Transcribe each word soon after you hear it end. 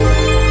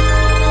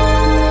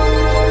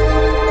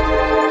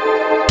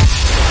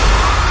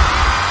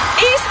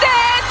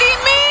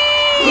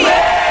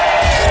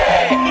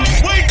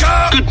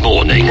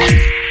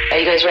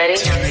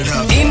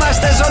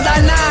Είμαστε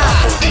ζωντανά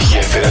από τη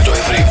γέφυρα του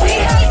Ευρύπου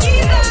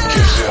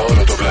και σε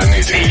όλο το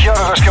πλανήτη.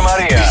 Γιώργος και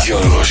Μαρία.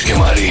 Γιώργος και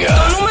Μαρία.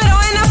 Το νούμερο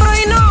 1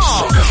 πρωινό.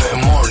 Στο Cafe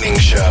Morning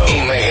Show. Οι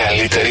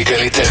μεγαλύτεροι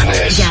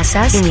καλλιτέχνες. Γεια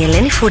σας, είμαι η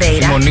Ελένη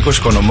Φουρέιρα. Είμαι ο Νίκος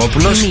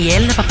Οικονομόπουλος. Είμαι η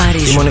Έλληνα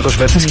Παπαρίζου. Είμαι ο Νίκος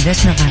Βέρτης.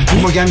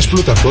 Είμαι ο Γιάννης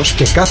Πλούταρχος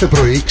και κάθε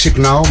πρωί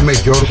ξυπνάω με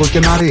Γιώργο και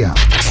Μαρία.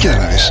 Κοίτα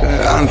να δεις,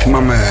 αν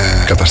θυμάμαι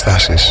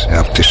καταστάσεις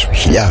από τις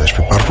χιλιάδες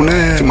που υπάρχουν,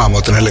 θυμάμαι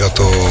όταν έλεγα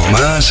το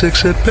 «Μα σε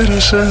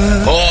ξεπέρασα».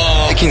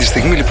 Εκείνη τη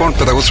στιγμή λοιπόν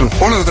πεταγόντουσαν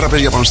όλα τα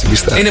τραπέζια πάνω στην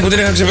πίστα. Είναι που την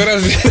είχα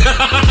ξεπεράσει.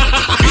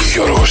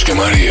 Γιώργος και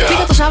Μαρία.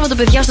 Πήγα το Σάββατο,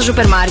 παιδιά, στο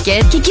σούπερ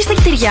μάρκετ και εκεί στα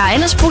κτηριά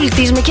ένας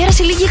πολιτής με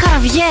κέρασε λίγη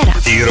χαραβιέρα.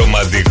 Τι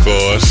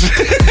ρομαντικός.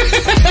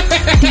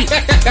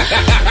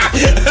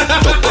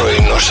 Το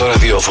πρωινό στο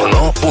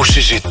ραδιόφωνο που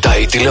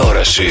συζητάει η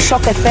τηλεόραση.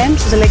 Σοκ FM,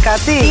 σας λέει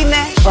κάτι.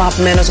 Είναι ο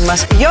αγαπημένος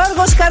μας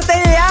Γιώργος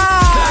Καρτελιά.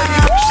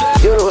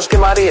 Γιώργος και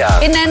Μαρία.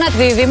 Είναι ένα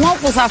δίδυμο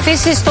που θα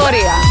αφήσει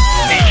ιστορία.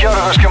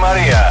 Γιώργος και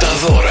Μαρία. Τα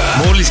δώρα.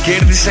 Μόλις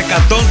κέρδισε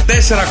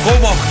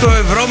 104,8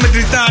 ευρώ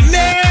μετρητά.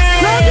 Ναι!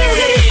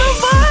 Ευχαριστώ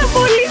πάρα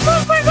πολύ,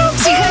 παπαγό.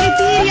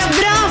 Συγχαρητήρια,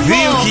 μπράβο.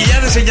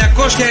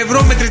 2.900 ευρώ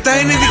μετρητά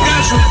είναι δικά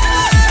σου.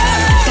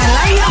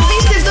 Καλά, είναι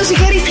απίστευτο,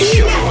 συγχαρητήρια.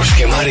 Γιώργος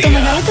και Μαρία. Το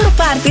μεγαλύτερο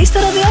πάρτι στο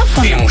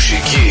ραδιόφωνο. Η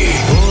μουσική.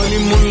 Όλοι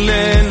μου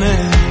λένε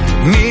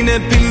μην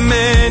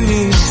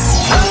επιμένεις.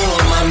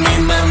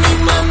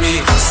 Μαμί.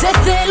 Σε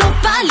θέλω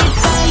πάλι.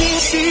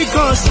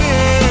 Σήκωσε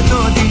το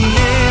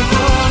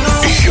τηλέφωνο.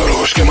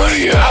 Γιώργος και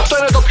Μαρία. Αυτό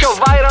είναι το πιο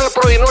viral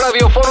πρωινό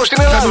ραδιοφώνου στην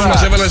Κάποιος μας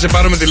Ελλάδα. έβαλε να σε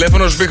πάρουμε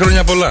τηλέφωνο, σου πει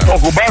χρόνια πολλά. Ο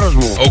κουμπάρος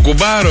μου. Ο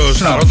κουμπάρος.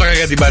 Θα ρώταγα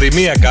για την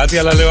παροιμία κάτι,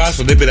 αλλά λέω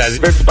άστο, δεν πειράζει.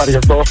 Δεν του πάρει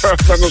αυτό.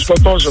 Θα τον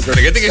σκοτώσω.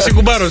 Γιατί και εσύ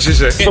κουμπάρος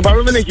είσαι. Το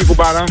παρόν δεν έχει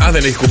κουμπάρα. Α,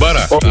 δεν έχει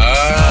κουμπάρα. Α,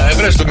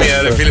 έβρες του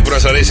μία ρε φίλη που να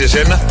σ' αρέσει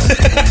εσένα.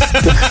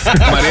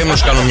 Μαρία, να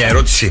σου κάνω μια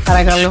ερώτηση.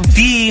 Παρακαλώ.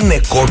 Τι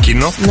είναι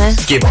κόκκινο Ναι.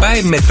 και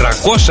πάει με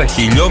 300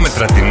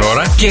 χιλιόμετρα την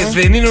ώρα και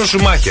δεν είναι ο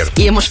Σουμάχερ?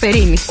 Η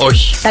αιμοσφαιρίνη.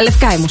 Όχι. Τα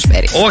λευκά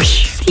αιμοσφαίρι.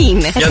 Όχι. Τι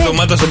είναι? Για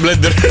ντομάτα στο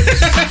μπλέντερ.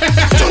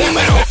 Το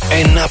νούμερο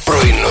 1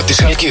 πρωινό της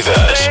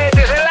Χαλκίδας.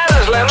 Της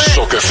Ελλάδας λέμε.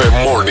 Στο Cafe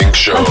Morning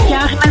Show.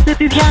 Φτιάχνετε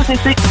τη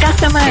διάθεση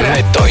κάθε μέρα.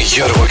 Με τον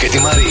Γιώργο και τη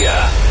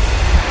Μαρία.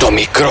 Το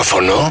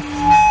μικρόφωνο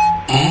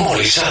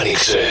μόλις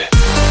άνοιξε.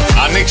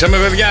 Ανοίξαμε,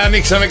 παιδιά,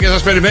 ανοίξαμε και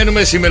σας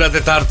περιμένουμε. Σήμερα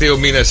Τετάρτη, ο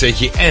μήνας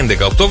έχει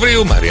 11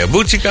 Οκτωβρίου. Μαρία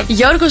Μπούτσικα.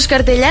 Γιώργος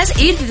Καρτελιάς,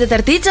 ήρθε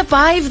Τεταρτίτσα,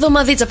 πάει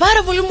εβδομαδίτσα.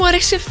 Πάρα πολύ μου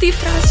αρέσει αυτή η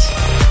φράση.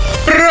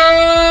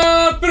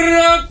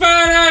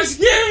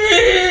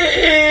 Παρασκευή!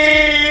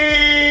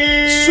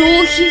 Σου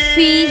έχει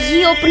φύγει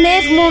ο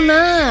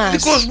πνεύμονας.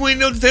 Δικός μου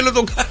είναι ότι θέλω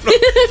το κάνω.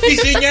 Τι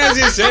σε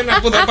νοιάζει εσένα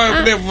που θα πάει ο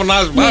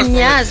πνεύμονας μας? Με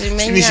νοιάζει,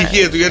 με Στην νοιάζει.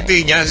 ησυχία του,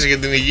 γιατί νοιάζεις για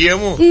την υγεία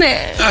μου? Ναι.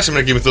 Άσε με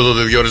να κοιμηθώ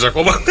τότε 2 ώρες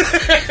ακόμα.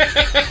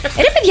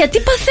 Ρε παιδιά, τι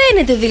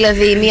παθαίνετε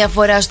δηλαδή μία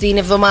φορά στην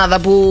εβδομάδα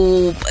που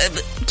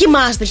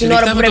κοιμάστε την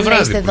ώρα που πρέπει να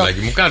είστε εδώ? Τι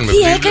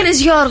έκανες,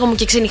 Γιώργο μου,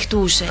 και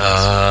ξενυχτούσε?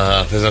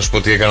 Α, θες να σου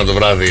πω τι έκανα το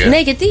βράδυ? Ναι,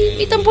 γιατί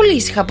ήταν πολύ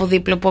ήσυχα από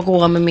δίπλα που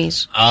ακούγαμε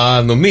εμείς.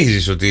 Α,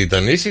 νομίζεις ότι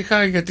ήταν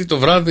ήσυχα? Γιατί το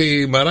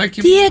βράδυ,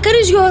 Μαράκι. Τι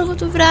έκανες, Γιώργο,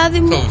 το βράδυ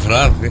μου? Το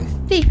βράδυ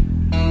Τι?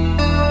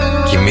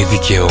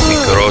 κοιμήθηκε ο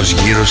μικρός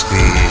γύρω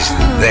στις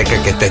 10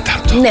 και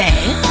 4. Ναι.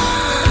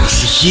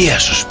 Ησυχία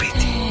στο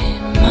σπίτι.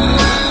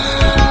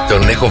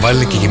 Τον έχω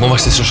βάλει και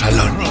κοιμόμαστε στο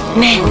σαλόνι.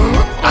 Ναι.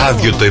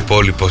 Άδειο το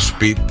υπόλοιπο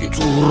σπίτι.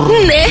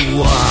 Ναι.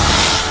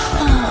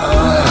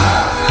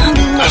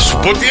 Να σου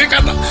πω τι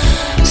έκανα.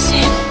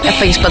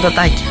 Έφαγες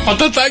πατατάκια.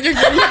 Πατατάκια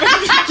και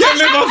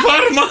έβλεπα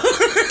φάρμα.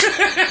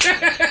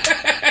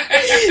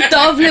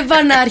 Το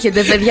βλέπα να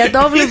έρχεται, παιδιά,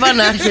 το βλέπα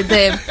να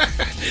έρχεται.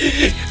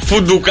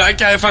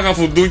 Φουντουκάκια, έφαγα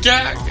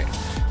φουντούκια.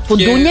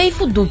 Φουντούνια ή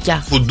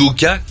φουντούκια?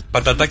 Φουντούκια,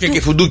 πατατάκια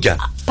και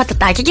φουντούκια.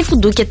 Πατατάκια και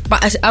φουντούκια.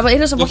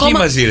 Ένας από Όχι ακόμα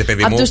μαζί, ρε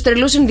παιδί μου. από τους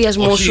τρελούς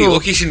συνδυασμούς σου.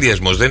 Όχι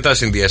συνδυασμός, δεν ήταν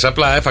συνδυασμός.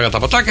 Απλά έφαγα τα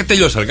πατατάκια και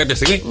τελειώσαν κάποια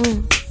στιγμή.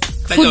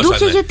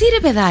 Φουντούκια γιατί, ρε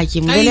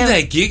παιδάκι μου? Τα είδα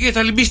εκεί και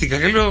τα λυμπίστηκα.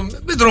 Και λέω,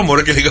 δεν τρώω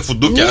μωρέ και λίγα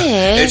φουντούκια.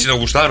 Ναι. Έτσι να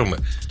γουστάρουμε.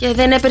 Και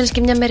δεν έπαιρνες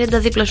και μια μερέντα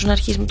δίπλα σου να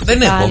αρχίσει με το Δεν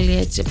κουτάλι,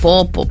 έτσι?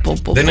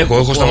 Δεν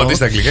έχω σταματήσει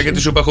τα αγγλικά γιατί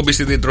σου είπα έχω μπει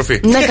στη διατροφή.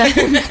 Ναι,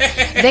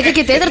 10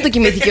 και 4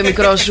 κοιμήθηκε ο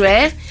μικρός σου, 10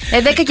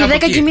 και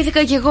 10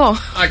 κοιμήθηκα κι εγώ.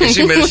 Α, και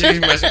σήμερα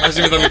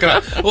μαζί με τα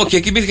μικρά. Όχι,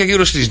 κοιμήθηκα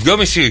γύρω στις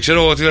 2.30,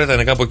 ξέρω τι ώρα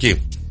ήταν, κάπου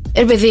εκεί.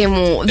 Παιδί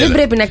μου, δεν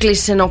πρέπει να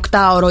κλείσεις ένα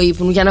 8ωρο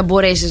ύπνου για να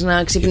μπορέσεις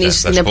να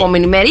ξυπνήσεις την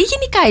επόμενη μέρα. Ή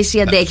γενικά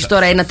εσύ αντέχεις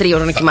τώρα ένα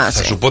 3ωρο να κοιμάσαι?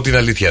 Θα σου πω την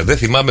αλήθεια. Δεν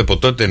θυμάμαι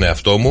ποτέ τον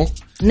εαυτό μου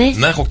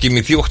να έχω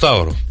κοιμηθεί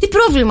 8ωρο. Τι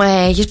πρόβλημα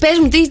έχεις? Πες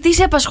μου, τι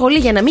σε απασχολεί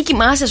για να μην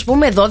κοιμάσαι, ας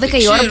πούμε,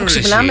 12 η ώρα που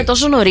ξυπνάμε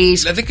τόσο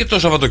νωρίς? Δηλαδή και το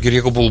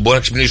Σαββατοκύριακο που μπορεί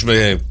να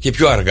ξυπνήσουμε και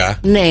πιο αργά.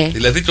 Ναι.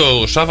 Δηλαδή το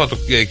Σάββατο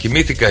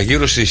κοιμήθηκα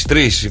γύρω στις 3,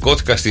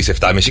 σηκώθηκα στις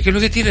 7.30 και λέω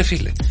γιατί ρε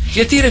φίλε.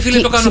 Γιατί ρε φίλε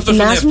το κάνω αυτό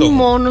στον εαυτό μου?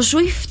 Ξυπνάς μόνος σου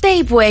ή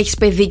φταίει που έχεις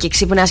παιδί και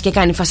ξυπνάς και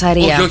κάνει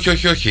φασαρία?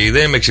 Όχι.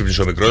 Δεν με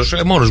ξύπνησε ο μικρός.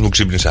 Μόνος μου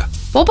ξύπνησα.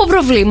 Πόπο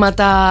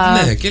προβλήματα.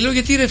 Ναι, και λέω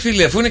γιατί ρε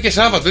φίλε, αφού είναι και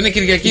Σάββατο, είναι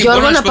Κυριακή. Γιώργο,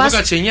 μπορώ να να πας...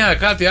 κάτι 9,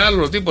 κάτι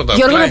άλλο, τίποτα.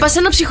 Γιώργο, να πας σε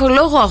ένα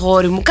ψυχολόγο,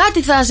 αγόρι μου.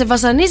 Κάτι θα σε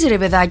βασανίζει, ρε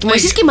παιδάκι μου.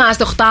 Εσείς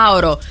κοιμάστε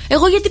 8ωρο.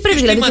 Εγώ γιατί πρέπει,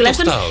 δηλαδή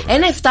τουλάχιστον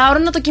ένα 7ωρο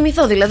να το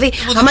κοιμηθώ. Δηλαδή,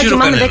 άμα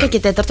κοιμάμαι 10 και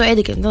 4, 11,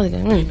 12,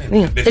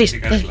 3,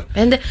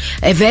 5.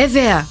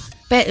 Βέβαια.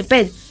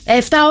 7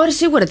 ώρες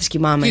σίγουρα τις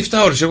κοιμάμαι. 7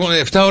 ώρες. Εγώ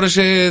 7 ώρες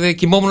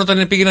κοιμόμουν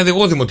όταν πήγαινα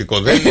εγώ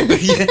δημοτικό.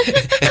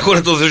 Έχω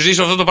να το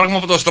ζήσω αυτό το πράγμα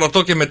από το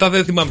στρατό και μετά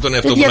δεν θυμάμαι τον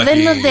εαυτό μου.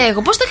 Δεν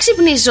αντέχω. Πώς θα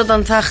ξυπνήσεις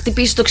όταν θα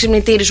χτυπήσει το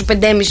ξυπνητήρι σου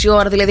 5,5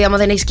 ώρα, δηλαδή, άμα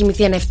δεν έχεις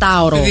κοιμηθεί ένα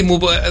 7ωρο? Δηλαδή μου,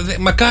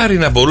 μακάρι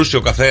να μπορούσε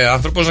ο κάθε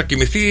άνθρωπος να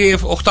κοιμηθεί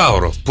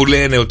 8ωρο, που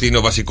λένε ότι είναι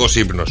ο βασικός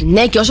ύπνος.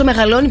 Ναι, και όσο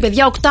μεγαλώνει,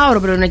 παιδιά,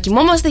 8ωρο πρέπει να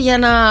κοιμόμαστε για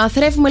να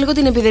θρέφουμε λίγο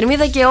την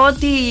επιδερμίδα και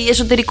ό,τι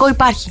εσωτερικό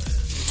υπάρχει.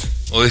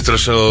 Ο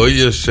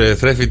ήλιος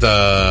θρέφει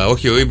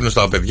όχι ο ύπνος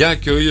τα παιδιά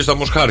και ο ήλιος τα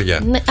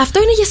μοσχάρια. Ναι, αυτό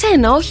είναι για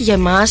σένα, όχι για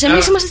εμάς.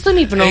 Εμείς είμαστε στον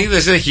ύπνο.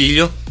 Είδες, έχει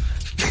ήλιο.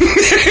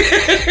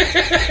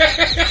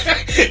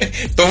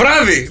 Το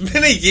βράδυ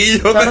δεν έχει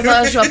ήλιο. Τώρα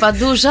θα σου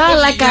απαντούσα,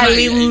 αλλά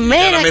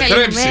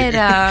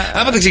καλημέρα.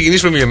 Άμα δεν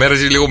ξεκινήσουμε μια μέρα,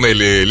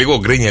 λίγο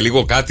γκρίνια,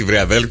 λίγο κάτι, βρε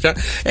αδέλφια.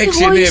 6,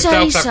 9,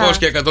 7, 800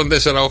 και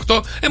 104,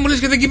 8. Μου λες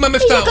και δεν κοιμάμαι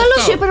 7.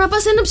 Καλώς σου είπα να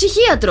πας σε ένα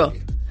ψυχίατρο.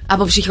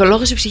 Από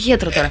ψυχολόγο σε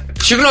ψυχίατρο τώρα.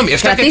 Συγγνώμη, 7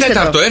 και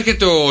 4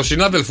 έρχεται ο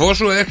συνάδελφός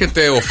σου,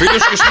 έρχεται ο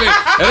φίλος και σου λέει: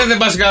 δεν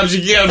πας κανένα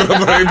ψυχίατρο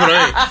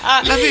πρωί-πρωί.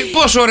 Δηλαδή,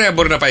 πόσο ωραία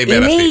μπορεί να πάει η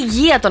μέρα αυτή. Είναι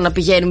υγεία το να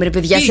πηγαίνουμε, ρε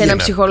παιδιά, σε έναν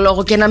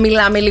ψυχολόγο και να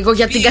μιλάμε λίγο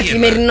για την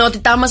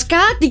καθημερινότητά μας.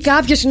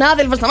 Κάποιο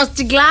συνάδελφος θα μας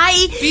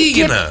τσιγκλάει.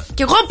 Πήγαινα.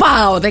 Και εγώ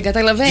πάω, δεν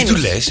καταλαβαίνεις. Τι του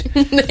λες?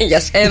 Ναι, για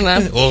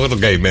σένα. Εγώ τον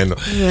καημένο.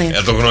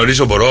 Να τον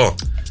γνωρίσω μπορώ.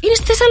 Είναι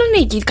στη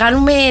Θεσσαλονίκη,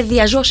 κάνουμε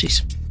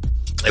διαζώσεις.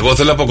 Εγώ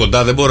θέλω από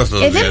κοντά, δεν μπορώ αυτό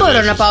να δεν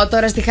μπορώ να πάω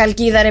τώρα στη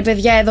Χαλκίδα, ρε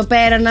παιδιά, εδώ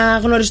πέρα να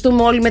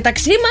γνωριστούμε όλοι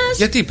μεταξύ μας.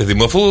 Γιατί, παιδί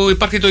μου, αφού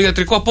υπάρχει το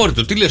ιατρικό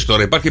απόρριτο, τι λες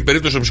τώρα? Υπάρχει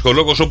περίπτωση ο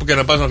ψυχολόγος όπου και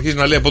να πας να αρχίσει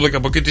να λέει από εδώ και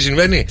από εκεί τι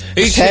συμβαίνει?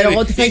 Ξέρω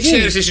εγώ τι θα γίνει.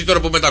 Ξέρεις εσύ τώρα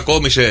που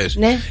μετακόμισες?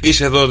 Ναι.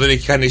 Είσαι εδώ, δεν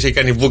έχει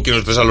κάνει βούκινο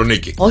στη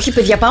Θεσσαλονίκη. Όχι,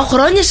 παιδιά, πάω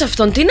χρόνια σε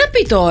αυτόν. Τι να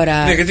πει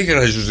τώρα? Ναι, γιατί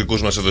κεράζει τους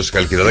δικούς μας εδώ στη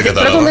Χαλκίδα, δεν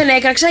κατάλαβα. Πρώτον δεν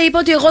έκραξα, είπα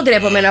ότι εγώ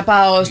ντρέπομαι να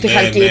πάω στη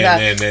Χαλκίδα.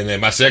 Ναι.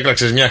 Μας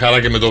έκραξες μια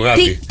χαρά και με το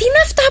γάτι. Τι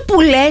είναι αυτά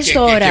που λες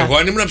τώρα? Και εγώ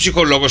αν ήμουν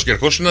ψυχολόγος και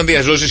ερχόσουν να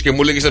διαζώσεις και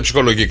μου λέγεις τα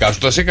ψυχολογικά σου,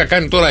 θα σε είχα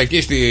κάνει τώρα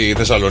εκεί στη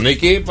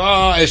Θεσσαλονίκη,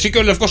 εσύ και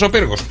ο Λευκός ο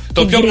Πύργος.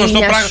 Το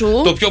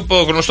πιο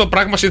γνωστό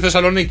πράγμα στη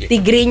Θεσσαλονίκη.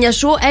 Την κρίνια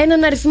σου,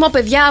 έναν αριθμό,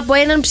 παιδιά, από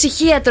έναν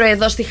ψυχίατρο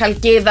εδώ στη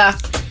Χαλκίδα.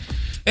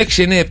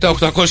 6, 9, 7,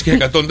 800 και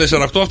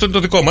 104, 8. Αυτό είναι το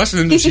δικό μας, δεν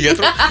είναι το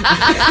ψυχίατρο.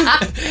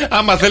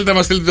 Άμα θέλετε να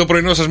μας στείλετε το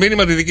πρωινό σας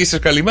μήνυμα, τη δική σας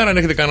καλημέρα, αν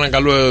έχετε κανέναν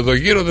καλό εδώ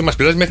γύρω, δεν μας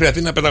πειράζει, μέχρι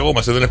Αθήνα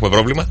πεταγόμαστε, δεν έχουμε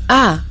πρόβλημα.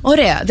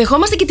 Ωραία.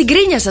 Δεχόμαστε και την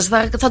κρίνια σας.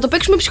 Θα το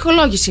παίξουμε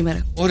ψυχολόγοι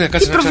σήμερα. Ωραία,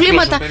 κάτσε να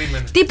ξαπλώσω,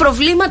 τι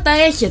προβλήματα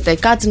έχετε?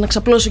 Κάτσε να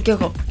ξαπλώσω κι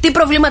εγώ. Τι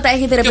προβλήματα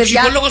έχετε, ρε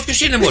παιδιά? Ο ψυχολόγος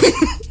ποιος είναι, μωρέ?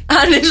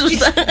 Ναι,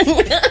 σωστά.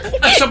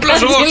 Να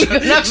ξαπλώσω εγώ.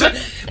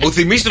 Μου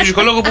θυμίζει τον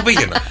ψυχολόγο που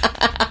πήγαινα.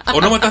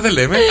 Ονόματα δεν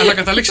λέμε, αλλά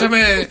καταλήξαμε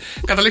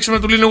να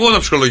του λύνω εγώ τα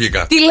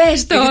ψυχολογικά. Τι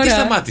λες τώρα? Γιατί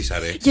σταμάτησα,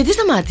 ρε. Γιατί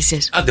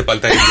σταμάτησες? Άντε πάλι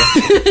τα ίδια.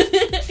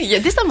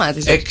 Γιατί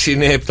σταμάτησες? 6,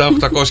 9, 7,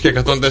 800 και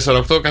 104,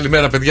 8.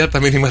 Καλημέρα, παιδιά, τα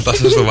μήνυματά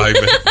σας στο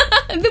Viber.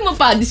 Δεν μου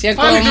απάντησε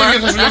ακόμα. Πάλι το ίδιο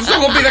θα σου λέω. Αυτό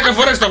έχω πει 10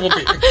 φορές, το έχω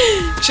πει.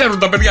 Ξέρουν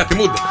τα παιδιά,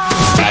 θυμούνται.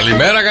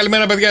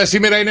 Καλημέρα, παιδιά.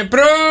 Σήμερα είναι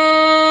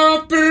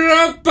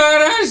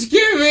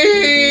Παρασκευή.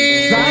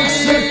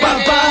 Ψάξε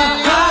παπά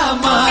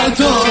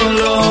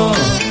αματόλο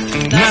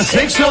να σε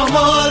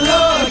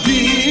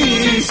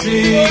εξομολογήσει,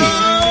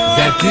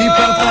 γιατί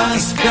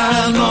παπάς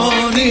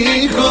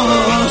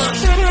κανονικός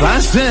θα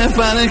σε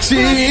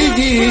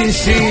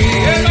παρεξηγήσει.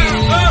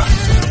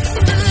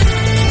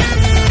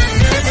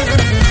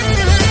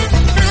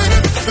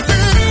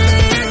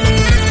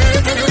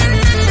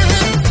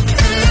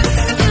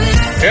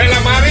 Έλα,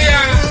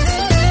 Μαρία!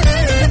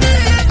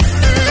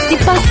 Τι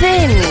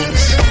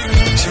παθαίνεις?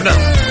 Ξυπνάω.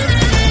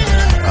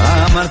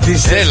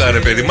 Έλα, ρε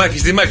παιδί,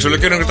 Μάκης Δημάκης,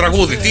 ολοκαίρινο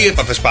τραγούδι. Τι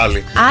έπαθες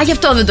πάλι? Γι'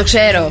 αυτό δεν το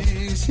ξέρω.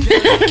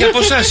 Και από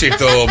εσάς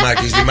ήρθε ο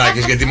Μάκης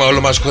Δημάκης, γιατί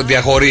όλο μας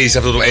διαχωρίζει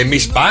αυτό το.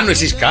 Εμείς πάνω,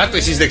 εσείς κάτω,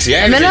 εσείς δεξιά.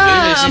 Εμένα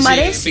μ'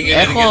 αρέσει.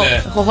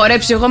 Έχω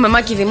χορέψει εγώ με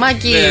Μάκη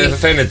Δημάκη. Ναι,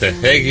 φαίνεται.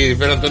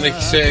 Πέρα τον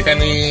έχεις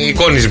κάνει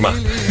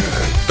εικόνισμα.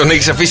 Τον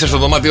έχεις αφήσει στο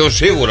δωμάτιό σου,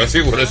 σίγουρα.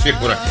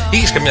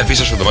 Είχες καμιά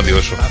αφήσα στο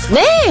δωμάτιό σου?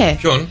 Ναι.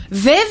 Ποιον?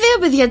 Βέβαια,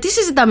 παιδιά, τι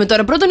συζητάμε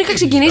τώρα? Πρώτον είχα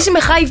ξεκινήσει με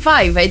high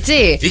five,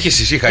 έτσι. Είχες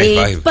εσύ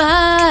high five?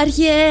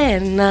 Υπάρχει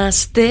ένα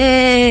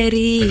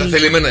αστέρι.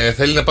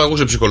 Θέλει να πάω εγώ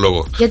σε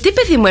ψυχολόγο. Γιατί,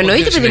 παιδί μου,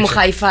 εννοείται, παιδί μου, high five.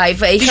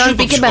 Είχα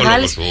πει και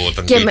μεγάλη.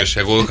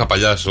 Εγώ είχα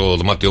παλιά στο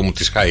δωμάτιό μου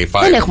τις high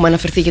five. Δεν έχουμε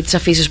αναφερθεί για τις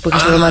αφήσεις που είχα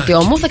στο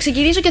δωμάτιό μου. Θα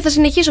ξεκινήσω και θα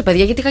συνεχίσω,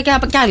 παιδιά, γιατί είχα και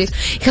άλλες.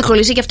 Είχα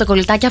κολλήσει και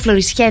αυτοκολλητάκια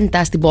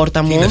φλωρισιέντα στην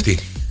πόρτα μου. Είναι αυτή.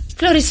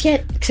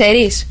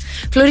 Ξέρεις,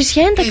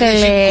 φλωρισιέντα,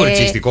 καλέ.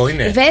 Κοριτσιστικό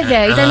είναι.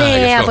 Βέβαια, ήταν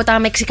από τα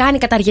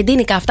μεξικάνικα, τα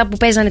αργεντίνικα, αυτά που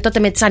παίζανε τότε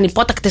με τις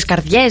ανυπότακτες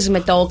καρδιές, με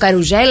το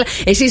καρουζέλ.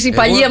 Εσείς οι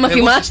παλιοί, άμα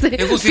θυμάστε.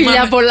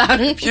 Φιλιά πολλά.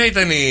 Ποια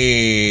ήταν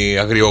η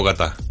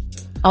αγριόγατα?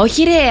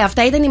 Όχι, ρε,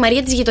 αυτά ήταν η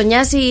Μαρία της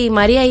γειτονιάς, η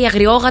Μαρία η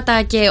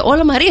αγριόγατα και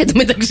όλα Μαρία του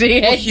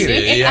μεταξύ. Όχι, ρε,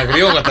 η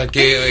αγριόγατα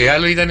και η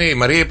άλλη ήταν η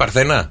Μαρία η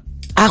Παρθένα.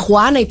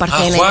 Χουάνα η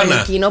Παρθένα ήταν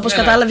εκείνο, όπως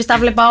κατάλαβες, τα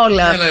βλέπα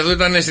όλα. Εδώ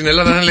ήταν στην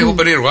Ελλάδα, ήταν λίγο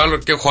περίεργο. Άλλο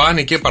και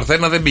Χουάνι και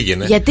Παρθένα δεν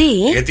πήγαινε. Γιατί?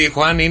 Γιατί η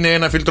Χουάνι είναι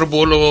ένα φίλτρο που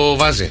όλο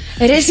βάζει.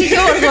 Ρε εσύ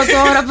Γιώργο,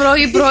 τώρα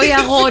πρωί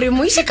αγόρι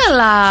μου, είσαι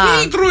καλά?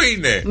 Φίλτρο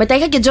είναι. Μετά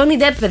είχα και Τζόνι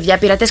Ντεπ, παιδιά,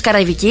 Πειρατές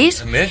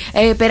Καραϊβικής. Ναι.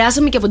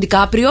 Περάσαμε και από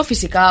Ντικάπριο,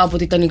 φυσικά από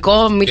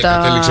Τιτανικό. Και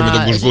κατέληξε με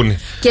τον Κουσκούνι.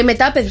 Και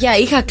μετά, παιδιά,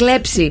 είχα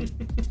κλέψει.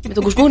 Με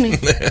τον Κουσκούνι.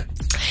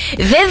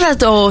 Δεν θα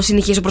το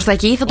συνεχίσω προς τα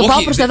εκεί, θα το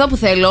πάω προς τα εδώ που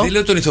θέλω. Δεν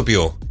λέω τον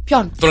ηθοποιό.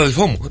 Ποιον? Τον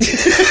αδελφό μου.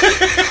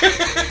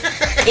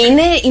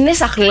 Είναι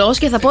σαχλός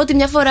και θα πω ότι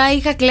μια φορά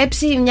είχα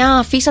κλέψει μια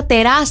αφίσα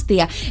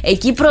τεράστια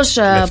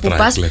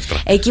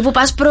εκεί που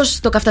πας προς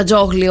το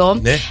Καφτατζόγλιο.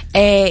 Ναι.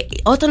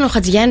 Όταν ο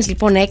Χατζηγιάννης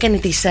λοιπόν έκανε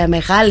τις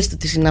μεγάλες του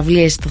τις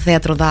συναυλίες στο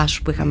θέατρο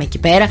Δάσου που είχαμε εκεί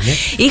πέρα, ναι,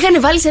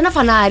 είχαν βάλει σε ένα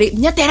φανάρι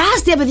μια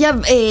τεράστια, παιδιά,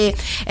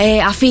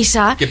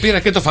 αφίσα. Και πήρα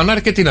και το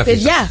φανάρι και την αφίσα.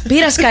 Παιδιά,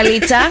 πήρα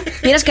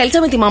σκαλίτσα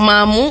με τη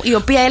μαμά μου, η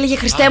οποία έλεγε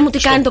Χριστέ μου, τι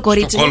κάνει το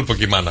κορίτσι μου. Κόλπο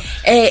και η μάνα.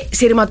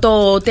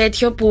 Σειρματό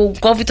τέτοιο που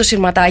κόβει το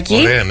σειρματάκι.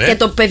 Ωραία, ναι. Και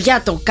το,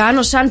 παιδιά, το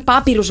κάνω σαν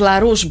πάπυρους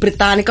λαρούς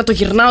μπριτάνικα, το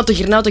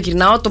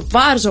γυρνάω, το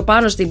βάρζω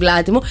πάνω στην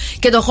πλάτη μου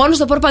και το χώνω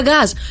στο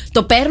πορπαγκάζ.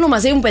 Το παίρνω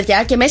μαζί μου,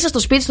 παιδιά, και μέσα στο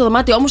σπίτι, στο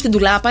δωμάτιό μου, στην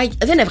τουλάπα,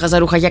 δεν έβγαζα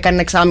ρούχα για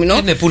κανένα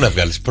εξάμηνο. Ναι, πού να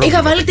βγάλεις?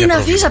 Είχα βάλει την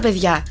αφίσα,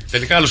 παιδιά.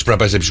 Τελικά άλλος πρέπει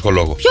να πάει σε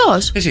ψυχολόγο.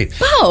 Ποιος? Εσύ.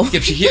 Πάω. Και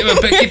πήγαινε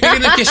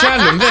και σε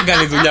άλλον. Δεν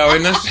κάνει δουλειά ο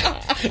ένας.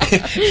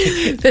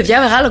 Παιδιά,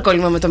 μεγάλο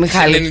κόλλημα με το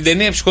Μιχάλη.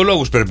 99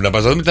 ψυχολόγους πρέπει να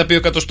πας, να δούμε τι θα πει ο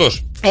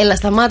εκατοστός. Έλα,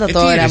 σταμάτα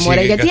τώρα,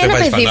 μωρέ, γιατί ένα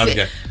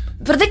παιδί.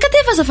 Δεν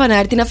κατέβαζα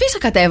φανάρι, την αφίσα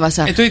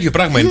κατέβασα. Το ίδιο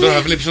πράγμα είναι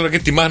τώρα. Βλέπει τώρα και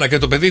τη μάνα και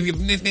το παιδί.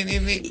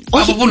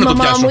 Όχι, η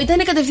μαμά μου ήταν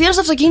κατευθείαν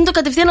στο αυτοκίνητο,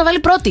 κατευθείαν να βάλει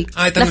πρώτη.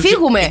 Να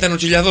φύγουμε. Ήταν ο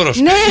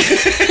Τσιλιαδόρος. Ναι.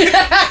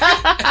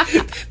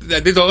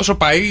 Δηλαδή το όσο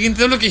πάει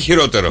γίνεται όλο και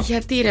χειρότερο.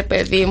 Γιατί ρε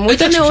παιδί μου,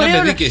 ήταν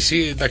ωραίο.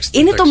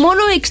 Είναι το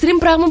μόνο extreme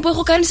πράγμα που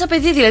έχω κάνει σαν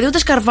παιδί. Δηλαδή ούτε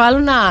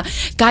σκαρβάλωνα,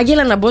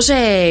 κάγκελα να μπω σε.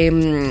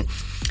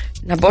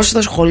 Να μπω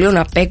στο σχολείο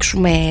να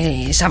παίξουμε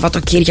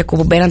Σαββατοκύριακο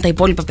που μπαίναν τα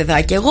υπόλοιπα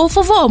παιδάκια. Εγώ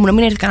φοβόμουν να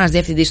μην έρθει κανένα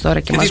διευθυντή τώρα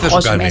και μας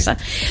χώσει μέσα.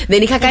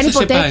 Δεν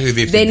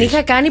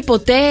είχα κάνει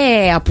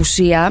ποτέ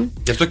απουσία.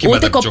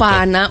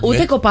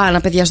 Ούτε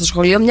κοπάνα, παιδιά, στο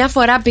σχολείο. Μια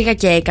φορά πήγα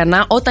και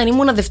έκανα όταν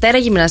ήμουν Δευτέρα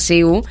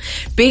γυμνασίου.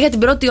 Πήγα την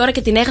πρώτη ώρα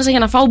και την έχασα για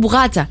να φάω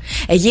μπουγάτσα.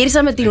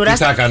 Γύρισα με την ουρά. Τι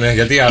θα έκανε,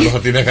 γιατί άλλο θα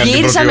την έκανε?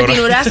 Γύρισα με την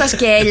ουρά στα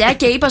σκέλια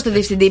και είπα στον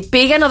διευθυντή: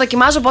 πήγα να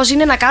δοκιμάσω πώς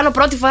είναι να κάνω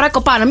πρώτη φορά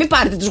κοπάνα. Μην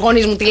πάρετε τους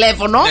γονείς μου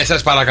τηλέφωνο.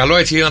 Σας παρακαλώ,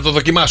 έτσι να το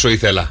δοκιμάσω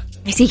ήθελα.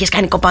 Εσύ είχες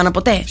κάνει κοπάνα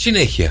ποτέ?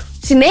 Συνέχεια.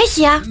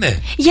 Ναι.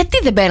 Γιατί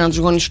δεν παίρναν τους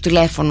γονείς σου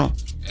τηλέφωνο?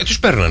 Τους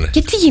παίρνανε.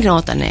 Και τι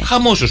γινότανε?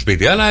 Χαμό στο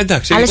σπίτι, αλλά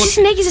εντάξει. Αλλά εσύ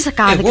συνέχιζες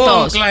ακάδεκτος.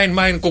 Εγώ, Klein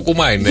Mine,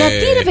 κουκουμάιν.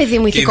 Γιατί ρε παιδί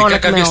μου, ηθικό να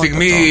κάποια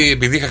στιγμή,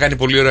 επειδή είχα κάνει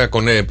πολύ ωραία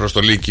κονέ προς το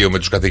Λύκειο με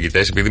τους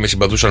καθηγητές, επειδή με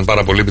συμπαθούσαν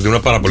πάρα πολύ, επειδή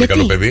ήμουν πάρα πολύ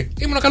καλό παιδί.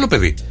 Ήμουν καλό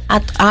παιδί.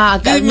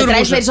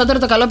 Μετράει περισσότερο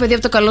το καλό παιδί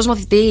από το καλός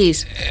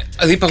μαθητής.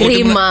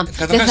 Κρίμα.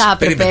 Δεν θα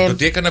έπρεπε. Το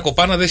ότι έκανα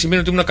κοπάνα δεν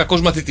σημαίνει ότι ήμουν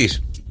κακός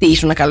μαθητής. Τι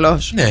ήσουν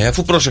καλός? Ναι,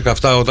 αφού πρόσεχα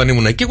αυτά όταν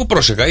ήμουν εκεί, εγώ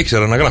πρόσεχα.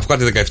 Ήξερα να γράφω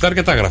κάτι 17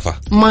 και τα έγραφα.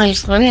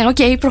 Μάλιστα, ναι,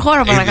 οκ,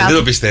 προχώρα παρακάτω. Δεν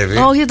το πιστεύει.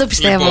 Όχι, δεν το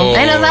πιστεύω.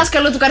 Ένα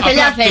δάσκαλο του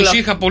καρτελιά θέλω.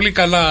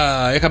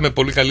 Είχαμε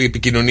πολύ καλή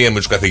επικοινωνία με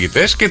τους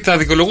καθηγητές και τα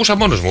δικαιολογούσα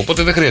μόνος μου,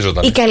 οπότε δεν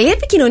χρειαζόταν. Η καλή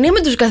επικοινωνία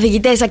με τους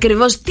καθηγητές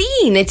ακριβώς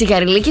τι είναι,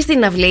 τσιγαριλίκη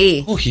στην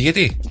αυλή? Όχι,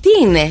 γιατί? Τι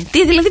είναι,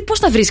 δηλαδή πώς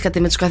τα βρίσκατε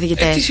με τους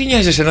καθηγητές? Τι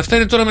συνοιάζεσαι, αυτά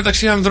είναι τώρα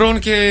μεταξύ ανδρών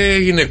και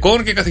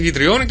γυναικών και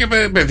καθηγητριών και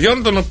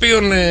παιδιών των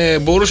οποίων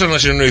μπορούσαν να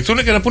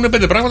συνοηθούν και να πούνε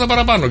 5 πράγματα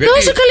παραπάνω.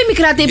 Τόσο καλή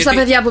μικρά tips τα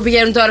παιδιά που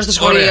πηγαίνουν τώρα στο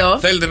σχολείο. Ωραία.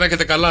 Θέλετε να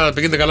έχετε καλά,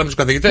 πηγαίνετε καλά με τους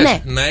καθηγητές?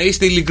 Ναι. Να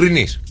είστε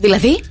ειλικρινείς.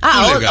 Δηλαδή,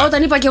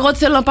 όταν είπα και εγώ ότι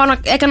θέλω να πάω να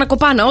έκανα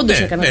κοπάνα, όντως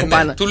έκανα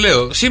κοπάνα. Ναι. Του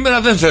λέω,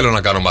 σήμερα δεν θέλω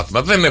να κάνω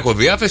μάθημα. Δεν έχω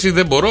διάθεση,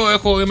 δεν μπορώ,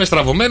 είμαι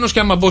στραβωμένος και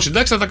άμα μπω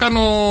συντάξει θα τα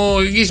κάνω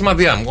υγιής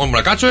μαδιά μου.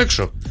 Να κάτσω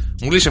έξω.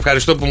 Μου λέει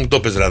ευχαριστώ που μου το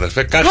πες, ρε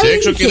αδερφέ. Κάτσε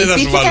έξω και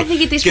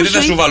δεν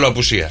θα σου βάλω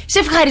απουσία. Σε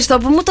ευχαριστώ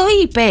που μου το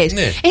είπες.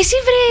 Ναι. Εσύ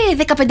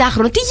βρε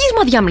 15χρονο, τι υγιής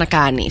μαδιά μου να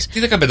κάνεις? Τι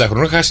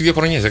 15χρονο, είχα χάσει 2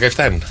 χρονιές,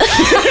 17 ήμουν.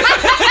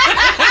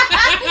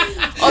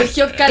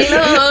 Όχι ο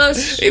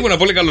καλός. Ήμουν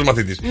πολύ καλός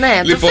μαθητής.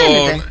 Ναι, λοιπόν, το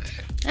φαίνεται.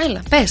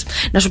 Έλα, πες.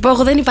 Να σου πω,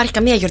 εγώ δεν υπάρχει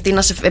καμία γιορτή.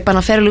 Να σε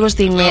επαναφέρω λίγο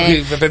στην.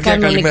 Παιδιά,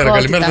 καλημέρα.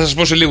 Θα σας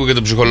πω σε λίγο για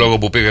τον ψυχολόγο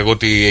που πήγα εγώ,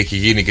 τι έχει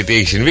γίνει και τι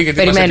έχει συμβεί.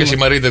 Γιατί μας έπιασε η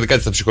Μαρία δικά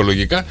της τα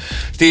ψυχολογικά.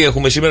 Τι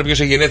έχουμε σήμερα, ποιος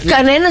έχει γενέθλια?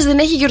 Κανένας δεν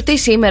έχει γιορτή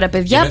σήμερα,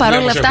 παιδιά.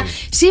 Παρόλα αυτά,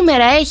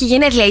 σήμερα έχει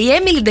γενέθλια η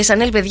Έμιλι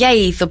Ντεσανέλ, παιδιά,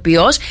 η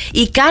ηθοποιός.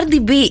 Η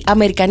Cardi B,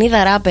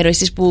 Αμερικανίδα ράπερο,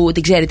 εσείς που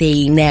την ξέρετε,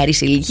 η νεαρή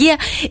σε ηλικία.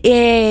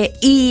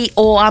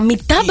 Ο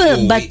Αμιτάμπ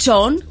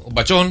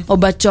Μπατσόν. Ο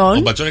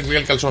Μπατσόν έχει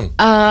βγάλει καλσόν.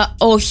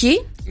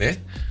 Όχι. Ναι.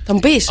 Θα μου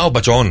πεις. Ο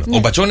Μπατσόν. Ναι. Ο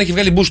Μπατσόν έχει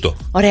βγάλει μπούστο.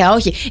 Ωραία,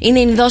 όχι. Είναι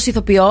Ινδός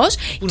ηθοποιός.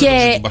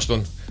 Και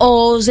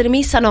ο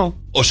Ζερμής Σανό.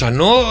 Ο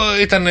Σανό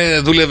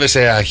δούλευε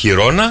σε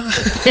αχυρώνα,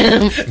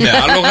 με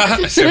άλογα,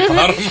 σε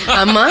φάρμα.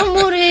 Αμά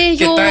μου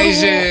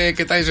ρε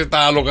και τάιζε τα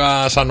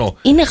άλογα Σανό.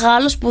 Είναι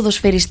Γάλλος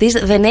ποδοσφαιριστής,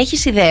 δεν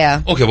έχεις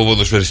ιδέα? Όχι από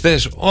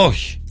ποδοσφαιριστές,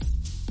 όχι.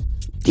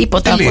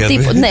 Τίποτα.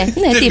 Ναι,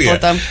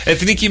 τίποτα.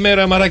 Εθνική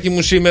ημέρα, μαράκι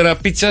μου, σήμερα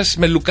πίτσας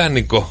με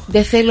λουκάνικο.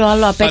 Δεν θέλω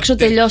άλλο απ' έξω,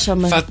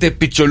 τελειώσαμε. Φάτε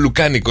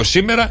πιτσολουκάνικο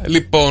σήμερα.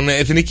 Λοιπόν,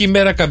 Εθνική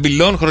ημέρα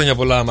καμπυλών. Χρόνια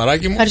πολλά,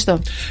 μαράκι μου.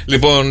 Ευχαριστώ.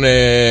 Λοιπόν.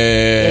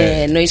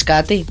 Εννοείς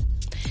κάτι?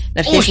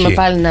 Να αρχίσουμε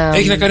πάλι να.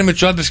 Έχει να κάνει με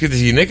τους άντρες και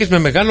τις γυναίκες με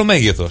μεγάλο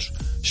μέγεθος.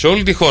 Σε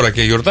όλη τη χώρα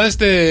και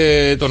γιορτάζετε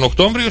τον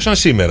Οκτώβριο σαν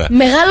σήμερα.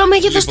 Μεγάλο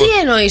μέγεθος, λοιπόν, τι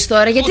εννοείς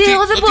τώρα? Γιατί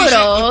εγώ δεν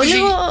μπορώ.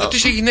 Ότι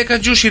είσαι γυναίκα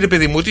τζούσι, ρε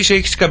παιδί μου. Ότι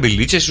έχεις τις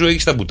καμπυλίτσες σου,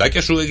 έχεις τα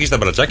μπουτάκια σου, έχεις τα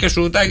μπρατσάκια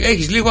σου.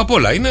 Έχεις λίγο απ'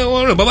 όλα. Είναι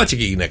ωραίο μπαμπάτσι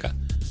και γυναίκα.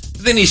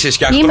 Δεν είσαι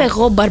σκιάχτρο. Είμαι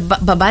εγώ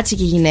μπαμπάτσι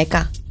και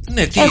γυναίκα.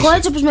 Ναι, τι εγώ είσαι?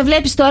 έτσι όπως με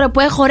βλέπεις τώρα που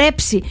έχω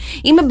ρέψει,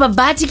 είμαι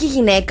μπαμπάτσικη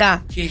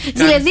γυναίκα.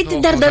 Δηλαδή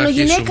την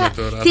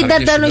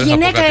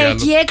ταρτανογυναίκα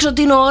εκεί έξω,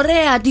 την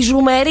ωραία, τη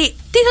ζουμερή,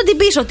 τι θα την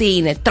πεις ότι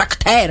είναι?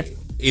 Τρακτέρ.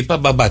 Είπα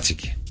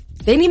μπαμπάτσικη.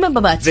 Δεν είμαι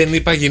μπαμπάτσικη. Δεν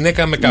είπα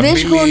γυναίκα με καμπύλη.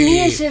 Δες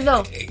γωνίες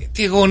εδώ.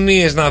 Τι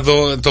γωνίες να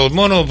δω? Το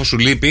μόνο που σου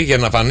λείπει για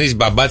να φανείς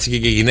μπαμπάτσικη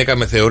και γυναίκα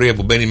με θεωρία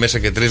που μπαίνει μέσα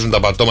και τρίζουν τα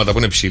πατώματα που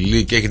είναι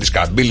ψηλή και έχει τις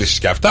καμπύλες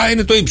και αυτά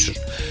είναι το ύψος.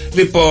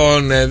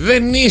 Λοιπόν,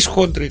 δεν είσαι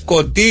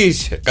χοντρικό. Τι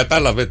είσαι?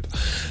 Κατάλαβε το.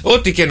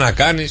 Ό,τι και να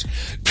κάνεις.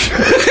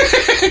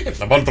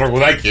 Θα βάλω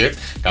τραγουδάκι,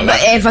 Καλά.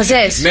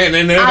 Έβαζες? Ναι.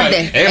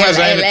 Άντε,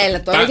 Έβαζα.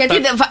 έλα τώρα. Γιατί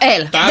δεν.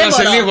 Έλα.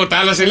 Τα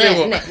άλλασε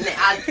λίγο. Ναι,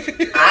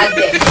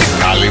 άντε.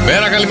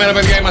 Καλημέρα,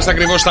 παιδιά. Είμαστε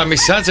ακριβώς στα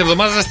μισά της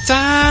εβδομάδας.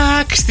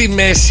 Τσακ στη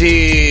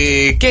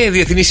μέση. Και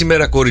Διεθνή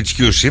ημέρα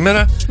κοριτσιού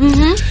σήμερα.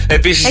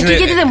 Επίσης εκεί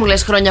γιατί δεν μου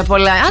λες χρόνια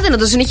πολλά? Άντε να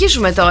το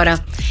συνεχίσουμε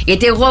τώρα.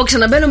 Γιατί εγώ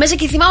ξαναμπαίνω μέσα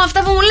και θυμάμαι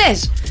αυτά που μου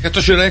λες.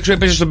 Τόση ώρα έξω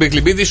έπαιζε στον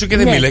πεκλιμπίδι σου και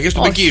δεν μίλαγες.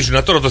 Στον πεκί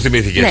ήσουν. Τώρα το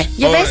θυμήθηκες. Ναι,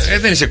 για πες.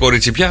 Δεν είσαι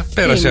κορίτσι πια.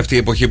 Πέρασε αυτή η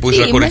εποχή που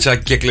ήσουν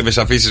κοριτσάκι και έκλεβες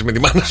αφήσεις με τη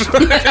μάνα σου.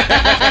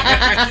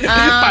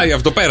 Πάει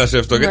αυτό, πέρασε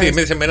αυτό. Γιατί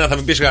εμείς εμένα θα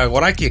με πεις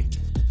αγοράκι.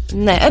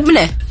 Ναι.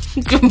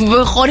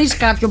 Χωρίς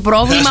κάποιο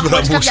πρόβλημα,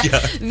 χωρίς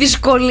κάποια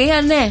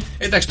δυσκολία, ναι.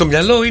 Εντάξει, το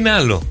μυαλό είναι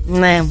άλλο.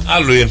 Ναι.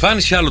 Άλλο η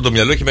εμφάνιση, άλλο το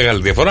μυαλό. Έχει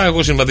μεγάλη διαφορά.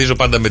 Εγώ συμβαδίζω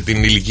πάντα με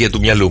την ηλικία του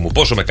μυαλού μου.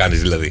 Πόσο με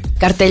κάνεις δηλαδή?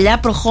 Καρτελιά,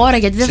 προχώρα,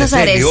 γιατί δεν θα σ'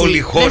 αρέσει. Όλη η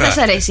χώρα. Δεν θα σ'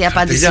 αρέσει η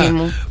απάντησή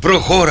μου.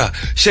 Προχώρα.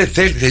 Σε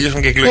θέλει.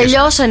 Τελειώσαν και εκλογές.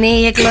 Τελειώσαν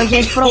οι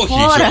εκλογές.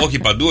 Προχώρα. Όχι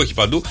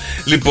παντού.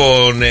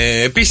 Λοιπόν,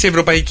 επίσης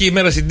Ευρωπαϊκή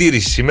ημέρα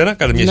συντήρηση σήμερα.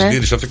 Κάντε μια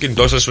συντήρηση στο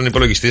αυτοκίνητό σας, στον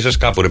υπολογιστή σας,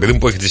 κάπου ρε παιδί μου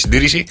που έχετε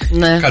συντήρηση.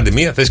 Κάντε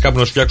μια. Θες κάπου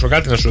να σου φτιάξω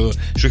κάτι, να σου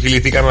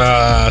χυληθεί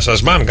κανένα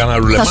σασμάν, κανένα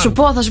ρουλεμάν. Θα σου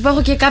πω,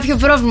 έχω και κάποιο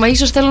πρόβλημα.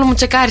 Ίσως θέλω να μου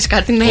τσεκάρεις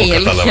κάτι. Ναι, η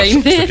αλήθεια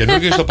είναι. Στο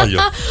καινούργιο ή στο παλιό?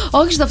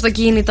 Όχι στο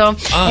αυτοκίνητο.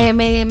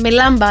 Με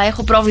λάμπα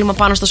έχω πρόβλημα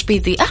πάνω στο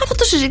σπίτι. Θα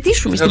το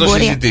συζητήσουμε στην πορεία. Θα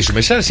το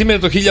συζητήσουμε. Σαν σήμερα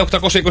το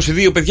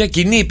 1822, παιδιά,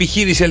 κοινή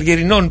επιχείρηση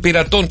Αλγερινών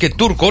πειρατών και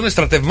Τούρκων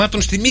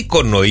στρατευμάτων στη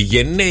Μύκονο. Οι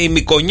γενναίοι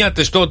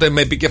Μυκονιάτες τότε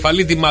με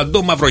επικεφαλή τη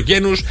Μαντό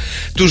Μαυρογένους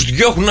τους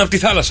διώχνουν από τη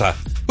θάλασσα.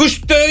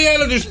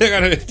 Ουστεριάλα τους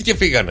έγανε και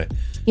φύγανε.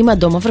 Η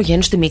Μαντό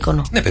Μαυρογένους στη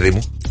Μύκονο. Ναι, παιδί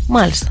μου.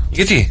 Μάλιστα.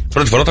 Γιατί,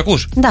 πρώτη φορά το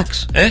ακούς?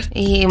 Εντάξει.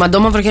 Η Μαντό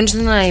Μαυρογένους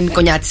είναι η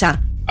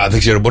Μυκονιάτισσα. Δεν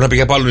ξέρω, μπορεί να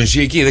πήγε από άλλο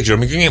νησί εκεί, δεν ξέρω.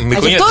 Αυτό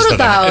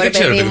ρωτάω. Δεν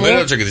ξέρω, δεν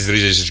ρώτησα και τις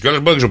ρίζες της κιόλας.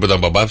 Μπορεί να ξέρω που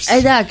ήταν ο μπαμπάς.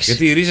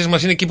 Γιατί οι ρίζες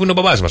μας είναι εκεί που είναι ο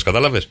μπαμπάς μας,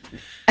 κατάλαβες.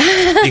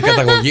 Η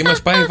καταγωγή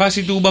μας πάει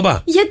βάσει του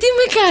μπαμπά. Γιατί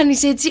με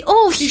κάνεις έτσι?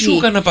 Όχι. Τι σου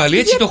έκανα πάλι,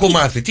 έτσι το έχω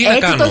μάθει. Τι να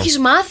κάνω? Έτσι το έχεις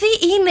μάθει,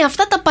 είναι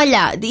αυτά τα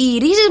παλιά. Οι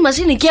ρίζες μας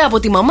είναι και από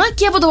τη μαμά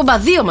και από τον μπαμπά.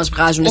 Δύο μας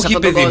βγάζουν σε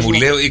αυτόν τον κόσμο. Όχι, παιδί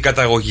μου, λέω η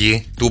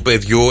καταγωγή του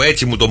παιδιού,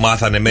 έτσι μου το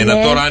μάθανε εμένα.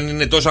 Ναι. Τώρα, αν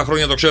είναι τόσα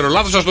χρόνια το ξέρω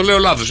λάθος, σας το λέω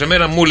λάθος.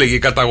 Εμένα μου έλεγε η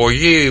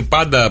καταγωγή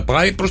πάντα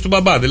πάει προς τον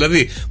μπαμπά.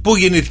 Δηλαδή, πού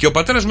γεννήθηκε ο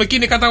πατέρας μου, εκεί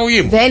είναι η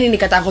καταγωγή μου. Δεν είναι η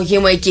καταγωγή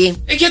μου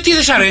εκεί. Γιατί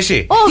δεν σ'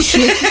 αρέσει? Όχι.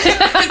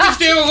 Τι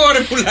φταίω εγώ, ρε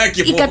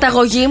πουλάκι μου. Η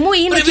καταγωγή μου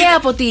είναι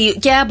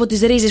και από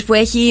τις ρίζες που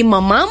έχει η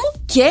μαμά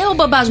μου και ο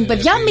μπαμπάς μου.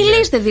 Παιδιά,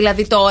 μιλήστε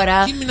δηλαδή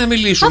τώρα. Τι να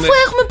μιλήσουμε? Αφού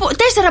έχουμε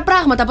 4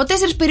 πράγματα, από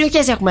 4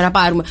 περιοχές έχουμε να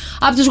πάρουμε.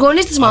 Από τους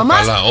γονείς της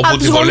μαμάς, από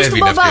τους γονείς του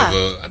μπαμπά.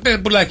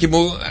 Πουλάκι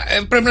μου,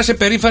 πρέπει να είσαι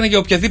περήφανη για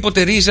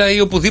οποιαδήποτε ρίζα ή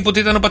οπουδήποτε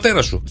ήταν ο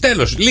πατέρας σου.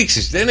 Τέλος,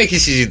 λήξεις. Δεν έχει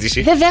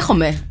συζήτηση. Δεν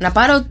δέχομαι να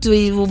πάρω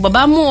του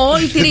μπαμπά μου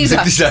όλη τη ρίζα.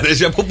 Δεν της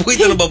αρέσει? Από πού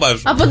ήταν ο μπαμπάς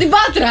σου? Από την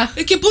Πάτρα.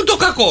 Και πού το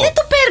κακό? Δεν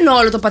το παίρνω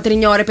όλο το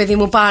πατρινιό, ρε παιδί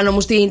μου, πάνω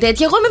μου στην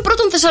τέτοια. Εγώ είμαι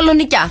πρώτον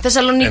Θεσσαλονικιά.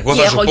 Εγώ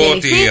θα σου πω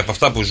ότι από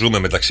αυτά που ζούμε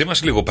μεταξύ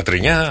μας, λίγο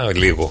πατρινιά,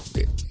 λίγο.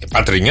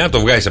 Πατρινιά το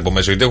βγάζεις από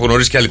μέσα, γιατί έχω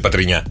γνωρίσει και άλλη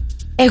πατρινιά.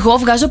 Εγώ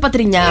βγάζω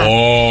πατρινιά.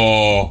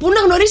 Πού να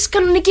γνωρίσεις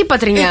κανονική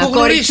πατρινιά?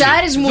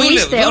 Κοριτσάρες μου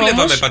είστε.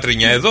 Δούλευα με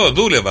πατρινιά εδώ,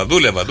 δούλευα.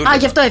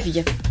 Γι' αυτό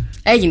έφυγε.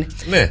 Έγινε.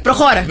 Ναι.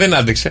 Προχώρα. Δεν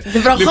άντεξε.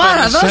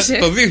 Προχώρα, δώσε.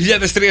 Το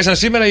 2003, σαν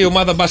σήμερα, η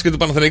ομάδα μπάσκετ του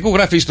Παναθηναϊκού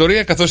γράφει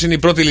ιστορία, καθώς είναι η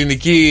πρώτη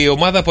ελληνική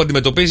ομάδα που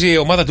αντιμετωπίζει η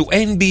ομάδα του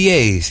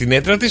NBA στην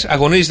έδρα της.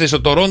 Αγωνίζεται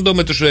στο Τορόντο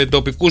με τους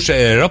τοπικούς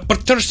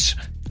Raptors.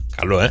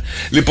 Καλό,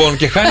 Λοιπόν,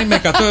 και χάνει με 176.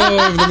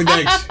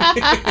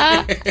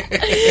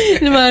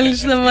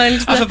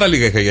 Μάλιστα. Αυτά τα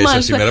λίγα είχα για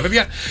εσάς σήμερα,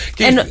 παιδιά.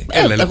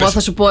 Εγώ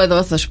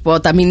θα σου πω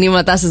τα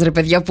μηνύματά σας, ρε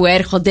παιδιά, που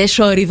έρχονται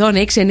σοριδών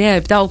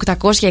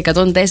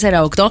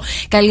 697-800-1048.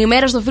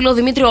 Καλημέρα στο φίλο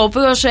Δημήτρη, ο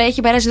οποίος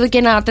έχει περάσει εδώ και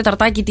ένα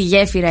τεταρτάκι τη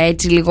γέφυρα,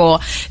 έτσι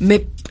λίγο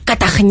με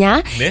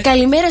καταχνιά. Ναι.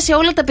 Καλημέρα σε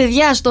όλα τα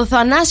παιδιά. Στο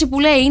Θανάση που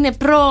λέει είναι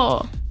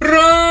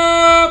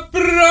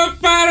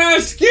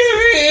Παρασκευή.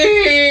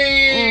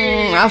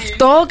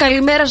 Αυτό.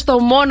 Καλημέρα στο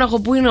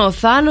Μόναχο που είναι ο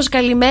Θάνος.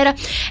 Καλημέρα.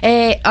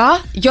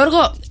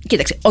 Γιώργο.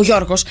 Κοίταξε, ο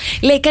Γιώργος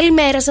λέει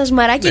καλημέρα σας,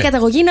 μαράκι. Η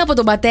καταγωγή είναι από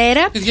τον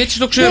πατέρα. Έτσι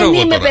το ξέρω. Δεν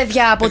εγώ είμαι τώρα.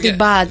 παιδιά από την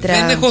Πάτρα.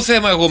 Δεν έχω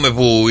θέμα εγώ με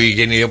που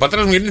ο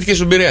πατέρας μου γεννήθηκε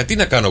στον Πειραιά. Τι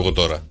να κάνω εγώ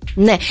τώρα?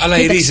 Ναι. Αλλά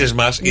οι ρίζες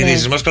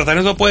μας κρατάνε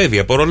εδώ από Εύη,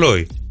 από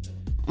ρολόι.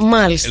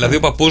 Μάλιστα. Δηλαδή ο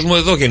παππούς μου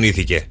εδώ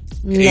γεννήθηκε.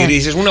 Οι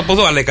ρίζες μου είναι από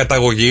εδώ, αλλά η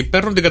καταγωγή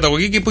παίρνω την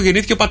καταγωγή και που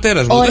γεννήθηκε ο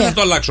πατέρας μου. Δεν θα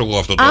το αλλάξω εγώ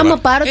αυτό τώρα. Άμα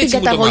πάρω την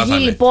καταγωγή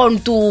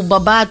λοιπόν του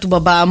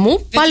μπαμπά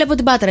μου, πάλι από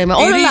την Πάτρα είμαι.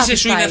 Οι ρίζες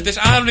σου είναι αυτές.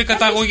 Άλλο η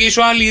καταγωγή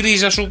σου, άλλη η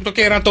ρίζα σου, το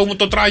κέρατό μου,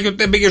 το τράγιο,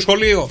 δεν πήγε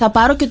σχολείο. Θα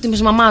πάρω και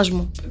τη μαμάς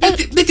μου.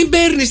 Δεν την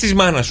παίρνεις της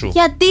μάνας σου.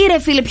 Γιατί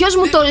ρε φίλε, ποιος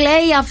μου το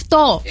λέει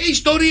αυτό? Η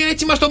ιστορία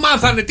έτσι μας το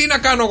μάθανε. Τι να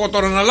κάνω εγώ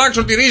τώρα, να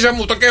αλλάξω τη ρίζα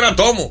μου, το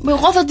κέρατό μου?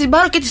 Εγώ θα την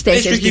πάρω και τις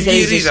τέσσερις. Έχει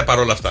βγει η ρίζα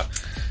παρόλα αυτά.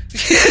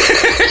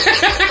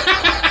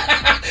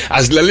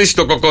 Ας λαλήσει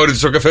το κοκόρι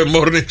στο καφέ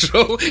Morning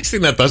Show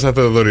στην Νατάσα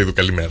Θεοδωρίδου.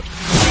 Καλημέρα.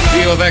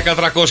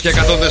 2-10-300 και 104-8.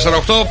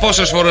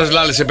 Πόσες φορές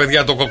λάλησε,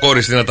 παιδιά, το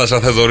κοκόρι στην Νατάσα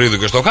Θεοδωρίδου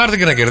και στο χάρτη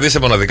και να κερδίσετε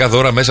μοναδικά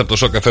δώρα μέσα από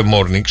το καφέ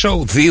Morning Show.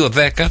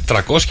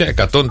 2-10-300 και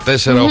 104-8.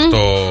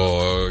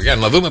 Για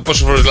να δούμε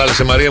πόσες φορές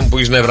λάλησε, Μαρία μου, που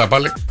είσαι νεύρα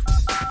πάλι.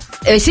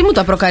 Εσύ μου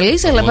τα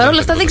προκαλείς, αλλά παρόλα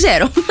αυτά δεν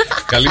ξέρω.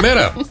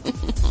 Καλημέρα.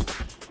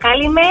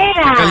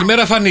 Καλημέρα.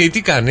 Καλημέρα, Φανή,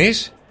 τι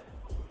κάνεις?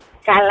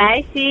 Καλά,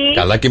 εσύ?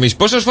 Καλά και εμείς.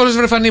 Πόσες φορές,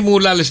 βρε Φανή μου,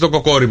 λάλησε το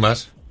κοκόρι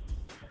μας?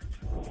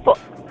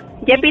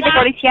 Για πείτε,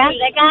 κορίτσια.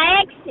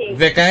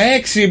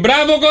 16.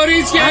 Μπράβο,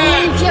 κορίτσια.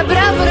 Αλήθεια,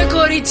 μπράβο ρε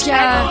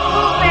κορίτσια.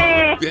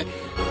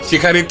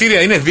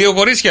 Συγχαρητήρια. Είναι 2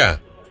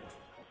 κορίτσια?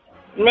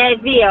 Ναι,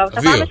 2.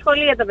 Θα πάμε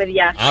σχολείο τα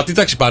παιδιά. Α, τι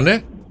τάξη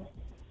πάνε?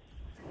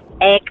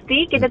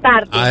 6η και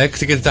 4η. Α,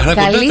 6η και 4η.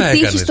 Καλή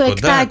τύχη στο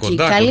εκτάκι.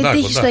 Καλή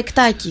τύχη στο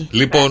εκτάκι.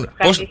 Λοιπόν,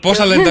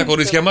 πόσα λένε τα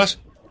κορίτσια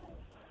μας?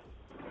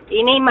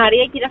 Είναι η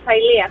Μαρία και η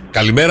Ραφαηλία.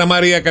 Καλημέρα,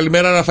 Μαρία.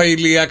 Καλημέρα,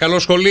 Ραφαηλία. Καλό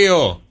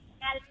σχολείο.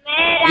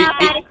 Καλημέρα,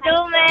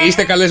 ευχαριστούμε.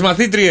 Είστε καλές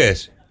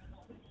μαθήτριες?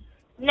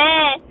 Ναι.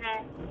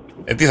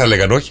 Τι θα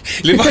λέγανε, όχι.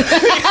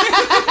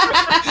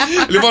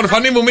 Λοιπόν,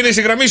 Φανή μου, μείνε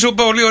στη γραμμή σου.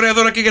 Πολύ ωραία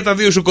δώρα και για τα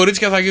 2 σου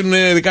κορίτσια. Θα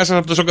γίνουν δικά σας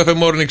από το Cafe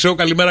Morning Show.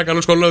 Καλημέρα,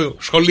 καλό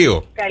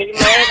σχολείο.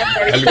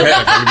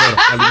 Καλημέρα.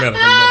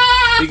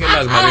 Τι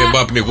γελάς, Μαρία, που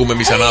απνιγούμε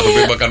εμείς σαν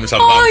άνθρωποι που κάνουμε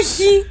σαρδάμ?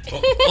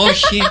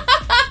 Όχι.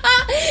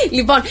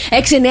 Λοιπόν,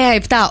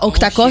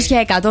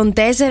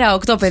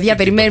 697-800-1048 παιδιά,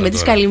 περιμένουμε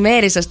τις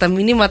καλημέρες σας, τα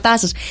μηνύματά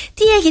σας.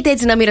 Τι έχετε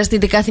έτσι να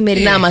μοιραστείτε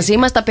καθημερινά μαζί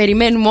μας? Τα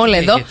περιμένουμε όλα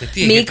εδώ.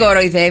 Μη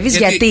κοροϊδεύεις.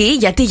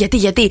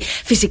 Γιατί?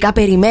 Φυσικά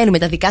περιμένουμε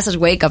τα δικά σας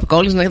wake up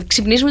calls, να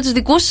ξυπνήσουμε τους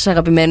δικούς σας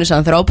αγαπημένους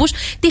ανθρώπους.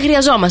 Τι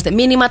χρειαζόμαστε?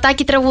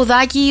 Μηνυματάκι,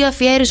 τραγουδάκι,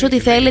 αφιέρωση, ό,τι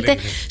θέλετε.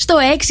 Στο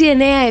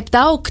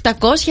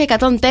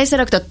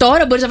 697-800-1048.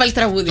 Τώρα μπορείς να βάλεις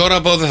τραγούδι.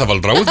 Τώρα δεν θα βάλω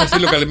τραγούδι. Θα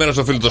στείλω καλημέρα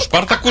στο φίλο του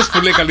Σπάρτακους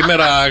που λέει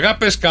καλημέρα,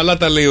 αγάπες. Καλά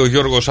τα λέει ο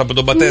Γιώργος από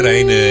τον πατέρα.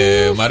 Είναι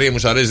Μαρία, μου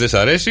σ' αρέσει, δεν σ'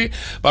 αρέσει.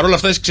 Παρ' όλα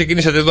αυτά, εσείς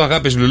ξεκινήσατε εδώ,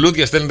 αγάπες,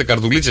 λουλούδια, στέλνετε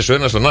καρδουλίτσες ο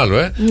ένας στον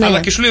άλλο, Ναι. Αλλά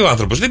και σου λέει ο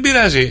άνθρωπος, δεν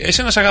πειράζει.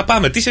 Εσένα σ'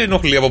 αγαπάμε. Τι σε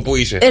ενοχλεί από που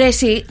είσαι? Ρε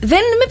εσύ, δεν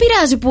με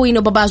πειράζει που είναι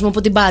ο μπαμπάς μου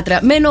από την Πάτρα.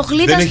 Με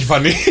ενοχλεί δεν έχει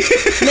φανεί.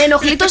 Με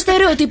ενοχλεί το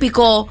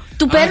στερεοτυπικό.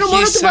 Του παίρνω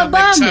μόνο του μπαμπά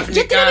μου.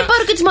 Γιατί να μην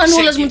πάρω και τη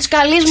μανούλα μου, τη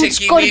καλή μου,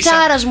 τη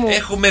κοριτσάρα μου?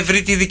 Έχουμε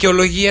βρει τη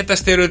δικαιολογία, τα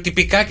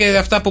στερεοτυπικά και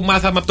αυτά που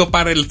μάθαμε από το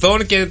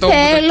παρελθόν και το.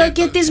 Θέλω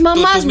και τη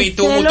μαμά μου.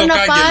 Θέλω να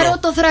πάρω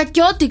το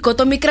θρακιώτικο,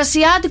 το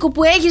μικρασιάτικο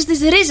που έχει στις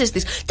ρίζες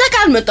της. Τι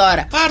κάνουμε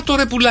τώρα? Πάρ' το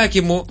ρε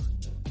πουλάκι μου.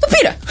 Το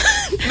πήρα.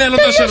 Ναι, αλλά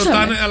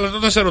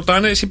όταν σε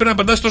ρωτάνε, εσύ πρέπει να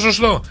απαντάς το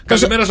σωστό.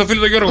 Καλημέρα στο φίλο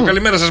τον Γιώργο.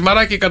 Καλημέρα σας,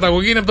 Μαράκι. Η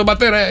καταγωγή είναι από τον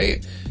πατέρα.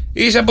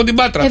 Είσαι από την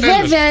Πάτρα.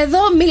 Βέβαια,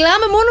 εδώ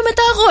μιλάμε μόνο με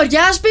τα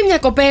αγόρια. Ας πει μια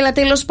κοπέλα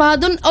τέλος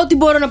πάντων ότι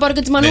μπορώ να πάρω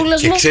και τη μανούλα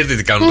μου. Και ξέρετε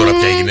τι κάνουν τώρα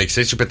πια οι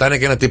γυναίκες? Σου πετάνε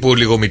και ένα τύπο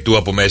λίγο μυτού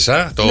από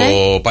μέσα. Το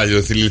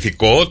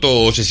παλιοθυληθικό,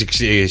 το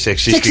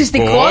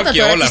σεξιστικό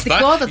και όλα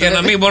αυτά. Για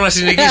να μην μπορεί να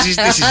συνεχίσει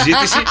τη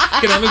συζήτηση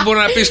και να μην μπορεί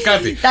να πει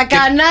κάτι. Τα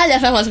κανάλια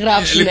θα μας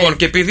γράψουν. Λοιπόν,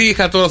 και επειδή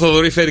είχα τώρα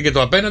Θοδωρή φέρει και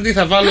το απέναντι,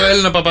 θα βάλω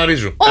Έλληνα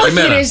Παπαρίζου.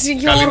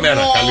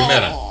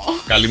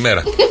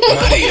 Καλημέρα.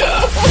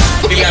 Μαρία.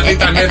 Δηλαδή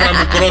τα νεύρα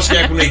μου κρόσια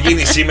έχουν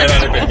γίνει σήμερα,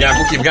 ρε παιδιά.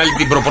 Μου έχει βγάλει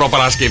την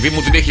προπροπαρασκευή,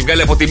 μου την έχει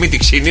βγάλει από τη μύτη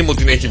ξινή, μου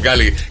την έχει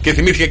βγάλει. Και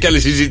θυμήθηκα και άλλη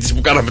συζήτηση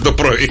που κάναμε το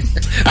πρωί.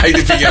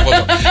 Άιντε φύγει από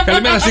εδώ.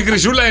 Καλημέρα στη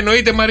Χρυσούλα.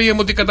 Εννοείται, Μαρία μου,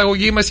 ότι η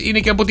καταγωγή μας είναι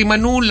και από τη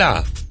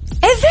Μανούλα.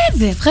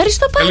 Βέβαια,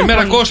 ευχαριστώ πάρα πολύ.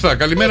 Καλημέρα Κώστα,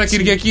 καλημέρα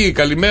Κυριακή,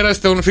 καλημέρα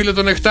στον φίλο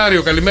τον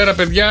Νεκτάριο, καλημέρα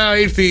παιδιά.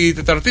 Ήρθε η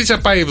Τεταρτίτσα,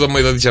 πάει η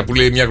Εβδομαδίτσα που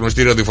λέει μια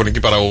γνωστή ραδιοφωνική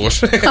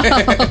παραγωγός.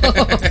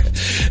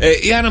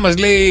 Η Άννα μας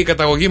λέει η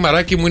καταγωγή,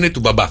 Μαράκι μου, είναι του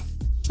μπαμπά.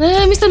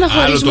 Μη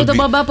στεναχωρήσουμε τον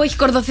μπαμπά που έχει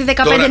κορδωθεί 15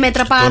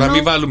 μέτρα πάνω. Τώρα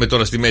μην βάλουμε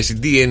τώρα στη μέση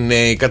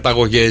DNA,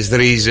 καταγωγές,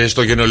 ρίζες,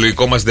 το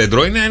γενεολογικό μας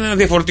δέντρο. Είναι ένα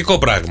διαφορετικό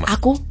πράγμα.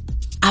 Άκου,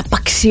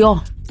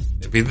 απαξιό.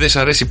 Επειδή δεν σ'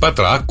 αρέσει η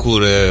Πάτρα,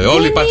 άκουρε.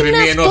 Όλοι οι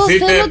πατρινοί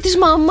ενωθείτε. Θέλω της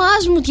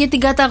μαμάς μου για την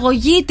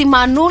καταγωγή, τη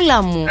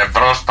μανούλα μου.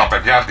 Εμπρός τα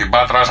παιδιά από την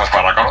Πάτρα, σας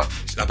παρακαλώ.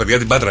 Τα παιδιά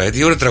από την Πάτρα,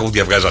 τι ωραία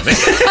τραγούδια βγάζανε.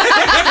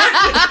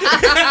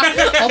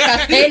 Ο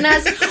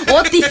καθένας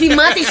ό,τι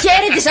θυμάται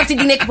χαίρεται σε αυτή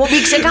την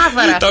εκπομπή,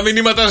 ξεκάθαρα. Τα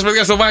μηνύματά σας,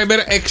 παιδιά, στο Viber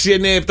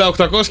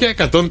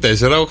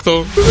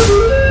 697-800-1048.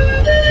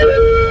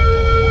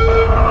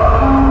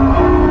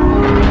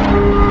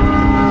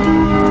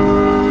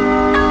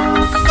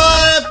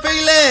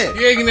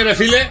 Τι έγινε ρε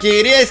φίλε?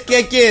 Κυρίες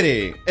και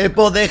κύριοι,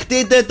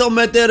 υποδεχτείτε το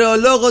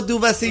μετεωρολόγο του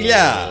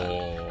βασιλιά.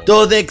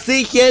 Το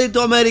δεξί χέρι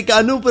του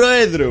Αμερικανού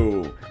Προέδρου.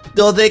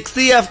 Το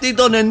δεξί αυτή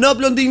των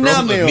ενόπλων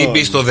δυνάμεων. Μην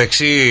πεις το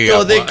δεξί.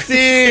 Το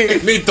δεξί.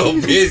 Μην το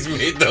πεις.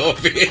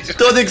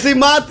 Το δεξί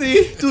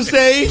μάτι του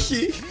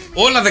Σεΐχη.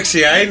 Όλα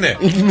δεξιά είναι.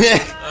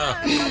 Ναι.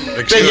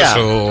 Δεξίος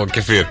ο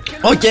κεφίρ.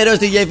 Ο καιρός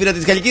στη γέφυρα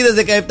της Χαλκίδας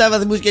 17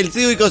 βαθμούς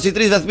Κελσίου,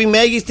 23 βαθμοί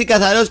μέγιστη,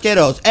 καθαρός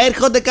καιρός.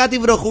 Έρχονται κάτι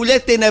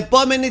βροχούλες την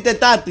επόμενη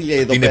Τετάρτη, λέει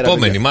εδώ την πέρα. Την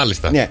επόμενη, παιδιά.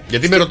 μάλιστα. Ναι.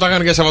 Γιατί με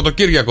ρωτάγανε για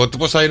Σαββατοκύριακο,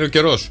 πώς θα είναι ο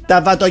καιρός.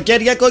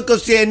 Σαββατοκύριακο 29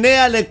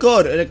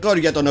 ρεκόρ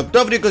για τον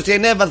Οκτώβριο,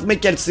 29 βαθμοί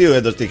Κελσίου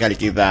εδώ στη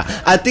Χαλκίδα.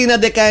 Αθήνα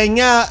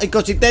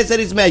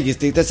 19-24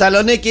 μέγιστη.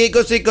 Θεσσαλονίκη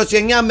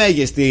 20-29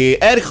 μέγιστη.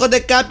 Έρχονται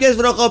κάποιες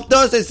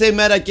βροχοπτώσεις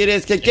σήμερα,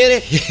 κυρίες και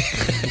κύριοι.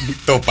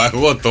 Το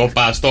παγό, το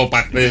παστό,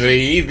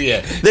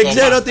 ίδια. Δεν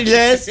ξέρω τι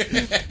λες.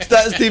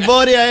 Στη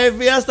Βόρεια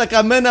Εύβοια, στα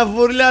Καμένα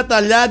Βούρλα,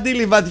 Ταλιάντη,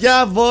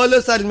 Λιβαδιά,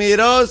 Βόλος,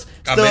 Αλμυρός.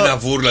 Καμένα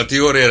Βούρλα, τι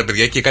ωραία ρε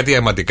παιδιά. Και κάτι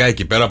αιματικά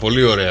εκεί πέρα,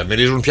 πολύ ωραία.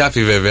 Μυρίζουν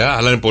πιάφι βέβαια,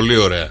 αλλά είναι πολύ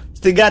ωραία.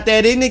 Στην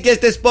Κατερίνη και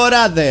στις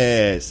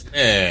Ποράδες.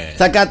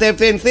 Θα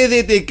κατευθυνθεί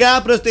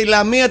δυτικά προς τη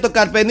Λαμία, το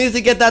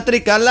Καρπενήσι και τα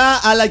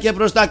Τρίκαλα, αλλά και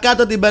προς τα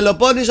κάτω την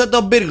Πελοπόννησο,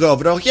 τον Πύργο.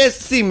 Βροχές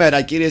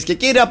σήμερα, κυρίες και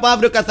κύριοι, από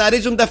αύριο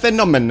καθαρίζουν τα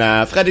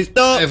φαινόμενα.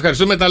 Ευχαριστώ.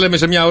 Ευχαριστούμε, τα λέμε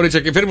σε μια ωρίτσα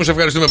και φίλοι μου, σε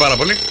ευχαριστούμε πάρα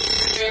πολύ.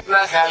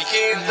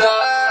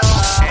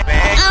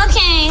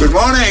 Okay. Good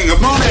morning,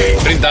 good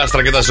morning. Πριν τα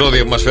άστρα και τα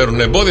ζώδια που μας φέρουν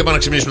εμπόδια, πάνε να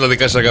ξυπνήσουν τα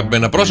δικά σας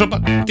αγαπημένα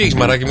πρόσωπα. Τι έχεις,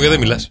 μαράκι μου, γιατί δεν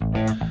μιλάς?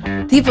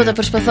 Τίποτα,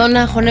 προσπαθώ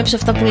να χωνέψω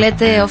αυτά που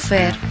λέτε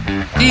off-air.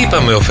 Τι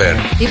είπαμε off-air?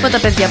 Τίποτα,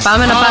 παιδιά,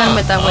 πάμε να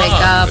πάρουμε τα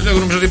wake up. Δεν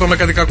νομίζω ότι είπαμε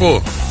κάτι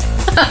κακό.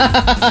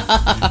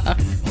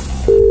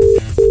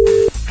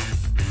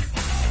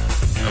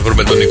 Να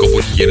βρούμε τον Νίκο που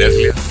έχει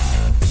γενέθλια.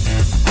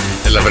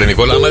 Έλα βρε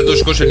Νικόλα, άμα δεν το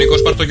σηκώσει ο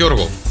Νίκος, πάρ' το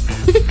Γιώργο.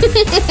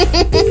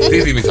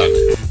 Τι θυμηθάνε.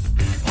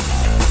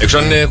 Έξω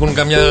αν έχουν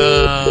καμιά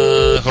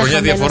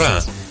χρονιά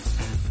διαφορά.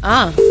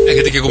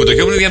 Γιατί και εγώ με το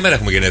γιο μου ίδια μέρα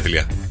έχουμε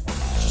γενέθλια.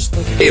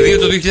 Οι δύο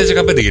το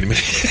 2015 γεννημένοι.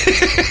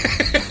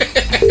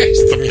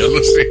 Στο μυαλό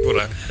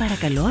σίγουρα.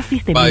 Παρακαλώ,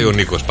 αφήστε. Πάει ο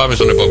Νίκος, πάμε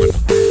στον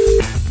επόμενο.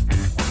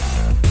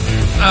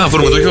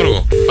 Βρούμε τον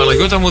Γιώργο.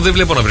 Παναγιώτα μου, δεν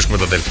βλέπω να βρίσκουμε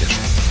τα αδέλφια σου.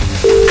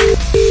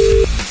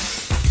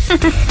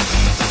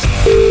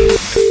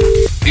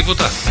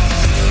 Τίποτα.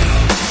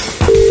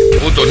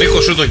 Ούτε ο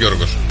Νίκος ούτε ο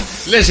Γιώργος.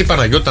 Λες η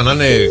Παναγιώτα να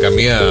είναι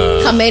καμία.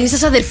 Χαμένη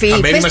σας αδερφή.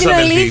 Πες την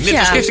αλήθεια. Ναι,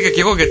 το σκέφτηκα και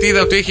εγώ γιατί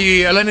είδα ότι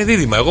έχει. Αλλά είναι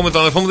δίδυμα. Εγώ με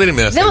τον αδερφό μου δεν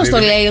είμαι. Δεν μας το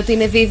λέει ότι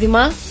είναι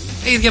δίδυμα.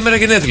 Η ίδια μέρα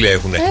γενέθλια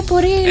έχουν.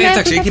 Μπορεί να.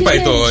 Εντάξει, εκεί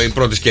πάει η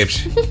πρώτη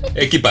σκέψη.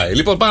 Εκεί πάει.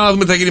 Λοιπόν, πάμε να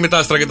δούμε τι θα γίνει με τα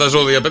άστρα και τα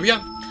ζώδια,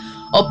 παιδιά.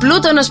 Ο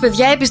Πλούτονας,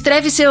 παιδιά,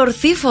 επιστρέφει σε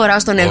ορθή φορά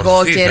στον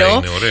εγώ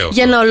καιρό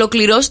για να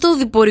ολοκληρώσει το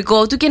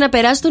διπορικό του και να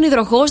περάσει τον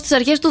υδροχόο στις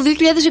αρχές του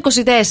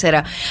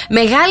 2024.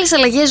 Μεγάλες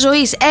αλλαγές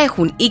ζωής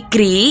έχουν οι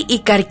Κρυοί, οι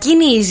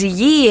Καρκίνοι, οι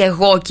Ζυγοί, οι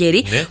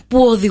εγώκεροι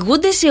που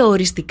οδηγούνται σε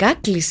οριστικά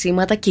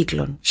κλεισίματα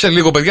κύκλων. Σε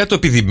λίγο, παιδιά, το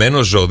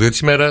επιδημένο ζώδιο της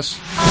ημέρας.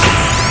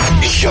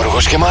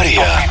 Γιώργος και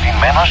Μαρία.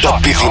 Το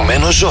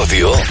επιδημένο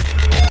ζώδιο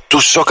του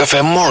Σοκαφέ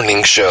Morning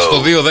Show.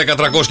 Στο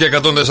 2-10-300 και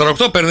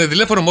 148 παίρνετε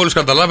τηλέφωνο μόλις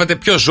καταλάβετε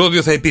ποιο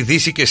ζώδιο θα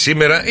επιδύσει και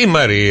σήμερα η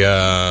Μαρία.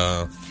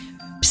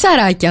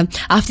 Ψαράκια.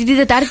 Αυτή την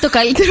Τετάρτη το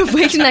καλύτερο που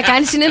έχεις να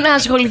κάνεις είναι να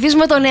ασχοληθείς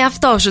με τον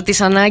εαυτό σου,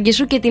 τις ανάγκες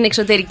σου και την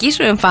εξωτερική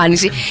σου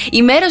εμφάνιση.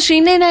 Η μέρα σου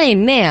είναι ένα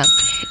 9.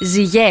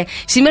 Ζυγέ.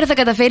 Σήμερα θα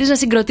καταφέρεις να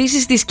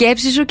συγκροτήσεις τη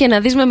σκέψη σου και να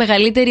δεις με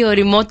μεγαλύτερη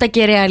ωριμότητα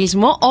και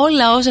ρεαλισμό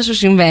όλα όσα σου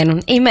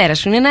συμβαίνουν. Η μέρα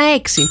σου είναι ένα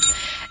 6.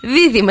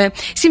 Δίδυμε.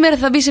 Σήμερα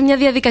θα μπεις σε μια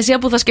διαδικασία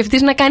που θα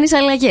σκεφτείς να κάνεις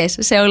αλλαγές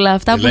σε όλα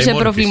αυτά που σε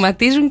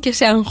προβληματίζουν και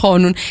σε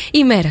αγχώνουν.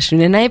 Η μέρα σου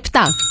είναι ένα 7.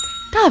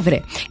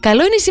 Ταύρε.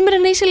 Καλό είναι σήμερα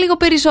να είσαι λίγο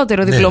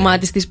περισσότερο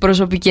διπλωμάτης στις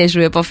προσωπικές σου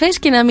επαφές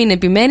και να μην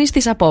επιμένεις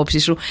στις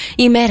απόψεις σου.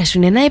 Η μέρα σου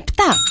είναι ένα 7.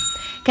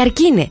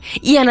 Καρκίνε.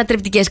 Οι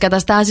ανατρεπτικές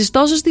καταστάσεις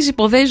τόσο στις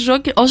υποθέσεις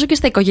όσο και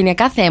στα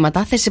οικογενειακά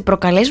θέματα θα σε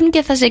προκαλέσουν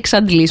και θα σε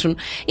εξαντλήσουν.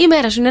 Η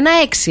μέρα σου είναι ένα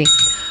 6.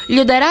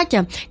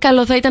 Λιονταράκια.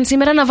 Καλό θα ήταν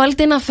σήμερα να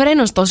βάλετε ένα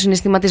φρένο στο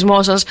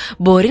συναισθηματισμό σας.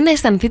 Μπορεί να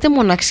αισθανθείτε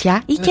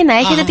μοναξιά ή και να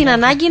έχετε την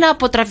ανάγκη να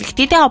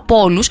αποτραβηχτείτε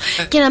από όλους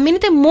και να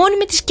μείνετε μόνοι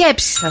με τις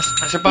σκέψεις σας.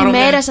 Η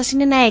μέρα σας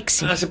είναι ένα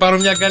 6. Να σε πάρω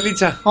μια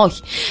αγκαλίτσα.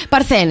 Όχι.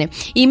 Παρθένε.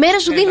 Η μέρα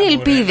σου δίνει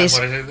ελπίδες.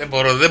 Δεν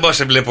μπορώ να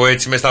σε βλέπω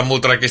έτσι με στα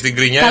μούτρα και στην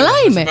κρινιά. Καλά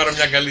είμαι.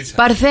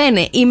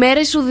 Παρθένε. Η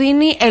μέρα σου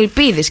δίνει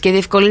ελπίδες και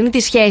διευκολύνει τη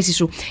σχέση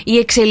σου. Οι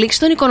εξελίξεις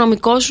στον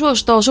οικονομικό σου,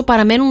 ωστόσο,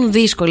 παραμένουν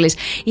δύσκολες.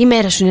 Η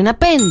μέρα σου είναι ένα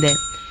 5.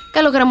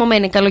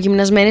 Καλογραμμωμένη,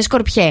 καλογυμνασμένη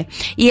Σκορπιέ.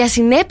 Η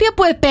ασυνέπεια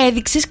που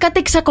επέδειξες κατά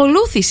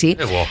εξακολούθηση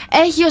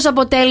έχει ως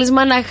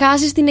αποτέλεσμα να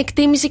χάσεις την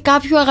εκτίμηση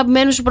κάποιου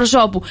αγαπημένου σου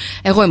προσώπου.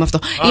 Εγώ είμαι αυτό.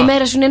 Η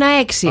μέρα σου είναι ένα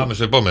 6. Πάμε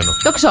στο επόμενο.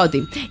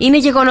 Τοξότη. Είναι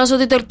γεγονός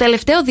ότι το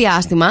τελευταίο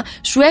διάστημα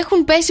σου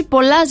έχουν πέσει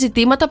πολλά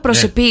ζητήματα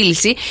προς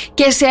επίλυση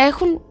και σε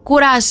έχουν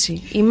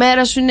κουράσει. Η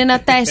μέρα σου είναι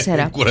ένα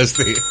 4.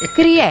 Κουραστεί.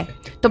 Κριέ.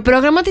 Το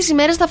πρόγραμμα της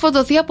ημέρας θα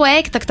φωτοθεί από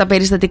έκτακτα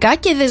περιστατικά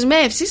και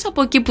δεσμεύσεις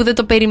από εκεί που δεν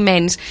το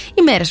περιμένεις.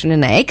 Η μέρα σου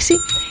είναι ένα 6.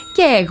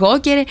 Και εγώ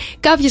και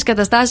κάποιες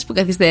καταστάσεις που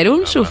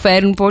καθυστερούν σου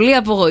φέρουν πολλή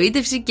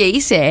απογοήτευση και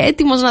είσαι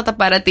έτοιμος να τα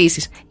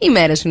παρατήσεις. Η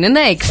μέρα σου είναι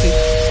ένα 6.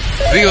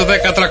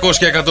 2-10-300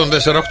 και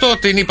 148.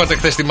 Την είπατε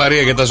χθες στη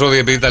Μαρία για τα ζώδια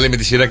επειδή τα λέει με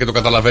τη σειρά και το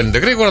καταλαβαίνετε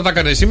γρήγορα. Τα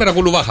έκανε σήμερα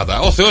κουλουβάχατα.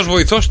 Ο Θεός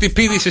βοηθός τι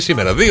πήδησε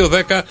σήμερα.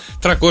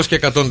 2-10-300 και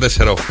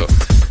 148.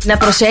 Να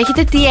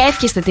προσέχετε τι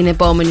εύχεστε την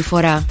επόμενη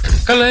φορά.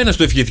 Καλά, ένας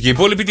το ευχήθηκε. Οι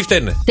υπόλοιποι τι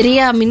φταίνε. 3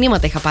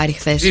 μηνύματα είχα πάρει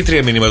χθες. Τι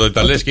 3 μηνύματα, ότι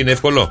τα λες και είναι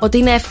εύκολο. Ότι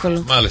είναι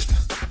εύκολο. Μάλιστα.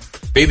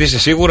 Πήδησε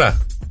σίγουρα.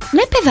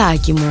 Ναι,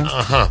 παιδάκι μου.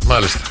 Αχα,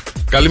 μάλιστα.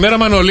 Καλημέρα,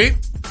 Μανώλη.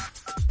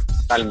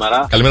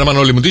 Καλημέρα. Καλημέρα,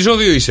 Μανώλη μου. Τι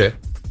ζώδιο είσαι?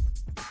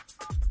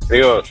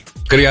 Κρυός.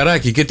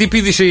 Κρυαράκι. Και τι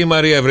πήδησε η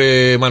Μαρία,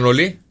 βρε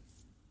Μανώλη?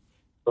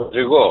 Το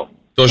ζυγό.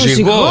 Το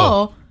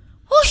ζυγό.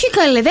 Όχι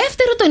καλέ,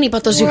 δεύτερο τον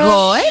είπα το ζυγό.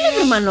 Έλα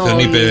βρε Μανώλη. Τον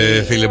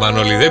είπε φίλε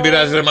Μανώλη. Δεν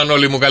πειράζει ρε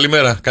Μανώλη μου.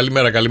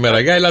 Καλημέρα.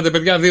 Για ελάτε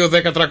παιδιά,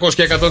 2-10-300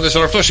 και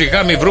 148.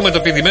 Σιγά μη βρούμε το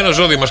πηδημένο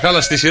ζώδιο μας.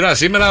 Χάλασε τη σειρά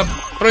σήμερα.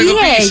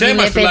 Προειδοποίησέ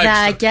μας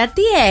τουλάχιστον. Παιδάκια,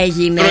 τι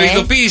έγινε?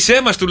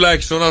 Προειδοποίησέ μας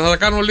τουλάχιστον. Να θα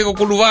κάνουμε λίγο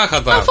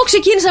κουλουβάχατα. Αφού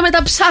ξεκίνησα με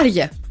τα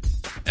ψάρια.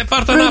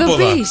 Πάρτα ανάποδα.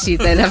 Προειδοποίηση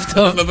ήταν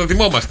αυτό. Να το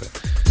θυμόμαστε.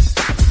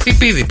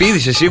 Τι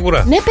πήδησε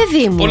σίγουρα? Ναι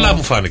παιδί μου. Πολλά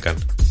μου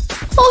φάνηκαν.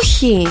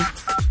 Όχι.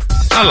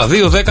 Άλλα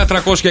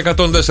 2-10-300 και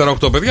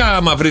 148 παιδιά.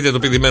 Άμα βρείτε το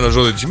πηδημένο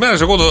ζώδιο της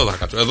ημέρας, εγώ εδώ θα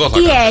κάτσω.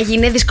 Τι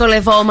έγινε,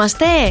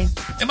 δυσκολευόμαστε?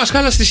 Μας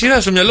χάλασε τη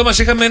σειρά. Στο μυαλό μας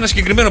είχαμε ένα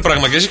συγκεκριμένο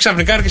πράγμα. Και εσύ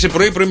ξαφνικά άρχισε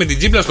πρωί με την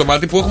τζίμπλα στο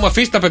μάτι που έχουμε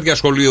αφήσει τα παιδιά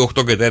σχολείο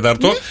 8 και 4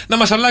 να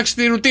μας αλλάξει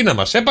τη ρουτίνα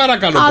μας. Σε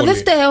παρακαλώ πολύ. Δεν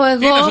φταίω εγώ.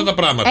 Τι είναι αυτά τα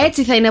πράγματα?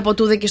 Έτσι θα είναι από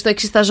τούδε και στο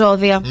εξής τα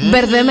ζώδια.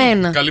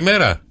 Μπερδεμένα.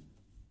 Καλημέρα.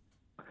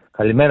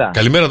 Καλημέρα.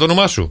 Καλημέρα, το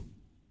όνομά σου?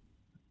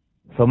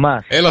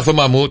 Θωμάς. Έλα,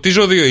 Θωμά μου, τι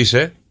ζώδιο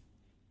είσαι?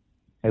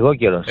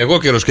 Εγώ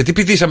καιρος. Και τι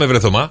πηδήσαμε, βρε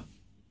Θωμά?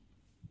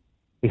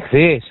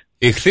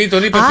 Ιχθύς.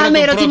 Τον είπε με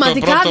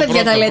ερωτηματικά,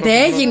 παιδιά, τα λέτε.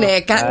 Έγινε.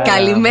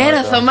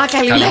 Καλημέρα, Θωμά,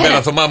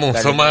 καλημέρα, Θωμά μου.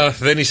 Θωμά,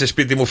 δεν είσαι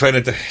σπίτι μου,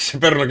 φαίνεται. Σε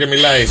παίρνω και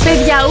μιλάει.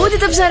 Παιδιά, ούτε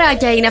τα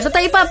ψαράκια είναι. Αυτά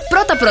τα είπα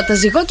πρώτα.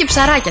 Ζυγό και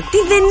ψαράκια. Τι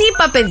δεν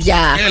είπα, παιδιά?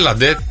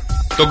 Έλαντε,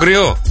 τον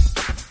κρυό.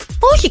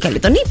 Όχι, καλή,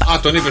 τον είπα.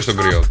 Τον είπε στον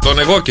κρυό. Τον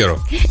εγώ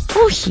καιρό.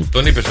 Όχι.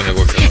 Τον είπε στον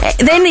εγώ καιρό.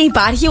 Δεν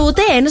υπάρχει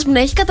ούτε ένας που να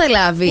έχει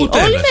καταλάβει.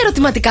 Όλοι με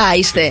ερωτηματικά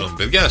είστε.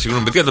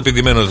 Συγγνώμη, παιδιά, το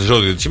πηδημένο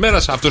ζώδιο της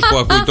ημέρας. Αυτός που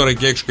ακούει τώρα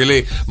και έξω και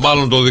λέει,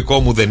 μάλλον το δικό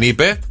μου δεν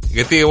είπε.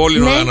 Γιατί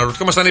όλοι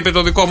αναρωτιόμαστε αν είπε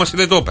το δικό μας ή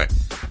δεν το είπε.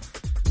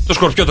 Το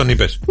σκορπιό τον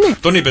είπες? Ναι.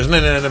 Τον είπες, ναι,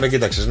 με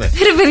κοίταξες, ναι.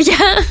 Ρε παιδιά,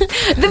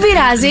 δεν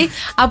πειράζει.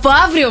 Από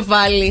αύριο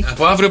πάλι.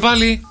 Από αύριο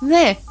πάλι?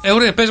 Ναι.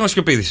 Ωραία, πες μας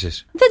και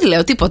πήδησες. Δεν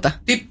λέω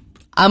τίποτα.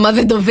 Άμα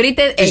δεν το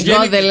βρείτε,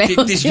 εγώ δεν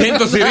λέω. Της βγαίνει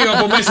το θηρίο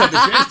από μέσα της.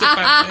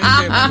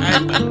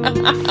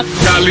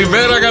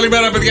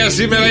 Καλημέρα, παιδιά.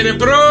 Σήμερα είναι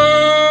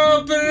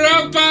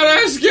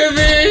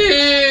Παρασκευή.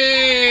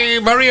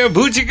 Μαρία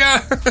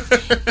Μπούτσικα.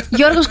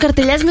 Γιώργος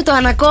Καρτελιάς με το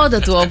ανακόντα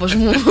του, όπως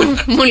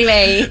μου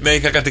λέει. Ναι,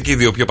 είχα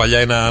κατοικίδιο πιο παλιά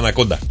ένα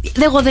ανακόντα.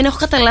 Εγώ δεν έχω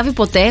καταλάβει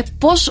ποτέ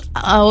πώς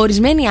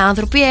ορισμένοι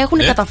άνθρωποι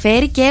έχουν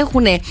καταφέρει και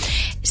έχουν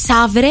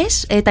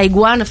σαύρες, τα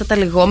ιγκουάνα αυτά τα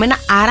λεγόμενα,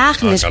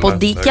 αράχνες,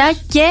 ποντίκια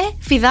και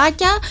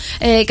φιδάκια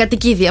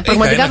κατοικίδια.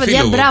 Πραγματικά,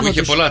 παιδιά, μπράβο.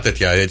 Είχε πολλά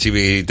τέτοια έτσι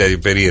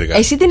περίεργα.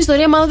 Εσύ την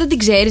ιστορία μάλλον δεν την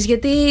ξέρεις,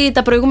 γιατί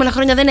τα προηγούμενα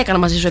χρόνια δεν έκανα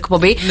μαζί σου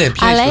εκπομπή. Ναι,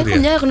 αλλά έχω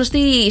μια γνωστή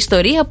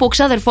ιστορία που ο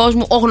ξάδερφός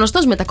μου, ο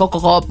γνωστός με τα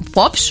Coco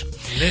Pops,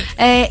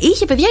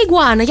 είχε παιδιά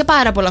ιγκουάνα για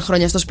πάρα πολλά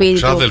χρόνια στο σπίτι του.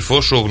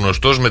 Ξάδερφός σου, ο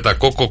γνωστός με τα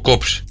Coco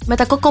Pops. Με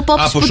τα Coco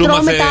Pops που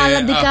τρώμε τα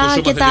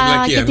αλλαντικά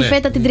και τη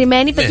φέτα την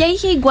τριμμένη. Παιδιά,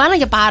 είχε ιγκουάνα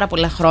για πάρα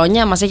πολλά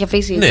χρόνια. Μας έχει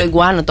αφήσει το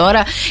ιγκουάνα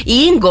τώρα. Η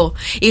Ίγκο,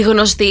 η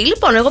γνωστή.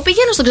 Λοιπόν, εγώ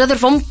πήγαινα στον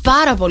ξάδερφό μου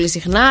πάρα πολύ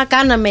συχνά.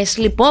 Κάναμε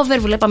sleepover,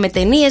 βλέπαμε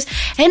ταινίες.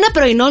 Ένα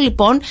πρωινό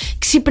λοιπόν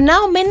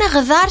ξυπνάω με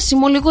ένα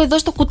γδάρσιμο λίγο εδώ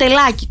στο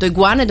κουτελάκι. Το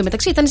ιγκουάνα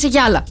εντωμεταξύ ήταν σε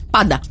γυάλα.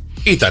 Πάντα.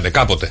 Ήτανε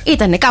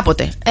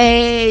κάποτε.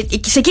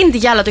 Σε εκείνη τη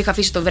γυάλα το είχα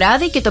αφήσει το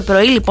βράδυ και το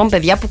πρωί λοιπόν,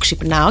 παιδιά, που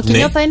ξυπνάω και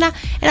νιώθω ένα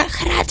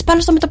χράτς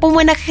πάνω στο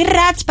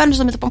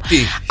μέτωπό μου.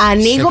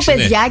 Ανοίγω,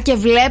 παιδιά, και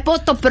βλέπω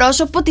το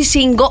πρόσωπο της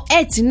Ίγκο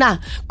έτσι,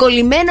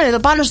 κολλημένο εδώ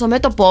πάνω στο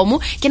μέτωπό μου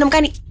και να μου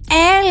κάνει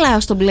έλα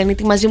στον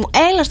πλανήτη μαζί μου,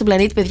 έλα στον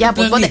πλανήτη, παιδιά.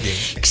 Οπότε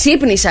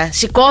ξύπνησα,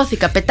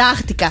 σηκώθηκα,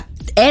 πετάχτηκα.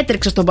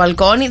 Έτρεξα στο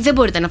μπαλκόνι, δεν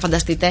μπορείτε να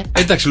φανταστείτε.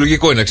 Εντάξει,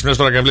 λογικό είναι να ξυπνάς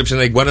τώρα και να βλέπεις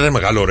ένα ιγκουάνα, δεν είναι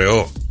μεγάλο,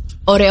 ωραίο.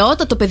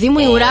 Ωραιότατο παιδί μου,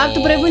 η ουρά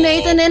του πρέπει να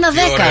ήταν ένα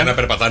 10. Ωραία να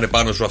περπατάνε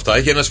πάνω σου αυτά.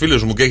 Είχε ένας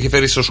φίλος μου και είχε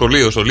φέρει στο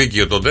σχολείο, στο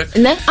Λύκειο τότε.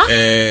 Ναι.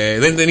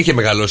 Δεν είχε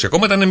μεγαλώσει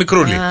ακόμα, ήταν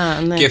μικρούλι.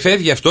 Ναι. Και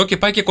φεύγει αυτό και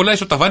πάει και κολλάει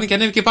στο ταβάνι και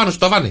ανέβηκε πάνω στο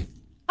ταβάνι.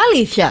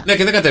 Αλήθεια. Ναι,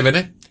 και δεν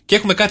κατέβαινε. Και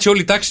έχουμε κάτσει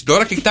όλη η τάξη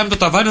τώρα και κοιτάμε το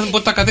ταβάνι, να δούμε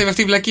πότε θα κατέβει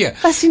αυτή η βλακεία.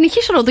 Θα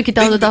συνεχίσω να το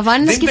κοιτάω το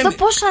ταβάνι, να σκεφτώ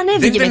πώς ανέβηκε.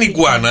 Δεν ήταν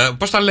ιγκουάνα.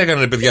 Πώς τα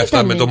λέγανε, παιδιά,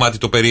 αυτά με το μάτι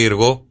το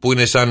περίεργο που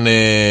είναι σαν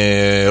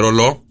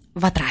ρολό.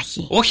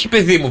 Βατράχι. Όχι,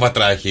 παιδί μου,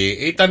 βατράχι.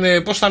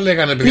 Ήτανε, πώς τα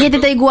λέγανε, παιδιά. Γιατί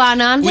τα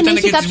ιγκουάνα, αν δεν είχε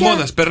και κάποια. Της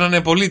μόδας,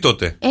 παίρνανε πολύ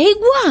τότε.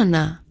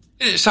 Ιγκουάνα.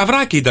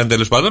 Σαβράκι ήταν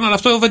τέλος πάντων, αλλά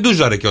αυτό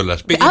βεντούζαρε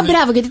κιόλας.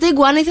 Μπράβο, γιατί τα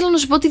ιγκουάνα ήθελα να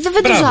σου πω ότι δεν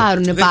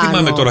βεντουζάρουν πάνω. Δεν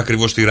θυμάμαι τώρα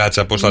ακριβώς τη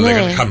ράτσα, πώς τα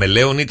λέγανε.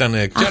 Χαμελέον ήταν.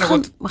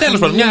 Τέλος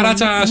πάντων, μια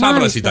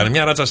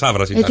ράτσα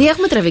σάβρας ήταν. Γιατί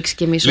έχουμε τραβήξει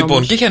κι εμείς.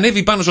 Λοιπόν, και έχει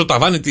ανέβει πάνω στο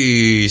ταβάνι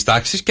της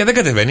τάξης και δεν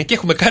κατεβαίνει και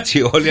έχουμε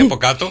κάτσει όλοι από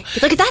κάτω. Και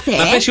το κοιτάτε.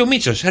 Να πέσει ο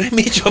Μίτσος. Ρε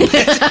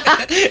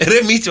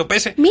Μίτσο,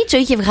 πέσε. Μίτσο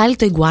είχε βγάλει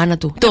το ιγκουάνα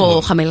του.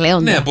 Το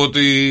χαμελέον. Ναι, από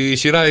τη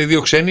σειρά οι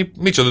δύο ξένοι.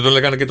 Μίτσο δεν το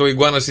λέγανε και το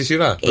ιγκουάνα στη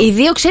σειρά. Οι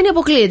δύο ξένοι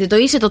αποκλείεται. Το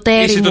είσαι το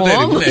τέρι μου.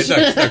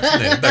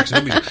 Ναι, εντάξει,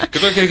 νομίζω. Και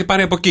τώρα είχε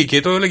πάρει από εκεί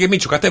και το έλεγε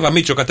Μίτσο, κατέβα.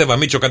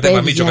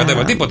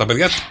 Τίποτα,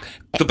 παιδιά.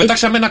 Το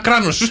πετάξαμε ένα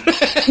κράνος.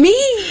 Μη!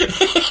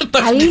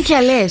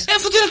 Αλήθεια λες.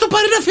 Αυτό τι να το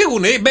πάρει να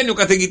φύγουνε. Μπαίνει ο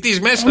καθηγητής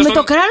μέσα. Με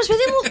το κράνος,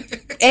 παιδί μου.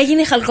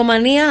 Έγινε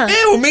χαλκομανία.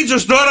 Ο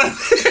Μίτσος τώρα.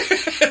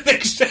 Δεν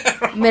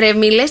ξέρω. Ρε,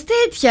 μη λες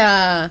τέτοια.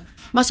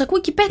 Μας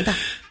ακούει και πέτα.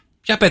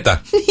 Ποια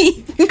πέτα?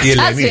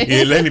 Η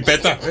Ελένη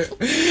πέτα.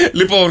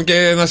 Λοιπόν,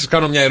 και να σας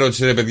κάνω μια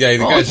ερώτηση, ρε παιδιά.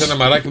 Ειδικά σε ένα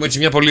μαράκι μου, έτσι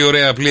μια πολύ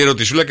ωραία απλή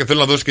ερωτησούλα και θέλω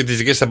να δώσω και τις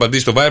δικές σας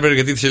απαντήσεις στο Viber,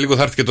 γιατί σε λίγο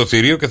θα έρθει και το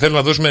θηρίο και θέλω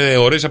να δώσουμε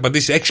ωραίες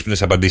απαντήσεις,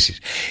 έξυπνες απαντήσεις.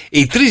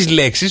 Οι 3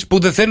 λέξεις που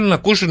δεν θέλουν να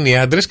ακούσουν οι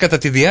άντρες κατά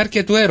τη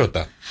διάρκεια του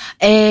έρωτα.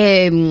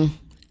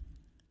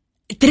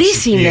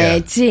 3 είναι,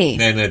 έτσι.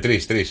 Ναι,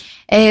 3.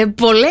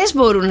 Πολλές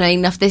μπορούν να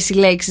είναι αυτές οι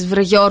λέξεις,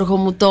 βρε Γιώργο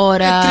μου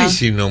τώρα.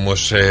 3 είναι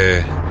όμως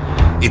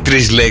οι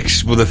 3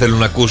 λέξεις που δεν θέλουν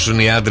να ακούσουν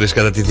οι άντρες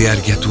κατά τη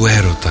διάρκεια του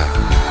έρωτα.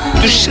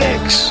 Του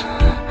σεξ.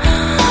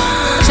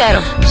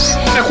 Ξέρω.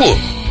 Ακούω.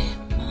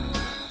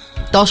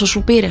 Τόσο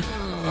σου πήρε.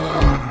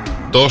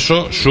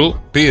 Τόσο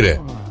σου πήρε.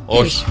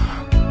 Όχι.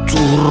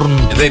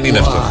 Δεν είναι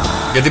αυτό.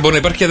 Γιατί μπορεί να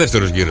υπάρχει και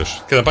δεύτερος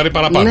γύρος και θα πάρει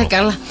παραπάνω. Ναι,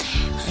 καλά.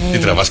 Τι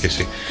τραβάς και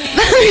εσύ.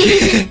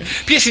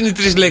 Ποιες είναι οι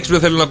 3 λέξεις που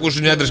δεν θέλουν να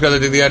ακούσουν οι άντρες κατά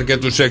τη διάρκεια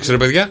του σεξ, ρε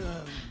παιδιά?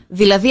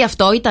 Δηλαδή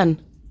αυτό ήταν.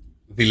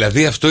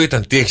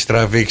 Τι έχεις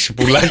τραβήξει,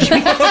 πουλάκι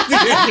μου? Τι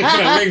έχεις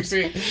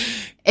τραβήξει?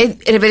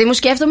 Ρε παιδί μου,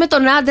 σκέφτομαι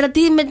τον άντρα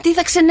τι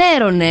θα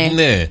ξενέρωνε.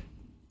 Ναι.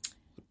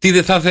 Τι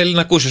δεν θα θέλει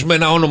να ακούσεις? Με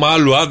ένα όνομα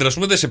άλλου άντρα, ας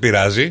πούμε, δεν σε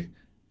πειράζει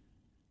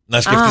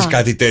να σκεφτείς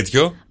κάτι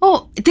τέτοιο.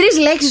 3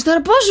 λέξεις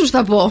τώρα, πόσους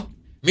θα πω?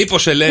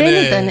 Μήπως σε λένε.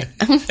 Δεν ήτανε.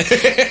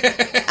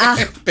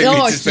 Αχ,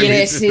 όχι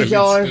ρε εσύ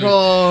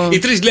Γιώργο. Οι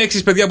 3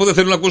 λέξεις, παιδιά, που δεν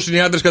θέλουν να ακούσουν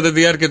οι άντρες κατά τη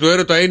διάρκεια του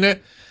έρωτα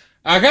είναι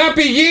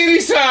αγάπη,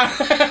 γύρισα.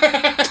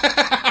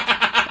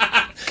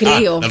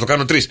 Κρύο. Να το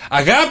κάνω 3.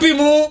 Αγάπη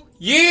μου,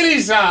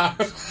 γύρισα.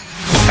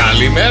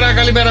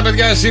 Καλημέρα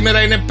παιδιά.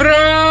 Σήμερα είναι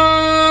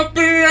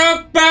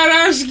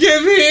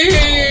Παρασκευή.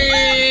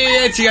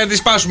 Έτσι, για να τη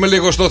σπάσουμε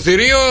λίγο στο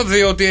θηρίο,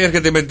 διότι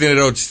έρχεται με την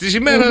ερώτηση της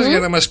ημέρας για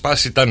να μας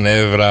σπάσει τα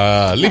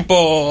νεύρα.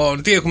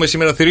 Λοιπόν, τι έχουμε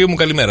σήμερα, θηρίο μου?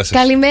 Καλημέρα σας.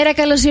 Καλημέρα,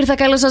 καλώς ήρθα,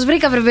 καλώς σας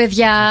βρήκα, βρε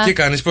παιδιά. Τι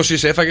κάνεις, πώς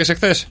είσαι, έφαγες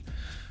εχθές?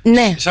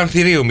 Ναι. Σαν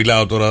θηρίο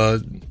μιλάω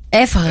τώρα.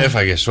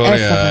 Έφαγες,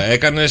 ωραία.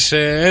 Έκανες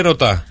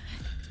έρωτα?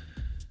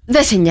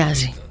 Δεν σε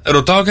νοιάζει.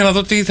 Ρωτάω και να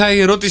δω τι θα η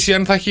ερώτηση,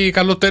 αν θα έχει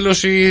καλό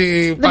τέλος ή.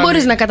 Δεν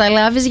μπορείς να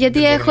καταλάβεις,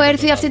 γιατί έχω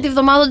έρθει αυτή τη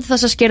βδομάδα ότι θα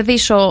σας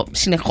κερδίσω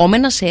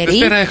συνεχόμενα σε ρί.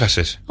 Δευτέρα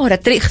έχασες. Ωραία,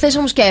 χθες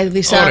όμως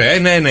κέρδισα.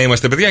 Ωραία, ναι,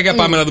 είμαστε παιδιά. Για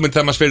πάμε να δούμε τι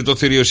θα μας φέρει το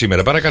θηρίο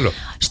σήμερα, παρακαλώ.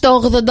 Στο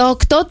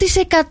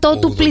 88%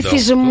 του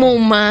πληθυσμού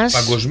μας.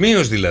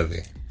 Παγκοσμίως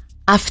δηλαδή.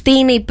 Αυτή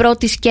είναι η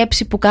πρώτη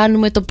σκέψη που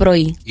κάνουμε το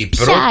πρωί. Η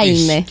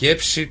πρώτη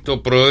σκέψη το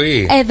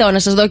πρωί. Εδώ να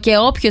σας δω και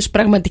όποιος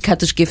πραγματικά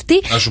το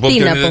σκεφτεί. Να σου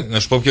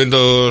πω ποιο είναι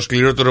το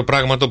σκληρότερο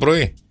πράγμα το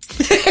πρωί.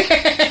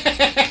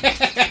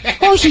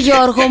 Όχι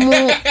Γιώργο μου,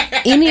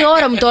 είναι η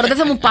ώρα μου τώρα, δεν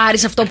θα μου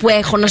πάρεις αυτό που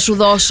έχω να σου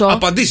δώσω.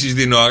 Απαντήσεις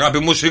δίνω, αγάπη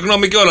μου,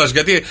 συγγνώμη κιόλας.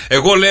 Γιατί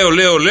εγώ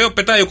λέω,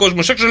 πετάει ο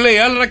κόσμος έξω, λέει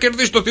άλλα να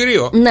κερδίσει το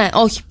θηρίο. Ναι,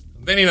 όχι.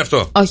 Δεν είναι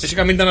αυτό. Όχι.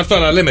 Φυσικά μην ήταν αυτό,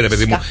 αλλά λέμε ρε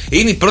παιδί μου.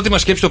 Είναι η πρώτη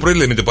μας σκέψη το πρωί,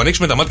 λέμε. Το που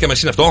ανοίξουμε τα μάτια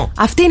μας είναι αυτό.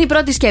 Αυτή είναι η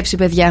πρώτη σκέψη,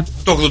 παιδιά.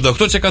 Το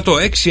 88%.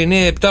 6,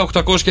 9, 7,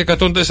 800 και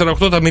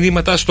 104,8 τα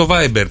μηνύματα στο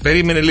Viber.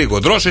 Περίμενε λίγο.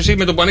 Δρόσο εσύ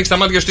με το που ανοίξει τα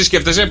μάτια σου, τι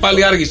σκέφτεσαι,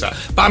 πάλι άργησα.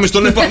 Πάμε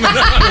στον επόμενο.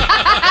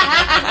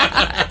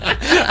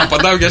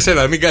 Απαντάω για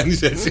σένα, μην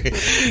κάνεις έτσι.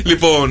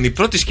 Λοιπόν, η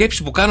πρώτη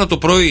σκέψη που κάνω το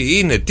πρωί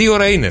είναι τι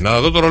ώρα είναι. Να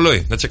δω το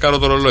ρολόι, να τσεκάρω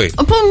το ρολόι.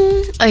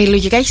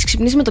 Λογικά έχεις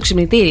ξυπνήσει με το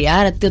ξυπνητήρι,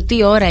 άρα το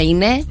τι ώρα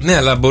είναι. Ναι,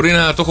 αλλά μπορεί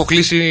να το έχω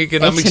κλείσει και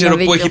να μην ξέρω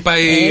πού έχει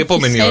πάει η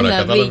επόμενη ώρα.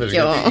 Κατάλαβες.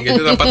 Γιατί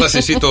όταν πατάς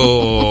εσύ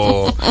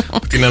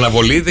την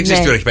αναβολή, δεν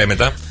ξέρεις τι ώρα έχει πάει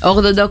μετά.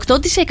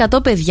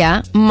 88%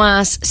 παιδιά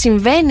μας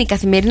συμβαίνει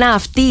καθημερινά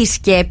αυτή η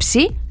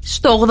σκέψη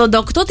στο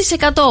 88%.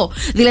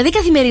 Δηλαδή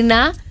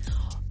καθημερινά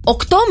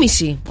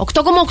 8,5,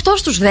 8,8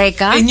 στους 10.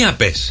 9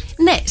 πες.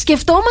 Ναι,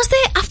 σκεφτόμαστε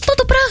αυτό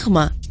το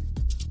πράγμα.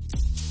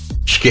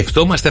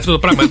 Σκεφτόμαστε αυτό το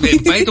πράγμα.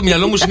 Πάει το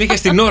μυαλό μου συνέχεια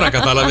στην ώρα,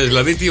 κατάλαβες.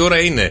 Δηλαδή, τι ώρα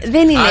είναι.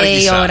 Δεν είναι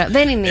η ώρα.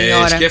 Δεν είναι η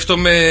ώρα.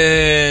 Σκέφτομαι.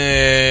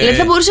 Δηλαδή,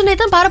 θα μπορούσε να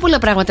ήταν πάρα πολλά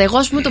πράγματα. Εγώ,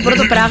 ας πούμε, το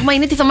πρώτο πράγμα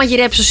είναι τι θα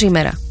μαγειρέψω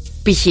σήμερα.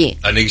 Π.χ.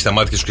 Ανοίγεις τα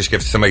μάτια σου και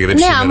σκέφτεσαι θα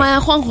μαγειρέψεις. Ναι, άμα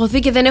έχω αγχωθεί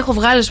και δεν έχω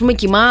βγάλει, ας πούμε,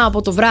 κιμά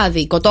από το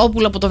βράδυ,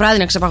 κοτόπουλο από το βράδυ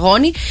να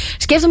ξεπαγώνει,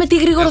 σκέφτομαι τι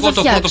γρήγορα θα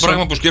φτιάξω. Το πρώτο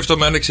πράγμα που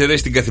σκέφτομαι, αν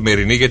εξαιρέσει την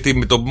καθημερινή,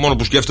 γιατί το μόνο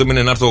που σκέφτομαι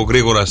είναι να έρθω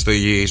γρήγορα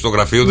στο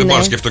γραφείο, δεν μπορώ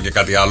να σκεφτώ και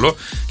κάτι άλλο.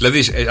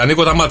 Δηλαδή,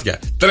 ανοίγω τα μάτια,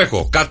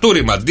 τρέχω,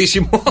 κατούριμα,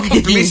 ντύσιμο,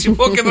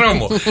 πλύσιμο και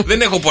δρόμο.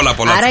 Δεν έχω πολλά.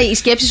 Άρα η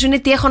σκέψη σου είναι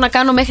τι έχω να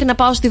κάνω μέχρι να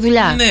πάω στη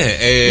δουλειά.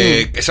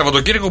 Ναι,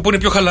 Σαββατοκύριακο που είναι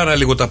πιο χαλαρά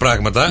λίγο τα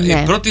πράγματα,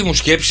 η πρώτη μου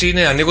σκέψη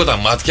είναι ανοίγω τα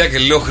μάτια και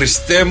λέω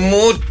Χριστέ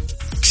μου.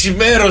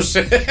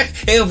 Ξημέρωσε.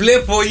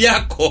 Βλέπω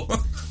Λιάκο.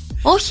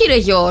 Όχι ρε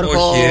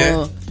Γιώργο.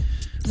 Όχι,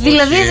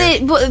 δηλαδή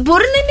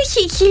μπορεί να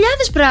είναι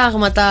χιλιάδες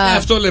πράγματα.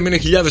 Αυτό λέμε, είναι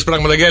χιλιάδες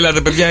πράγματα. Για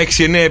έλατε παιδιά,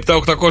 6, 9, 7,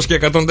 800 και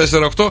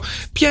 104,8.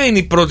 Ποια είναι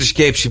η πρώτη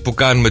σκέψη που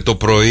κάνουμε το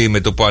πρωί με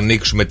το που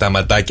ανοίξουμε τα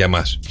ματάκια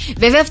μας?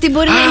 Βέβαια αυτή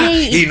μπορεί να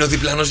είναι. Είναι ο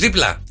διπλανός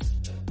δίπλα.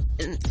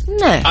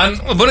 Ναι.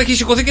 Μπορεί να έχει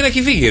σηκωθεί και να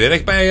έχει φύγει, να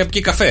έχει πάει από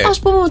εκεί καφέ. Ας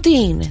πούμε τι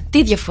είναι,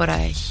 τι διαφορά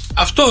έχει.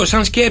 Αυτό,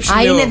 σαν σκέψη.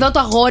 Είναι εδώ το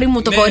αγόρι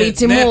μου, το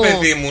κορίτσι μου. Ναι,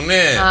 παιδί μου,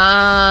 ναι.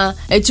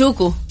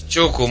 Ετσούκου.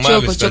 Τσούκου,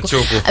 μάλιστα,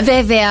 τσούκου.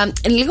 Βέβαια,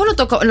 λίγο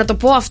να το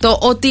πω αυτό,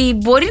 ότι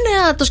μπορεί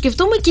να το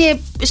σκεφτούμε και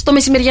στο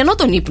μεσημεριανό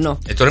τον ύπνο.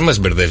 Τώρα μην μας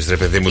μπερδεύεις, ρε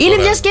παιδί μου. Είναι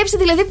μια σκέψη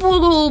δηλαδή που.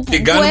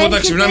 Την κάνουμε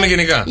όταν ξυπνάμε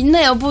γενικά. Ναι,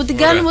 όπου την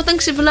κάνουμε όταν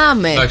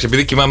ξυπνάμε. Εντάξει,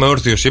 επειδή κοιμάμαι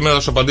όρθιο σήμερα,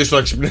 θα σου απαντήσω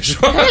όταν ξυπνήσω.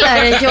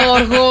 Έλα, ρε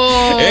Γιώργο.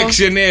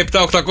 6, 9,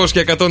 7, 800 και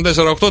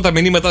 104, 8 τα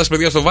μηνύματά σας,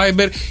 παιδιά, στο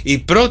Viber. Η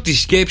πρώτη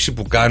σκέψη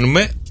που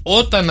κάνουμε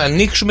όταν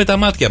ανοίξουμε τα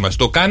μάτια μας.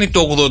 Το κάνει το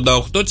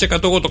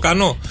 88%. Εγώ το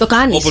κάνω. Το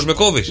κάνεις. Όπως με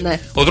κόβεις. Ναι.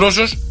 Ο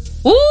Δρόσος.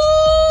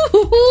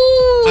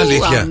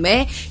 Αλήθεια.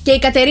 Αμέ. Και η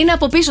Κατερίνα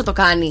από πίσω το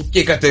κάνει. Και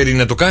η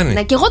Κατερίνα το κάνει.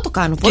 Ναι, και εγώ το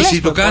κάνω.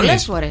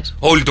 Πολλές φορές.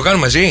 Όλοι το κάνουν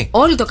μαζί.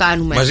 Όλοι το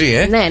κάνουμε.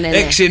 Μαζί, Ναι.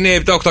 6, 9,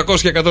 7,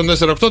 800 και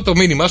 104, το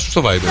μήνυμά σου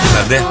στο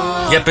Viber. Άντε.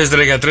 Για πες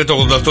ρε γιατρέ, το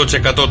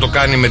 88% το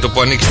κάνει με το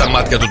που ανοίξει τα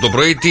μάτια του το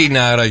πρωί. Τι είναι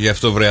άραγε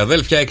αυτό, βρε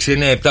αδέλφια? 6,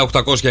 9, 7,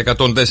 800 και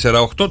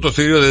 104, το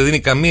θηρίο δεν δίνει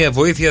καμία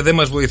βοήθεια, δεν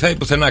μας βοηθάει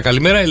πουθενά.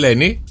 Καλημέρα,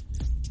 Ελένη.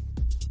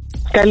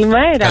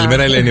 Καλημέρα.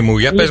 Καλημέρα, Ελένη μου.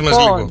 Για πες μας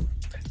λίγο.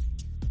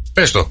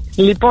 Πες το.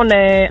 Λοιπόν,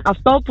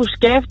 αυτό που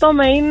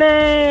σκέφτομαι είναι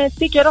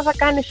τι καιρό θα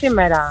κάνει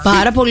σήμερα.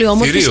 Πάρα πολύ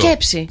όμορφη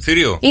σκέψη.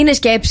 Θηρίο. Είναι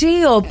σκέψη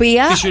η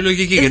οποία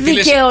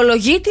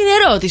δικαιολογεί την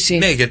ερώτηση.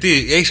 Ναι,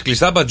 γιατί έχεις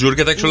κλειστά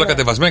μπατζούρια, τα έχεις όλα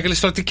κατεβασμένα και λες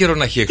τώρα τι καιρό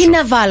να έχει έξω. Τι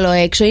να βάλω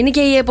έξω? Είναι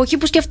και η εποχή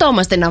που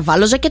σκεφτόμαστε. Να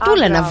βάλω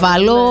ζακετούλα, να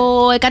βάλω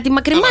κάτι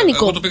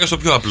μακριμάνικο. Εγώ το πήγα στο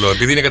πιο απλό.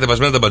 Επειδή είναι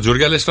κατεβασμένα τα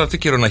μπατζούρια, λες τώρα τι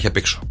καιρό να έχει απ'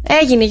 έξω.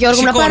 Έγινε,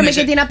 Γιώργο, να πάρουμε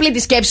και την απλή τη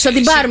σκέψη. Να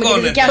την πάρουμε και τη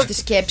δικιά σου τη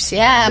σκέψη.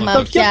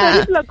 Το πιο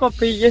περίπλοκο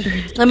πήγε.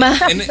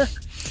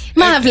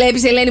 Μα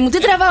βλέπεις, Ελένη μου, τι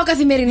τραβάω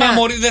καθημερινά. Μα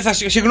μωρή, δεν θα.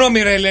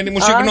 Συγγνώμη, ρε Ελένη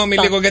μου, συγγνώμη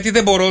λίγο, γιατί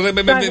δεν μπορώ.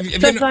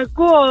 Σας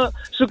ακούω,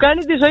 σου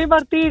κάνει τη ζωή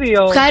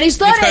μαρτύριο.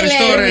 Ευχαριστώ,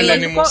 ρε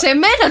Ελένη μου. Σε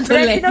μένα το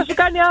λέει. Πρέπει να σου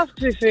κάνει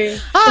αύξηση.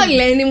 Α,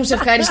 Ελένη μου, σε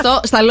ευχαριστώ.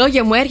 Στα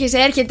λόγια μου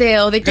έρχεται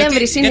ο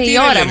Δεκέμβρης, είναι η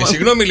ώρα μου.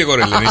 Συγγνώμη λίγο,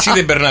 ρε Ελένη, εσύ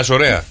δεν περνάς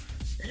ωραία?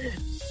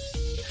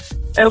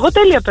 Εγώ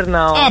τέλεια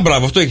περνάω. Α,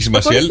 μπράβο, αυτό έχει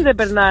σημασία. Όχι, δεν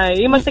περνάει.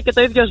 Είμαστε και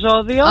το ίδιο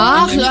ζώδιο.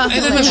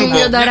 Δεν θα σου πω.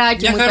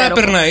 Μια χαρά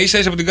περνάει.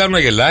 Ίσα που την κάνουν να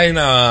γελάει,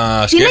 να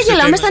σκέφτεται. Τι να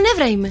γελάμε, στα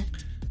νεύρα είμαι.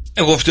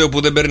 Εγώ φταίω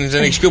που δεν παίρνει,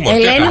 δεν έχει χιούμορ.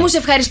 Ελένη μου, σε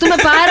ευχαριστούμε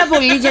πάρα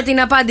πολύ για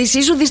την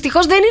απάντησή σου.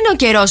 Δυστυχώς δεν είναι ο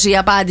καιρός η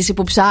απάντηση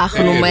που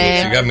ψάχνουμε.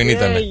 Σιγά μην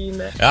ήταν.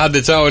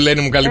 Άντε, τσάω,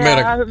 Ελένη μου,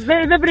 καλημέρα.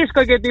 Δεν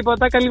βρίσκω και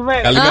τίποτα.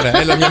 Καλημέρα.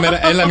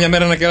 Έλα μια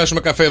μέρα να κεράσουμε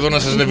καφέ εδώ, να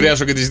σας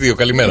νευριάσω και τις δύο.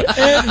 Καλημέρα.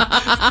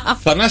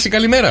 Θανάση,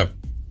 καλημέρα.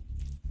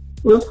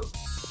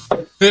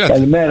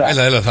 Καλημέρα.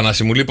 Έλα,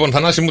 Θανάση μου. Λοιπόν,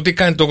 Θανάση μου, τι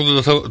κάνει το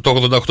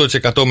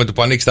 88% με το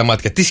που ανοίξει τα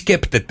μάτια? Τι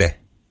σκέπτεται?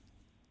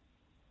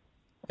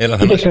 Έλα,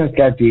 Θανάση.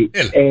 Κάτι.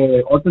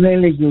 Όταν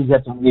έλεγε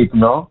για τον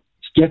ύπνο,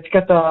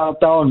 σκέφτηκα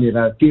τα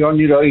όνειρα. Τι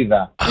όνειρο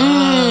είδα.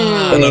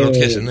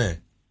 Αναρωτιέσαι, ναι.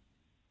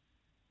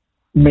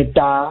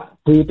 Μετά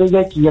που είπε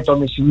για το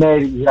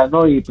μεσημέρι,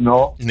 γρανό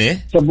ύπνο,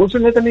 ναι. Θα μπορούσε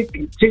να ήταν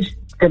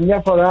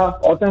καμιά φορά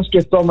όταν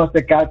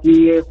σκεφτόμαστε κάτι,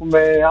 έχουμε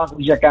άγχος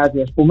για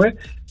κάτι, ας πούμε.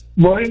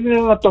 Μπορεί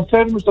να το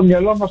φέρνουμε στο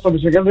μυαλό μας το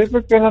μεσογείο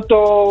και να το.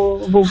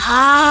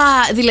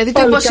 Δηλαδή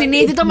το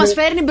υποσυνείδητο μας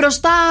φέρνει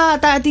μπροστά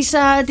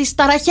τις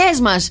ταραχές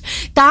μας,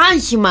 τα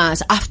άγχη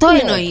μας. Αυτό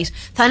εννοείς.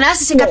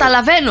 Θανάση, σε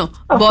καταλαβαίνω.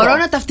 Μπορώ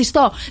να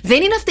ταυτιστώ. Δεν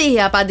είναι αυτή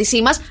η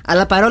απάντησή μας,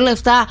 αλλά παρόλα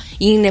αυτά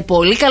είναι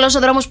πολύ καλός ο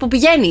δρόμος που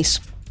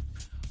πηγαίνεις.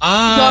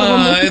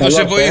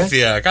 Έδωσε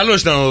βοήθεια.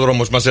 Καλός ήταν ο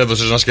δρόμος που μας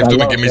έδωσες να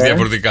σκεφτούμε κι εμείς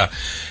διαφορετικά.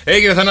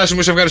 Έγινε, Θανάση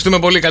μου, σε ευχαριστούμε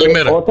πολύ.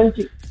 Καλημέρα.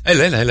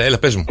 Έλα,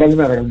 πες μου.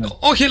 Καλημέρα.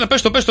 Όχι, έλα,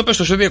 πες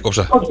το, σε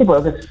διέκοψα. Όχι,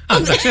 τίποτα.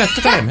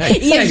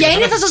 Η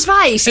ευγένεια θα σας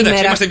φάει σήμερα.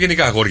 Εντάξει, είμαστε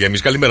ευγενικά αγόρια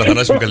εμείς. Καλημέρα,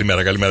 Θανάση μου,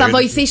 καλημέρα. Θα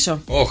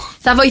βοηθήσω.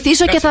 Θα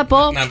βοηθήσω και θα πω.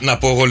 Να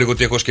πω εγώ λίγο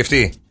τι έχω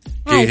σκεφτεί.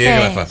 Τι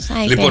έγραφα.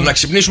 Λοιπόν, να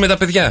ξυπνήσουμε τα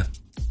παιδιά.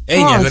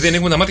 Έννοια, δηλαδή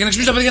ανοίγουμε τα μάτια να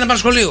ξυπνήσουμε τα παιδιά να πάνε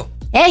σχολείο.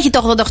 Έχει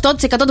το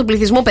 88% του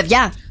πληθυσμού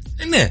παιδιά.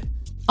 Ναι.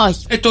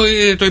 Όχι.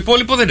 Το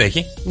υπόλοιπο δεν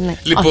έχει. Ναι.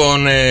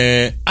 Λοιπόν,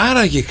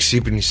 άραγε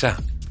ξύπνησα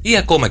ή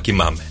ακόμα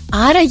κοιμάμαι?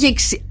 Άραγε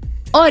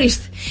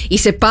Ορίστε.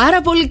 Είσαι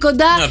πάρα πολύ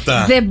κοντά.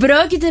 Δεν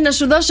πρόκειται να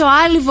σου δώσω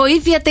άλλη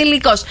βοήθεια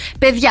τελικώς.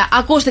 Παιδιά,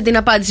 ακούστε την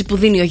απάντηση που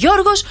δίνει ο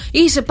Γιώργος.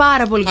 Είσαι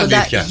πάρα πολύ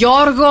κοντά.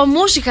 Γιώργο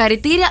μου,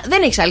 συγχαρητήρια.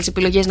 Δεν έχεις άλλες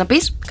επιλογές να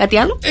πεις? Κάτι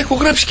άλλο? Έχω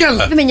γράψει κι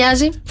άλλα. Δεν με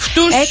νοιάζει.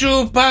 Φτού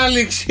σου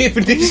πάλι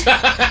ξύπνησα.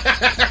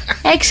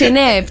 6,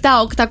 9,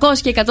 7,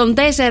 800 και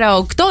 104,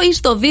 8 ή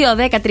στο 2,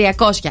 10,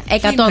 300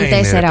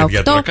 104,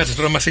 8. Κάτσε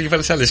τώρα, μας έχει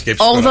βάλει άλλες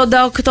σκέψεις.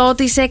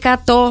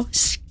 88%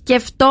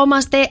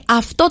 σκεφτόμαστε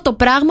αυτό το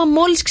πράγμα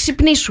μόλις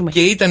ξυπνήσουμε. Και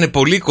ήτανε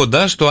πολύ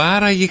κοντά στο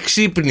άραγε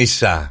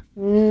ξύπνησα.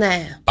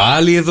 Ναι.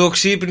 Πάλι εδώ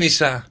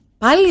ξύπνησα.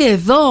 Πάλι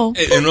εδώ.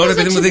 Ενώ ρε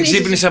παιδί μου δεν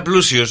ξύπνησα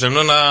πλούσιος.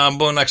 Ενώ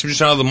να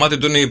ξυπνήσω ένα δωμάτιο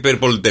του είναι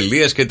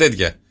υπερπολιτελείας και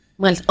τέτοια.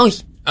 Μάλιστα, όχι.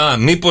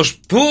 Μήπως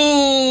πού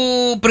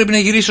πρέπει να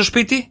γυρίσει στο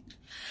σπίτι?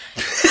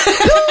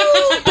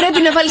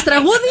 Πρέπει να βάλεις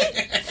τραγούδι.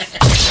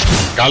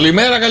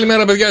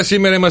 Καλημέρα παιδιά.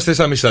 Σήμερα είμαστε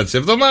στα μισά της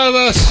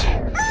εβδομάδας.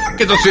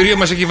 Και το θηρίο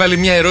μας έχει βάλει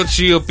μια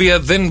ερώτηση η οποία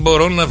δεν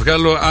μπορώ να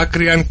βγάλω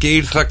άκρη αν και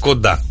ήρθα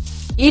κοντά.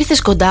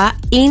 Ήρθες κοντά,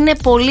 είναι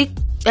πολύ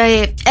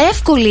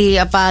εύκολη η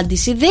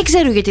απάντηση. Δεν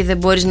ξέρω γιατί δεν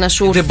μπορείς να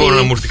σου έρθει. Δεν μπορώ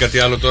να μου έρθει κάτι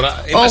άλλο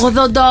τώρα.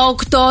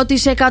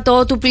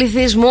 88% του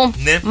πληθυσμού.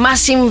 Ναι. Μας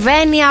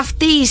συμβαίνει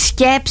αυτή η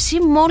σκέψη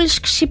μόλις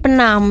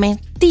ξυπνάμε.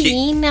 Τι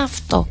είναι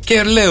αυτό?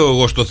 Και λέω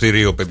εγώ στο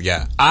θηρίο,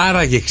 παιδιά,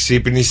 άραγε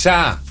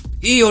ξύπνησα.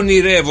 ή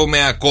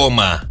ονειρεύομαι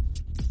ακόμα?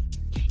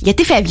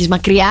 Γιατί φεύγεις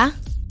μακριά?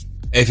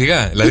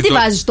 Έφυγα. Δηλαδή γιατί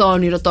βάζεις το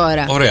όνειρο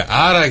τώρα? Ωραία.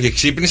 Άρα και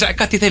ξύπνησα.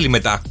 Κάτι θέλει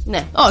μετά.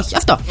 Ναι, όχι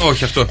αυτό.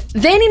 Όχι αυτό.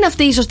 Δεν είναι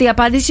αυτή η σωστή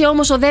απάντηση,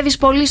 όμως οδεύεις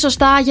πολύ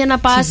σωστά για να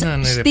πας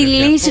στη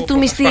λύση του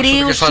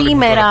μυστηρίου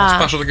σήμερα.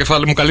 Σπάσω το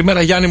κεφάλι μου.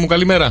 Καλημέρα, Γιάννη μου,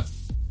 καλημέρα.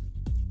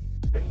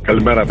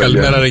 Καλημέρα, παιδιά.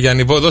 Καλημέρα, ρε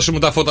Γιάννη. Δώσε μου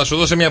τα φώτα σου,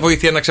 δώσε μια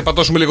βοήθεια να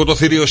ξεπατώσουμε λίγο το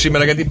θηρίο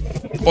σήμερα, γιατί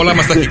πολλά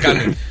μας τα έχει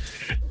κάνει.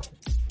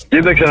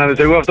 Κοίταξε να δεις,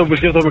 εγώ αυτό που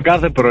σκέφτομαι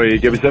κάθε πρωί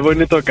και πιστεύω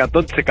είναι το 100%,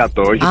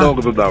 όχι το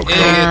 88%.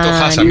 Το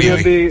χάσαμε είναι ήδη.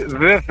 ότι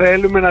δεν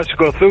θέλουμε να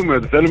σηκωθούμε,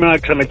 ότι θέλουμε να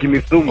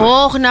ξανακοιμηθούμε.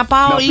 Να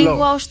πάω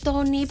λίγο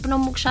στον ύπνο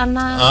μου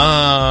ξανά.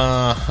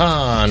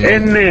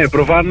 Ναι,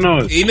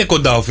 προφανώς. Είναι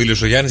κοντά ο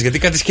φίλος ο Γιάννης, γιατί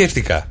κάτι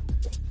σκέφτηκα.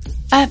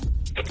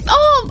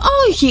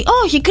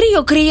 Όχι,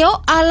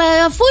 κρύο,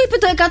 αλλά αφού είπε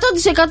το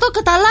 100%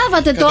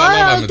 καταλάβατε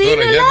τώρα ότι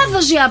είναι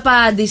λάθος η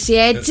απάντηση,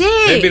 έτσι.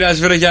 Δεν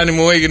πειράζει, βρε Γιάννη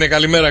μου, έγινε.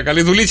 Καλημέρα.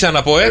 Καλή δουλίτσα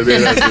να πω,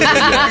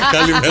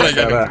 Καλημέρα,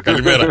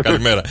 Γιάννη.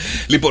 Καλημέρα.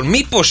 Λοιπόν,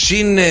 μήπως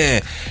είναι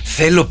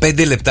θέλω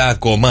 5 λεπτά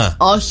ακόμα?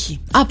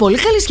 Όχι. Πολύ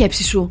καλή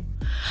σκέψη σου.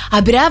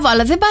 Μπράβο,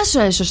 αλλά δεν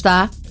πας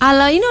σωστά.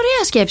 Αλλά είναι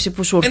ωραία σκέψη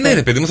που σου ήρθε. Ναι,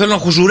 ρε παιδί μου, θέλω να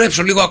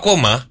χουζουρέψω λίγο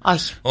ακόμα.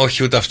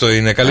 Όχι, ούτε αυτό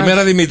είναι.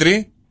 Καλημέρα,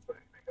 Δημήτρη.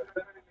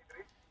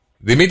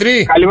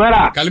 Δημήτρη!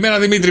 Καλημέρα,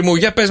 Δημήτρη μου.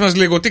 Για πες μας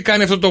λίγο, τι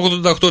κάνει αυτό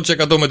το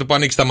 88% με το που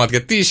ανοίξει τα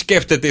μάτια? Τι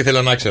σκέφτεται,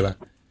 ήθελα να ξέρα.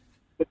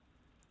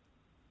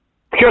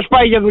 Ποιος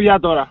πάει για δουλειά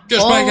τώρα?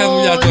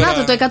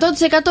 Να το 100%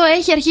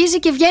 έχει αρχίσει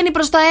και βγαίνει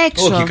προς τα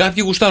έξω. Όχι,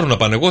 κάποιοι γουστάρουν να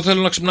πάνε. Εγώ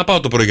θέλω να πάω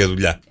το πρωί για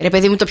δουλειά. Ρε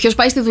παιδί μου, το ποιος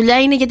πάει στη δουλειά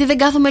είναι γιατί δεν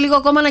κάθομαι λίγο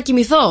ακόμα να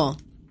κοιμηθώ.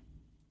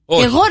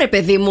 Και εγώ, ρε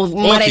παιδί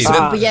μου, αρέσει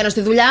να πηγαίνω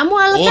στη δουλειά μου,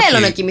 αλλά θέλω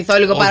να κοιμηθώ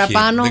λίγο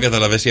παραπάνω. Δεν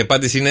καταλαβαίνεις. Η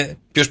απάντηση είναι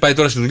ποιος πάει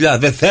τώρα στη δουλειά?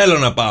 Δεν θέλω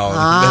να πάω.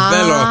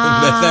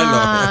 Δεν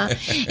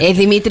θέλω.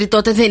 Δημήτρη,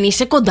 τότε δεν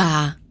είσαι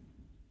κοντά.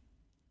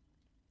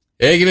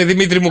 Έγινε,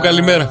 Δημήτρη μου,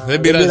 καλημέρα.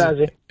 Δεν πειράζει.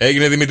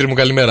 Έγινε, Δημήτρη μου,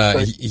 καλημέρα.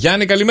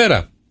 Γιάννη,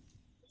 καλημέρα.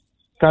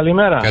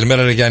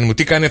 Καλημέρα, ρε Γιάννη μου.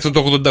 Τι κάνει αυτό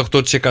το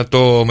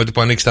 88% με το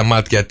που ανοίξει τα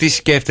μάτια? Τι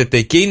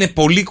σκέφτεται και είναι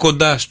πολύ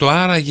κοντά στο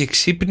άραγε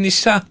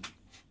ξύπνησα?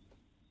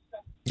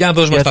 Για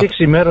δώσ' μας γιατί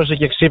ξημέρωσε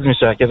και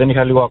ξύπνησα και δεν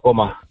είχα λίγο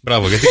ακόμα.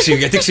 Μπράβο,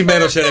 γιατί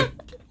ξημέρωσε.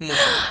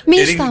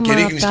 Μη σταματάς. Και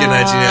ρίχνεις και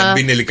ένα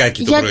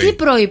μπινελικάκι το πρωί.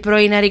 Γιατί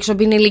πρωί να ρίξω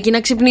μπινελίκι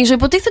να ξυπνήσω?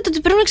 Υποτίθεται ότι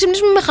πρέπει να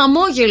ξυπνήσουμε με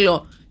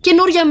χαμόγελο.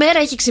 Καινούρια μέρα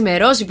έχει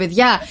ξημερώσει,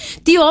 παιδιά.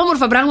 Τι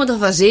όμορφα πράγματα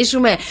θα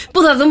ζήσουμε.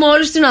 Που θα δούμε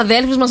όλους τους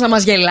αδέλφους μας να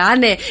μας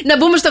γελάνε. Να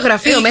μπούμε στο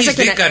γραφείο μέσα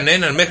και να. Δεν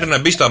κανέναν μέχρι να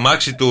μπει στο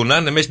αμάξι του να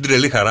είναι μέσα στην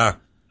τρελή χαρά.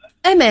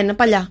 Εμένα,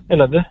 παλιά.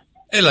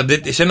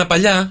 Έλαντε, εσένα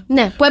παλιά.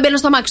 Ναι, που έμπαινα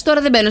στο αμάξι.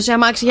 Τώρα δεν μπαίνω σε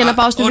αμάξι για να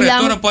πάω στη δουλειά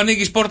μου. Τώρα που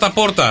ανοίγεις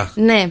πόρτα-πόρτα.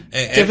 Ναι,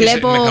 και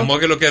βλέπω. Με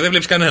χαμόγελο και δεν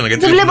βλέπεις κανέναν. Δεν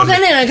βλέπω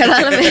κανέναν,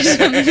 κατάλαβες.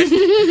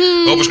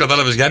 Όπως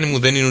κατάλαβες, Γιάννη μου,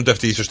 δεν είναι ούτε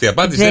αυτή η σωστή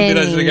απάντηση. Δεν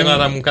πειράζει,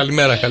 Γιάννα μου.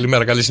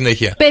 Καλημέρα, καλή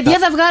συνέχεια. Παιδιά,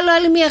 θα βγάλω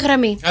άλλη μία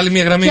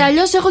γραμμή. Και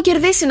αλλιώς έχω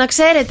κερδίσει, να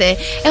ξέρετε.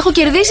 Έχω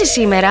κερδίσει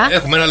σήμερα.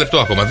 Έχουμε ένα λεπτό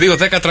ακόμα. 2,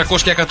 10,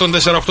 300 και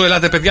 148.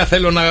 Ελάτε, παιδιά,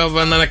 θέλω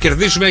να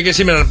κερδίσουμε και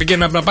σήμερα.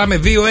 Να πάμε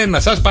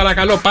 2-1. Σας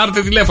παρακαλώ,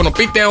 πάρτε τηλέφωνο.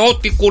 Πείτε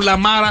ό,τι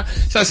κουλαμάρα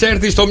σας έρθει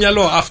στο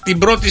μυαλό. Αυτή την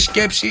πρώτη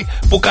σκέψη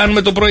που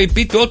κάνουμε το πρωί.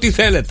 Πείτε ό,τι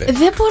θέλετε.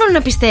 Δεν μπορώ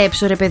να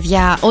πιστέψω, ρε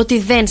παιδιά, ότι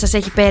δεν σας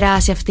έχει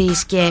περάσει αυτή η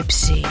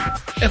σκέψη.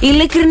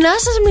 Ειλικρινά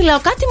σας μιλάω.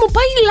 Κάτι μου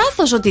πάει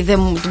λάθος ότι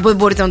δεν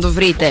μπορείτε να το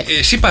βρείτε.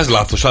 Εσύ πας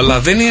λάθος, αλλά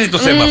δεν είναι το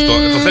θέμα αυτό.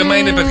 Το θέμα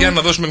είναι, παιδιά,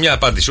 να δώσουμε μια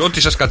απάντηση.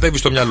 Ό,τι σας κατέβει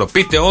στο μυαλό.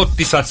 Πείτε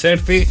ό,τι σας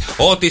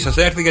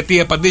έρθει, γιατί οι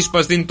απαντήσεις που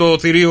μας δίνει το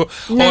θηρίο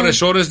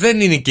ώρες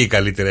δεν είναι και οι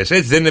καλύτερες.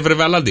 Έτσι δεν είναι, βρε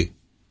Βαλάντι?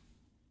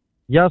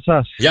 Γεια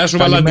σας. Γεια σου,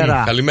 Βαλάντι.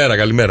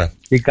 Καλημέρα.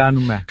 Τι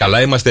κάνουμε?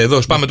 Καλά, είμαστε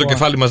εδώ. Σπάμε το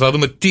κεφάλι μας να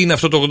δούμε τι είναι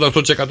αυτό το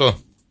 88%.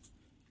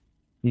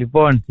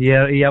 Λοιπόν,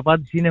 η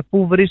απάντηση είναι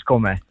πού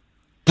βρίσκομαι.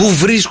 Πού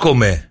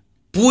βρίσκομαι?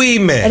 Πού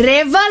είμαι? Ρε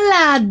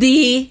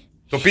Βαλάντι.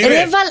 Το πήρε?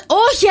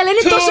 Όχι, αλλά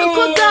είναι τόσο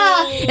κοντά.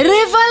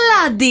 Ρε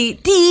Βαλάντι,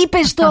 τι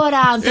είπες τώρα,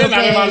 άνθρωπε?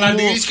 Έλα,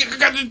 Βαλάντι,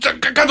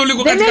 κάτω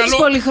λίγο κάτι καλό. Δεν έχεις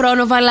πολύ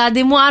χρόνο,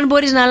 Βαλάντι μου, αν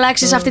μπορείς να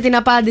αλλάξεις αυτή την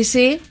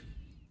απάντηση.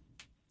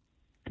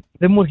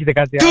 Δεν μου έρχεται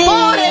κάτι άλλο.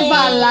 Ωρε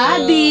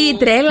Βαλάντι,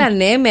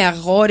 τρέλανε με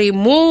αγόρι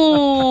μου.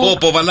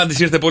 Πω, Βαλάντης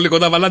ήρθε πολύ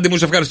κοντά. Βαλάντι μου,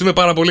 σε ευχαριστούμε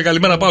πάρα πολύ.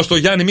 Καλημέρα, πάω στο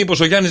Γιάννη. Μήπως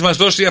ο Γιάννης μας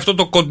δώσει αυτό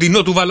το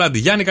κοντινό του Βαλάντι?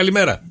 Γιάννη,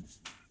 καλημέρα.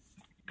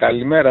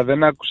 Καλημέρα,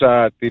 δεν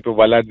άκουσα τι είπε ο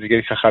Βαλάντης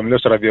γιατί είχα χαμηλό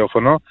στο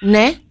ραδιόφωνο.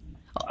 Ναι.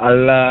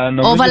 Αλλά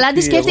ο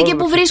Βαλάντης σκέφτηκε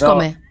που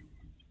βρίσκομαι.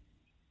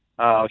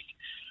 Όχι.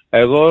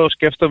 Εγώ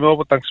σκέφτομαι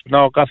όταν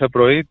ξυπνάω κάθε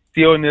πρωί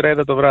τι όνειρα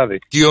είδα το βράδυ.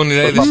 Τι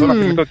όνειρα είδα? Προσπαθώ να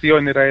θυμηθώ τι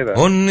όνειρα είδα.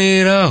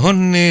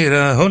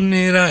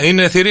 Όνειρα.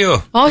 Είναι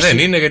θηρίο? Όχι. Δεν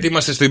είναι, γιατί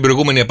είμαστε στην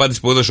προηγούμενη απάντηση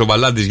που έδωσε ο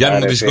Βαλάντης. Γιάννη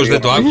μου, δυστυχώς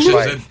δεν το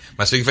άκουσες.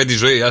 Μας έχει φέρει τη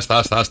ζωή.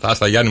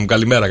 Άστα, Γιάννη μου,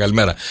 καλημέρα.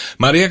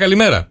 Μαρία,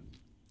 καλημέρα.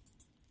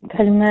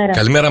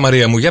 Καλημέρα,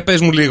 Μαρία μου. Για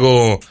πες μου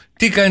λίγο,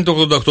 τι κάνει το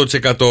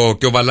 88%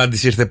 και ο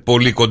Βαλάντης ήρθε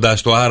πολύ κοντά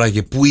στο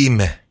άραγε που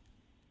είμαι?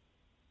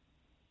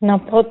 Να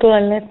πω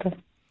τουαλέτα.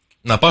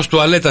 Να πάω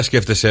τουαλέτα,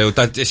 σκέφτεσαι.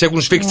 Σε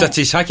έχουν σφίξει τα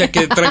τσισάκια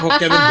και τρέχω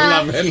και δεν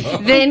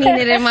προλαβαίνω. Δεν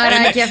είναι ρε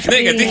μαράκι αυτή. Ναι,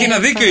 γιατί έχει ένα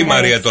δίκιο η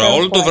Μαρία τώρα.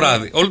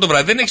 Όλο το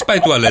βράδυ δεν έχει πάει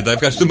τουαλέτα.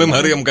 Ευχαριστούμε,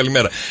 Μαρία μου,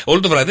 καλημέρα. Όλο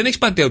το βράδυ δεν έχει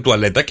πάει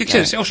τουαλέτα και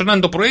ξέρει, όσο να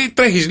είναι το πρωί,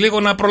 τρέχει λίγο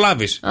να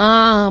προλάβει.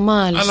 Α,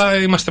 μάλιστα. Αλλά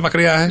είμαστε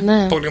μακριά,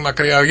 Ναι. Πολύ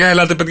μακριά. Για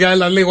ελάτε, παιδιά,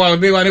 έλα λίγο,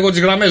 ανοίγω τι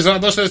γραμμέ, να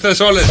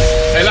δώσετε όλε.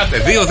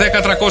 Ελάτε, 2,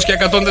 10, 300 και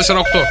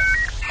 104,8.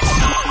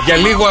 Για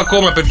λίγο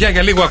ακόμα, παιδιά,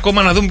 για λίγο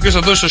ακόμα να δούμε ποιο θα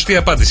δώσει σωστή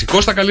απάντηση.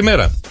 Κώστα,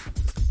 καλημέρα.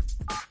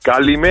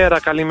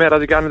 Καλημέρα,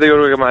 τι κάνετε,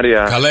 Γιώργο και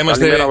Μαρία? Καλά είμαστε.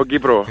 Καλημέρα από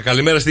Κύπρο.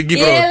 Καλημέρα στην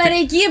Κύπρο. Έλα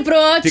ρε Κύπρο,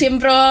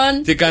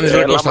 τσιμπρόν. Τι κάνεις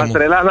ρε Κώστα μου?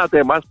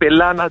 Μας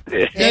πελάνατε.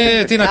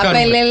 Τι να κάνουμε?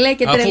 Απελελέ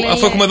και τρελελέ.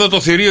 Αφού έχουμε εδώ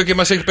το θηρίο και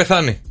μας έχει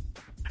πεθάνει.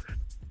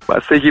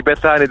 Μας έχει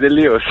πεθάνει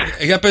τελείως.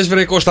 Για πες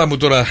βρε Κώστα μου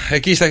τώρα,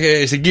 εκεί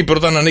στην Κύπρο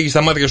όταν ανοίγεις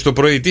τα μάτια σου το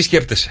πρωί, τι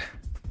σκέφτεσαι?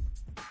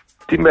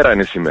 Τι μέρα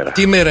είναι σήμερα?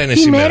 Τι μέρα είναι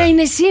Τι σήμερα? μέρα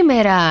είναι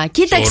σήμερα?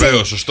 Κοίταξε.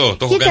 Ωραίο, σωστό.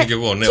 Το έχω κάνει κι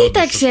εγώ. Ναι,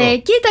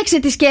 Κοίταξε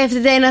τι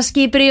σκέφτεται ένας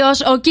Κύπριος.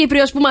 Ο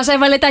Κύπριος που μας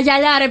έβαλε τα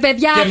γυαλιά, ρε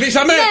παιδιά.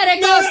 Κερδίσαμε! Ναι, ρε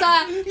Κώστα!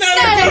 Ναι,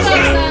 ρε Κώστα!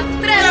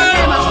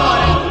 Τρέλανε μας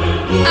τώρα.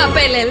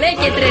 Απελελέ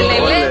και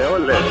τρελελέ.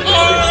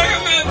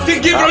 Την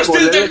Κύπρο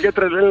στείλτε!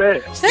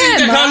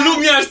 Στείλτε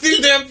χαλούμια,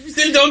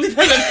 στείλτε ό,τι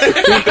θέλετε.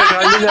 Στείλτε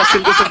χαλούμια,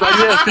 στείλτε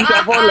σεφτανιές, στείλτε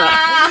απ' όλα.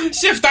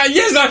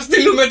 Σεφτανιές να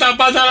στείλουμε τα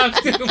πάντα να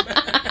στείλουμε.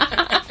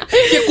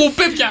 Και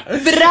κουπέπια.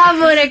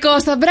 Μπράβο ρε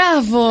Κώστα,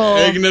 μπράβο.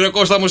 Έγινε ρε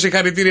Κώστα μου,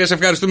 συγχαρητήρια, σε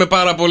ευχαριστούμε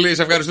πάρα πολύ.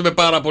 Σε ευχαριστούμε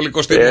πάρα πολύ,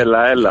 Κωστή.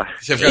 Έλα.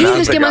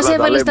 Ήρθες και μας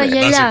έβαλες τα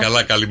γυαλιά. Να είσαι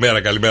καλά,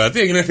 καλημέρα. Τι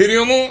έγινε,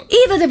 θηρίο μου?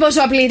 Είδατε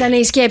πόσο απλή ήταν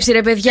η σκέψη,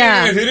 ρε παιδιά.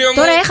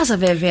 Τώρα έχασα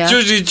βέβαια.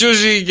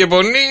 Τσούζι και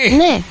πονί.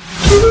 Ναι.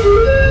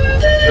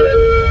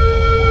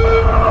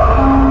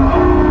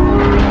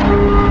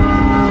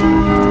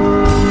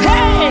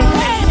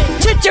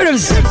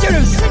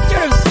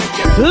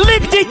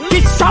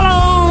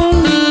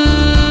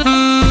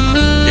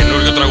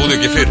 Καινούριο τραγούδι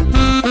Κεφίρ.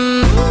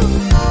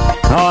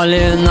 All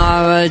in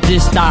our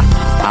register,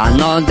 I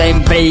know they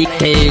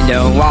breaking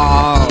the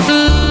wall.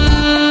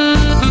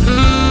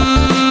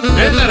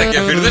 Έλα ρε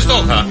Κεφίρ, δεν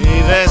το είχα.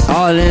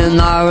 All in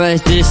our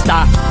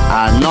register,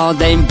 I know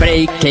they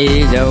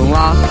breaking the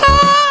wall.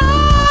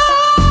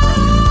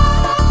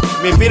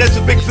 Μην πήρε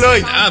του Big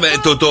Floyd.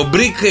 Το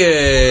brick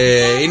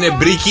είναι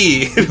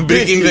bricky.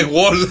 Brick in the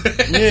wall.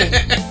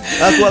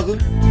 Άκου.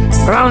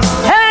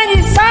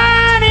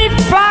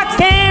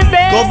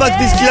 Compact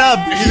Disc Club,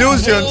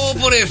 Illusions.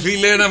 Ρε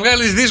φίλε, να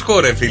βγάλεις δίσκο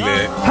ρε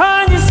φίλε.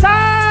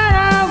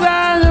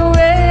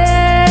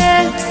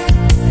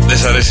 Δεν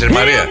σ' αρέσει ρε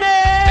Μαρία?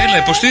 Έλα,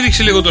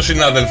 υποστήριξε λίγο το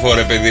συνάδελφο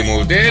ρε παιδί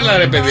μου. Έλα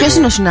ρε παιδί μου. Ποιος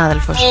είναι ο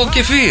συνάδελφος? Ο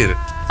Κεφίρ.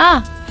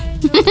 Α.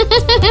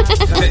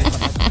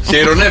 Σε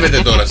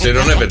ειρωνεύετε τώρα, σε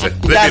ειρωνεύετε.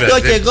 Γι'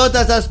 αυτό και εγώ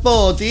θα σας πω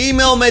ότι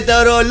είμαι ο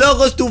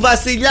μετεωρολόγος του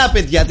βασιλιά,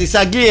 παιδιά, της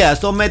Αγγλίας.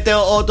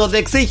 Το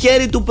δεξί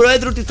χέρι του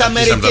Προέδρου της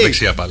Αμερικής. Αρχίσαμε τα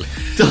δεξιά πάλι.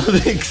 Το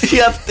δεξί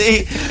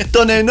αυτή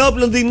των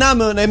ενόπλων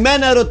δυνάμεων.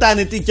 Εμένα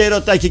ρωτάνε τι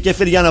καιρό θα έχει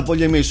Κεφίρ για να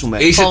πολεμήσουμε.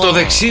 Είσαι το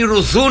δεξί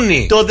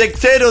ρουθούνι. Το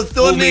δεξί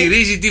ρουθούνι που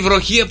μυρίζει τη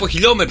βροχή από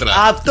χιλιόμετρα.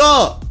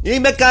 Αυτό.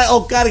 Είμαι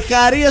ο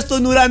Καρχαρίας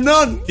των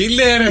ουρανών. Τι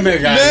λέει ρε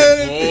μεγάλη?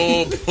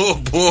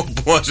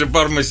 Πω, σε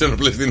πάρουμε σε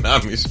ενόπλες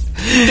δυνάμεις.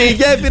 Στη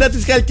γέφυρα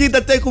της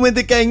Χαλκίδας έχουμε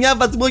 19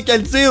 βαθμούς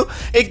Κελσίου,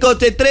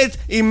 23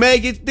 η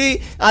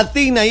μέγιστη,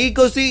 Αθήνα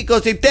 20,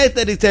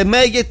 24 η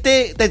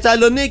μέγιστη,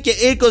 Θεσσαλονίκη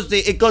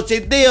 20,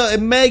 22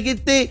 η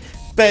μέγιστη.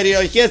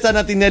 Περιοχές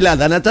ανά την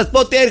Ελλάδα. Να σας πω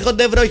ότι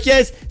έρχονται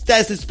βροχές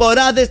στις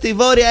Σποράδες, στη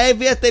Βόρεια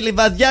Εύβοια, στη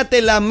Λιβαδιά,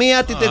 τη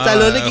Λαμία, τη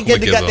Θεσσαλονίκη και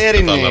την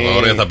Κατερίνη.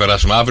 Ωραία, θα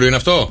περάσουμε. Αύριο είναι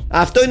αυτό?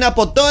 Αυτό είναι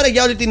από τώρα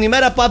για όλη την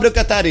ημέρα που αύριο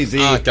καταρίζει.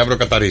 Και αύριο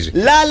καταρίζει.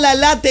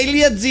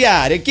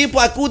 lalala.gr, εκεί που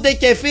ακούτε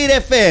Κεφίρ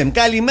FM.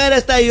 Καλημέρα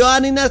στα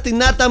Ιωάννινα,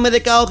 στην Άρτα με 18,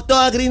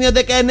 Αγρίνιο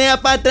 19,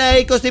 Πάτρα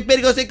 20,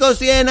 Πύργος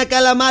 21,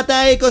 Καλαμάτα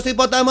 20,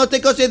 Ποταμός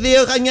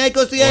 22, Χανιά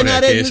 21,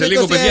 Ρέθμις 21. Σε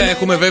λίγο, παιδιά,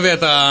 έχουμε βέβαια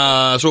τα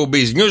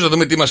showbiz news. Να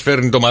δούμε τι μας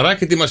φέρνει το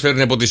μαράκι, τι μας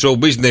φέρνει από τη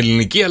showbiz την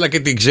ελληνική, αλλά και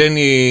την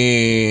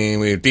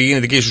ξένη. Τι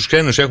γίνεται εκεί στους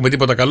ξένους, έχουμε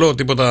τίποτα καλό,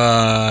 τίποτα.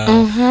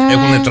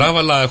 Έχουν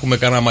τράβαλα, έχουμε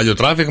κανένα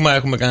μαλλιοτράβηγμα,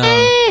 έχουμε κανένα.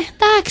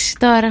 Εντάξει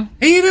τώρα.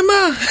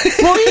 Ήρεμα.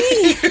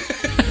 Πολύ.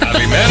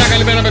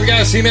 Καλημέρα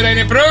παιδιά, σήμερα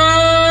είναι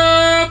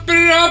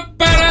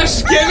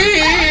Παρασκευή.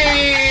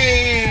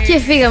 Και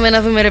φύγαμε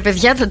να δούμε ρε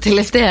παιδιά τα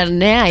τελευταία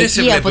νέα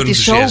εκεί από τη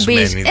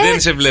showbiz.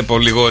 Δεν σε βλέπω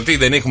λίγο, τι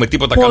δεν έχουμε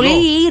τίποτα πολύ καλό.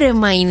 Πολύ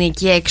ήρεμα είναι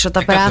εκεί έξω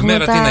τα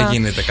πράγματα. Κάθε μέρα τι να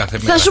γίνεται κάθε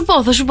μέρα.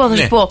 Θα σου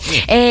πω.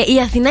 Η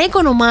Αθηνά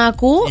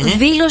Οικονομάκου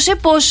δήλωσε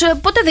πως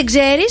ποτέ δεν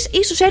ξέρεις,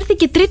 ίσως έρθει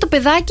και τρίτο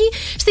παιδάκι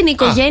στην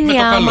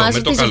οικογένειά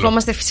μας. Τις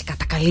ευχόμαστε φυσικά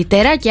τα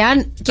καλύτερα. Και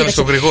αν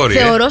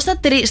θεωρώ στα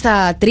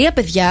τρία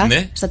παιδιά,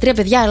 στα τρία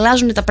παιδιά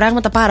αλλάζουν τα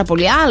πράγματα πάρα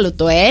πολύ. Άλλο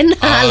το ένα,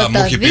 άλλο τα δύο.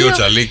 Μου έχει πει ο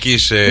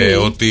Τσαλίκης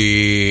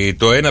ότι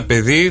το ένα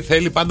παιδί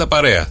θέλει πάντα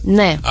παρέα.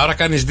 Ναι. Άρα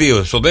κάνεις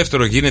δύο. Στο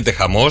δεύτερο γίνεται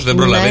χαμός, δεν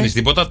προλαβαίνεις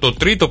τίποτα. Το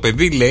τρίτο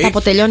παιδί λέει. Τα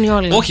αποτελειώνει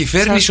όλα. Όχι,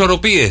 φέρνει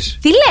ισορροπίες.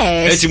 Τι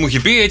λες? Έτσι μου είχε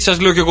πει, έτσι σας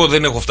λέω και εγώ,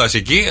 δεν έχω φτάσει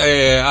εκεί.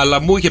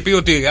 Αλλά μου είχε πει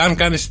ότι αν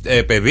κάνεις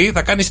παιδί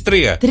θα κάνεις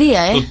τρία.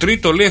 Το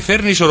τρίτο λέει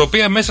φέρνει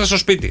ισορροπία μέσα στο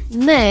σπίτι.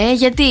 Ναι,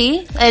 γιατί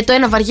το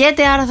ένα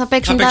βαριέται, άρα θα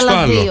παίξουν τα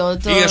άλλα δύο.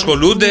 Ή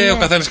ασχολούνται, ο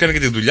καθένας κάνει και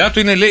τη δουλειά του.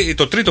 Είναι, λέει,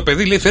 το τρίτο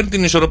παιδί, λέει, φέρνει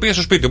την ισορροπία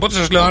στο σπίτι. Οπότε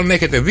σας λέω, αν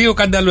έχετε δύο,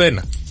 κάντε άλλο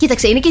ένα.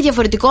 Κοίταξε, είναι και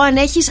διαφορετικό αν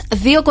έχεις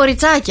δύο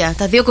κοριτσάκια.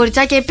 Τα δύο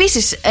κοριτσάκια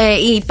επίσης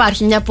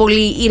υπάρχει μια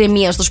πολύ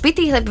ηρεμία στο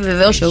σπίτι. Θα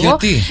επιβεβαιώσω εγώ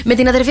με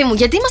την αδερφή μου.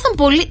 Γιατί ήμασταν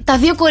πολύ. Τα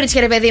δύο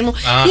κορίτσια, ρε παιδί μου.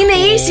 Είναι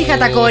ήσυχα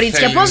τα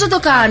κορίτσια. Πώς θα το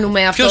κάνουμε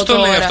αυτό? Ποιος το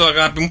λέει αυτό,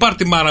 αγάπη μου? Πάρ'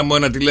 τη μάρα μου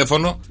ένα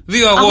τηλέφωνο.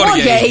 Δύο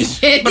αγόρια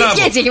είχε.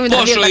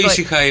 Πόσο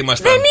ήσυχα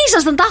ήμασταν. Δεν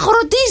ήσασταν, τα έχω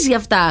ρωτήσει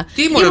αυτά.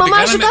 Η μαμά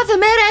σου κάθε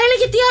μέρα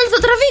έλεγε τι άλλο θα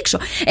τραβήξω.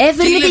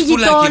 Έφερνε τη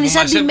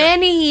γειτόνισσα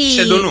ντυμένη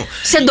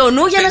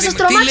σεντονού για να σας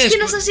τρομάξει και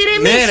να σας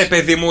ηρεμήσει. Ναι, ρε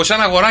παιδί μου,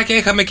 σαν αγοράκια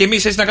είχαμε κι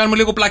εμείς έτσι να κάνουμε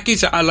λίγο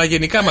πλακίτσα. Αλλά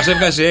γενικά μας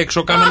έβγαζε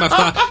έξω, κάναμε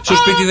αυτά. Στο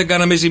σπίτι δεν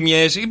κάναμε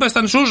ζημιές.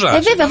 Ήμασταν σούζα.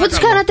 Βέβαια, αφού τις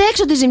κάνατε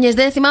έξω τις ζημιές,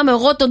 δεν θυμάμαι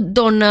εγώ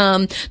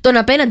τον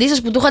απέναντί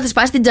σας που του είχατε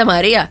σπάσει την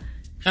τζαμαρία.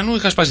 Ανού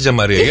είχα σπάσει την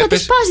τζαμαρία. Είχατε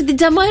σπάσει την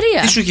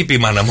τζαμαρία. Τι σου έχει πει η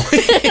μάνα μου?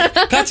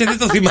 Κάτσε, δεν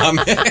το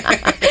θυμάμαι.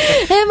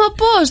 Μα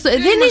πώς?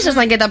 Δεν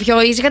ήσασταν και τα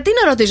πιο ήσυχα. Τι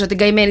να ρωτήσω την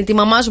καημένη τη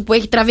μαμά σου που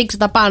έχει τραβήξει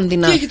τα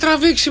πάνδυνα? Τι έχει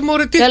τραβήξει,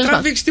 μωρέ? Τι έχει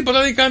τραβήξει?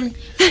 Τίποτα δεν κάνει.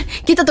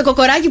 Κοίτα το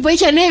κοκοράκι που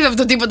έχει ανέβει,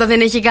 αυτό τίποτα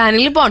δεν έχει κάνει.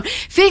 Λοιπόν,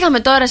 φύγαμε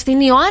τώρα στην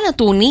Ιωάννα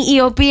Τούνη, η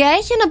οποία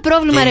έχει ένα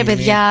πρόβλημα, ρε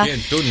παιδιά.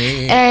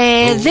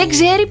 Δεν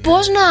ξέρει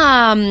πώς να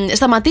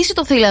σταματήσει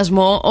το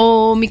θυλασμό.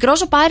 Ο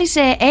μικρός ο Πάρης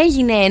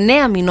έγινε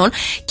 9 μηνών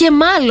και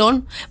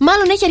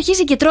μάλλον έχει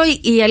αρχίσει και τρώει,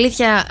 η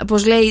αλήθεια,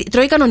 πώς λέει,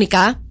 τρώει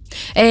κανονικά.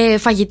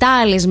 Φαγητά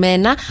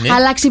αλεσμένα,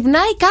 αλλά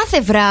ξυπνάει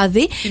κάθε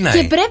βράδυ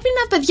και πρέπει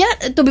να, παιδιά,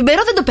 το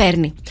μπιμπερό δεν το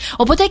παίρνει.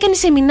 Οπότε έκανε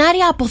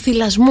σεμινάρια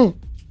αποθυλασμού.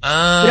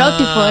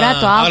 Πρώτη φορά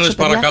το άκουσα. Άλλες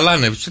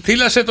παρακαλάνε.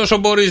 Θύλασε τόσο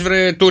μπορείς,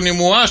 βρε Τούνη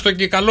μου. Άστο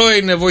και καλό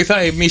είναι,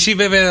 βοηθάει. Μισοί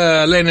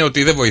βέβαια λένε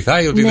ότι δεν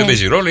βοηθάει, ότι δεν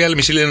παίζει ρόλο. Οι άλλοι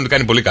μισοί λένε ότι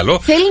κάνει πολύ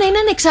καλό. Θέλει να είναι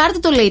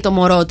ανεξάρτητο, λέει το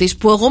μωρό της,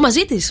 που εγώ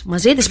μαζί της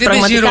πραγματικά. Δεν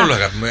παίζει ρόλο,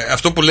 αγάπη.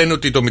 Αυτό που λένε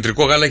ότι το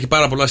μητρικό γάλα έχει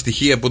πάρα πολλά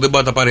στοιχεία που δεν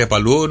μπορεί να τα πάρει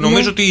απαλού,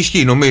 νομίζω ότι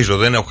ισχύει. Νομίζω,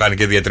 δεν έχω κάνει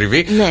και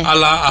διατριβή.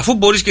 Αλλά αφού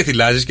μπορείς και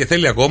θυλάζεις και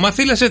θέλει ακόμα,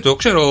 θύλασε το.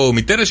 Ξέρω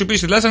μητέρες οι οποίες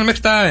θυλάζανε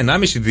μέχρι τα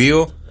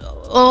 1,5-2.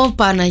 Ω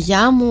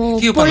Παναγιά μου,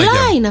 πολλά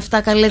είναι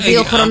αυτά, καλέ,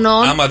 2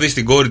 χρονών. Άμα δεις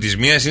την κόρη της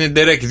μίας είναι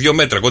ντερέκι 2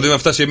 μέτρα. Κοντά με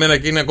φτάσει εμένα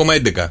και είναι ακόμα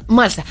 11.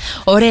 Μάλιστα.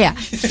 Ωραία.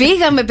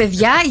 Φύγαμε,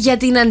 παιδιά, για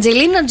την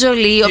Αντζελίνα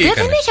Τζολί, η οποία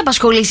δεν έχει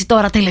απασχολήσει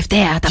τώρα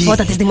τελευταία τα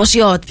φώτα της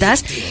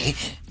δημοσιότητας.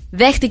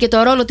 Δέχτηκε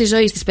το ρόλο της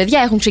ζωής της,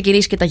 παιδιά. Έχουν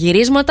ξεκινήσει και τα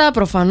γυρίσματα.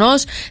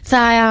 Προφανώς θα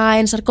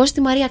ενσαρκώσει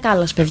τη Μαρία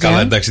Κάλλας, παιδιά.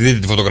 Καλά, εντάξει, δείτε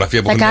τη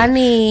φωτογραφία που θα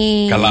κάνει.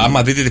 Καλά,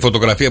 άμα δείτε τη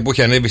φωτογραφία που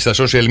έχει ανέβει στα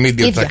social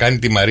media ότι θα κάνει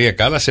τη Μαρία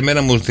Κάλλας, σε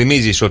μένα μου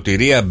θυμίζει η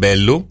Σωτηρία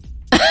Μπέλου.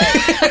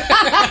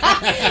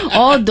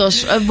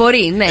 Όντως,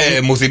 μπορεί, ναι.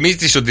 Μου θυμίζει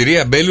τη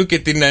Σωτηρία Μπέλου και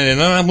την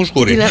Νάνα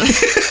Μουσκούρη.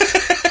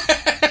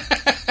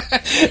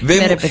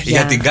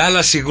 Για την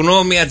Κάλλα,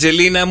 συγγνώμη,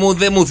 Ατζελίνα μου,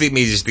 δεν μου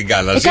θυμίζεις την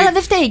Κάλλα. Καλά,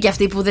 δεν φταίει και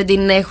αυτοί που δεν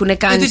την έχουν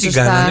κάνει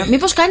σωστά.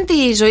 Μήπως κάνει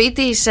τη ζωή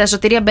της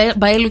Σωτηρία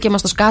Μπαέλου και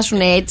μας το σκάσουν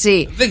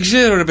έτσι? Δεν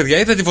ξέρω, ρε παιδιά.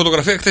 Είδα τη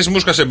φωτογραφία χθες, μου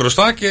σκάσε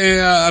μπροστά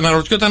και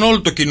αναρωτιόταν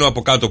όλο το κοινό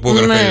από κάτω που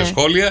έγραφε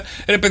σχόλια.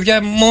 Ρε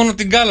παιδιά, μόνο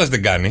την Κάλλα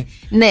δεν κάνει.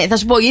 Ναι, θα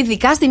σου πω,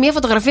 ειδικά στη μία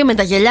φωτογραφία με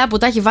τα γυαλιά που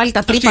τα έχει βάλει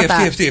τα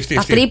τρύπατα.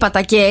 Τα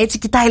τρύπατα και έτσι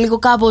κοιτάει λίγο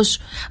κάπως.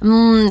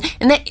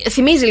 Ναι,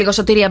 θυμίζει λίγο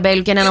Σωτηρία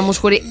Μπαέλου και Νάνα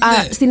Μουσκούρη.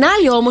 Στην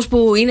άλλη όμως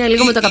που είναι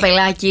λίγο με το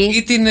καπελάκι.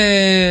 Ή την.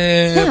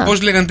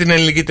 Πώς λέγανε την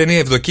ελληνική ταινία,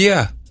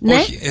 Ευδοκία? Ναι,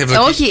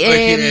 όχι.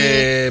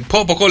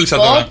 Πω, κόλλησα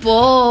τώρα.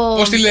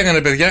 Πώς τη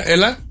λέγανε, παιδιά,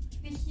 έλα.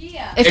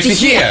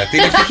 Ευτυχία.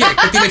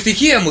 Την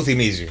ευτυχία μου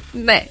θυμίζει.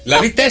 Ναι.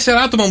 Δηλαδή 4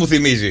 άτομα μου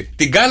θυμίζει.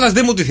 Την Κάλλας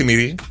δεν μου τη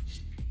θυμίζει.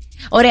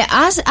 Ωραία,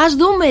 ας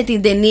δούμε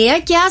την ταινία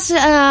και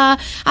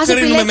ας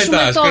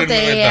επιλέξουμε τότε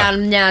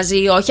αν μοιάζει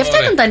ή όχι. Αυτά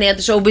ήταν τα νέα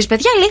της showbiz,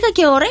 παιδιά, λίγα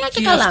και ωραία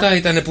και καλά. Αυτά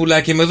ήταν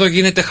πουλάκι, με εδώ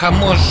γίνεται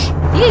χαμός.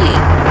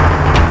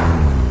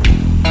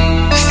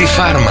 Στη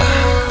Φάρμα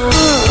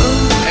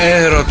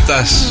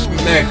έρωτας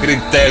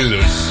μέχρι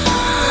τέλους.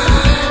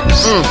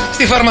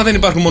 Στη Φάρμα δεν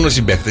υπάρχουν μόνο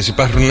συμπαίκτες,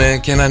 υπάρχουν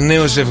και ένα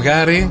νέο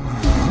ζευγάρι.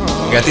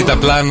 Γιατί τα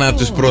πλάνα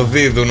τους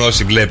προδίδουν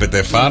όσοι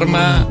βλέπετε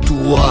Φάρμα.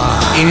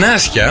 Η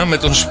Νάσια με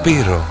τον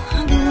Σπύρο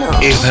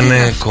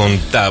ήρθανε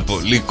κοντά,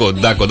 πολύ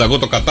κοντά. Εγώ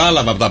το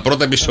κατάλαβα από τα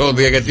πρώτα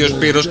επεισόδια, γιατί ο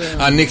Σπύρος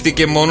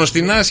ανοίχτηκε μόνο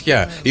στην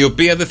Νάσια, η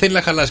οποία δεν θέλει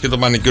να χαλάσει και το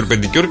μανικιούρ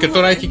πεντικιούρ και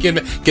τώρα έχει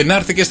και να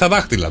έρθει και στα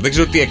δάχτυλα. Δεν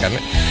ξέρω τι έκανε.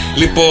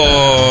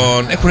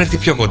 Λοιπόν, έχουν έρθει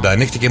πιο κοντά,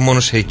 ανοίχτηκε μόνο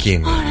σε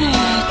εκείνη.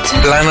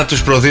 Πλάνα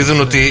τους προδίδουν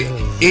ότι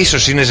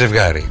ίσως είναι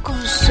ζευγάρι.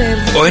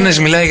 Ο ένας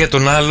μιλάει για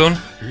τον άλλον,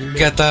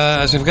 για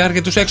τα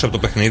ζευγάρια τους έξω από το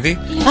παιχνίδι.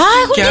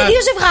 Έχουν και 2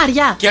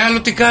 ζευγάρια. Και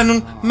άλλο τι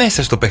κάνουν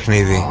μέσα στο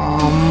παιχνίδι.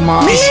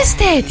 Μη λες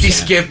τέτοια. Τη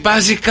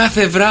σκεπάζει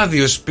κάθε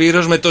βράδυ ο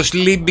Σπύρος με το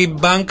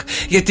Sleepy Bank,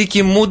 γιατί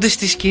κοιμούνται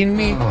στη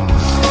σκηνή.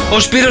 Ο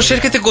Σπύρος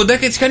έρχεται κοντά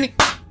και της κάνει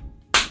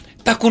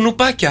τα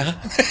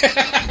κουνουπάκια.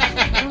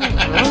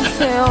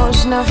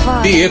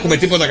 Τι, έχουμε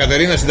τίποτα,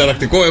 Κατερίνα,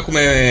 συνταρακτικό?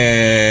 Έχουμε.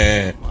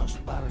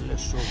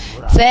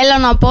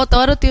 Θέλω να πω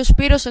τώρα ότι ο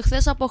Σπύρος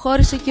εχθές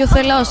αποχώρησε και ο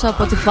Θελός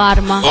από τη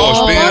Φάρμα.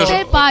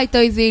 Οπότε πάει το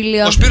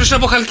ειδήλιο. Ο Σπύρος είναι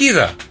από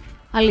Χαλκίδα.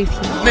 Αλήθεια.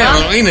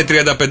 Ναι, είναι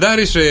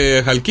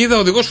 35 Χαλκίδα,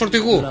 οδηγός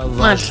φορτηγού.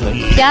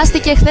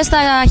 Πιάστηκε χθες τα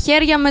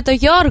χέρια με το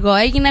Γιώργο,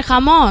 έγινε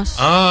χαμός.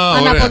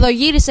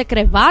 Αναποδογύρισε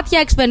κρεβάτια,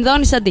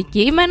 εξπενδώνησε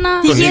αντικείμενα.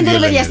 Τι γίνεται, ρε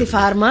παιδιά, στη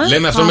Φάρμα?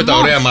 Λέμε αυτό με τα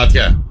ωραία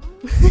μάτια.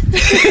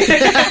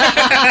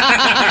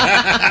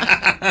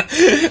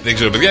 Δεν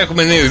ξέρω, παιδιά,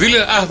 έχουμε νέο ειδήλιο.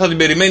 Θα την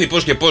περιμένει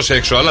πώς και πώς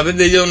έξω. Αλλά δεν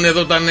τελειώνουν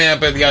εδώ τα νέα,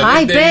 παιδιά.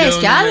 Δεν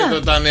τελειώνουν εδώ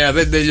τα νέα,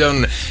 δεν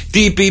τελειώνουν. Τι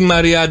είπε η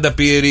Μαριάντα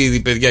Πιερίδη,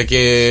 παιδιά,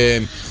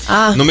 και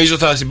νομίζω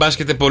θα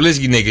συμπάσχεται πολλές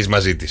γυναίκες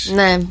μαζί της.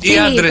 Ναι. Οι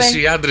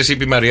άντρες,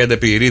 είπε η Μαριάντα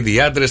Πιερίδη,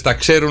 οι άντρες τα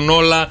ξέρουν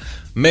όλα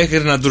μέχρι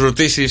να τους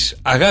ρωτήσεις,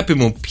 αγάπη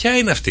μου, ποια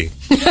είναι αυτή.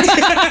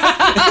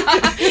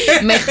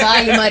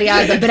 Μεγάλη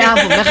Μαριάντα,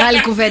 μπράβο,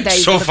 μεγάλη κουβέντα.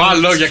 Σοφά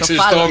λόγια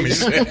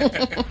ξεστόμησε.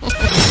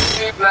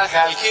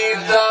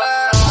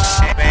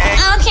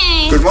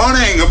 Good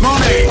morning, good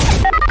morning.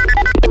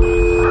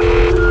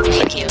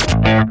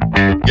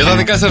 Για τα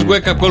δικά σας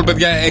wake up call,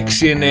 παιδιά,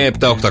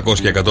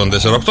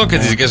 697-800-1048 και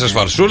τις δικές σας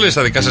φαρσούλες,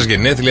 τα δικά σας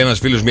γενέθλια, ένας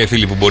φίλος, μια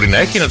φίλη που μπορεί να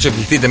έχει, να τους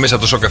επιχτείτε μέσα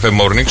από το Show Cafe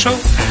Morning Show.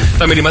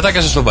 Τα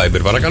μηνυματάκια σας στο Viber,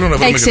 παρακαλώ να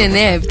βρούμε.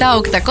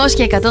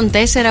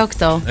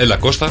 697-800-1048. Έλα,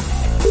 Κώστα,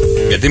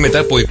 γιατί μετά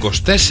από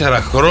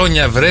 24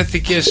 χρόνια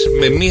βρέθηκες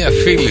με μια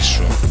φίλη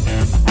σου.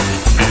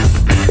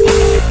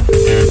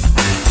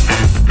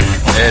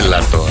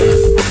 Έλα τώρα.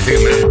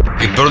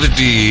 Η πρώτη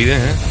τι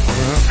είναι.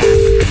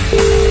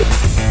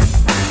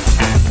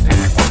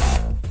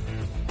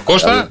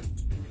 Κώστα.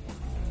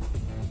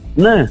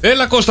 Ναι.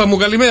 Έλα, Κώστα μου,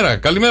 καλημέρα.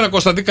 Καλημέρα,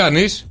 Κώστα, τι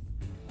κάνεις?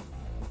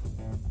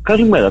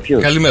 Καλημέρα,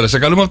 ποιος? Καλημέρα, σε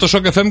καλούμε από το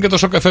Show FM και το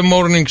Show Cafe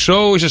Morning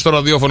Show. Είσαι στο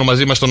ραδιόφωνο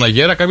μαζί μας στον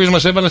Αγέρα. Κάποιος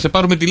μας έβαλε να σε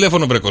πάρουμε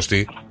τηλέφωνο, βρε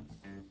Κωστή.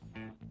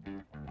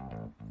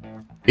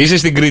 Είσαι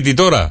στην Κρήτη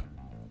τώρα?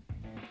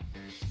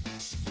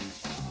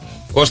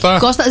 Κώστα.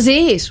 Κώστα,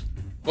 ζεις?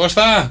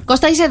 Κώστα.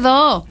 Κώστα, είσαι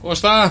εδώ?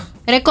 Κώστα.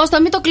 Ρε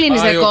Κώστα, μην το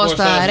κλείνεις, ρε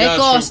Κώστα. Ρε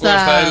Κώστα.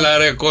 Έλα,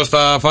 ρε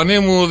Κώστα. Φανή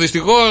μου,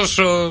 δυστυχώς.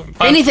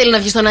 Δεν ήθελε να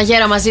βγει στον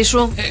Αγέρα μαζί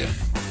σου.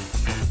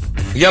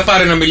 Για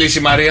πάρε να μιλήσει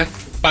η Μαρία.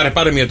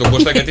 Πάρε μία τον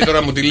Κώστα, γιατί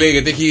τώρα μου τη λέει,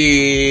 γιατί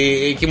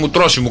έχει μου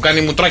τρώσει, μου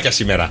κάνει μουτράκια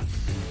σήμερα.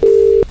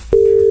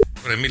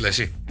 Ωραία, μίλα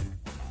εσύ.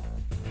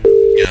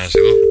 Για να σε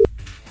δω.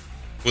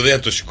 Που δεν θα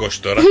το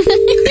σηκώσει τώρα.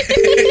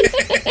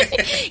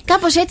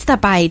 Κάπως έτσι θα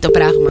πάει το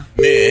πράγμα.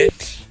 Ναι.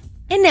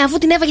 Ναι, αφού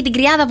την έβαγε την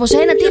κρυάδα από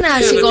σένα, τι να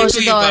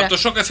σηκώσει τώρα. Από το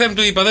Show FM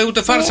του είπα,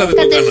 ούτε φάρσα δεν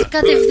το έκανα.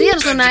 Κατευθείαν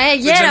στον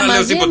Αγέρα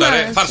μαζί τίποτα, μας.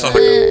 ρε. Φάρσα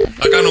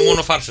θα κάνω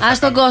μόνο φάρσα. Ας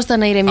τον Κώστα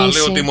να ηρεμήσει. Θα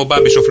λέω ότι είμαι ο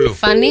Μπάμπης ο Φλου.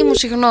 Φανή μου,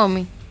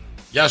 συγγνώμη.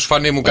 Γεια σου,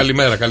 Φανή μου,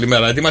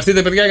 καλημέρα.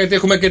 Ετοιμαστείτε, παιδιά, γιατί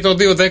έχουμε και το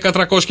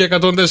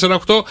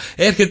 2-10-300-1048.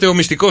 Έρχεται ο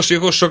μυστικός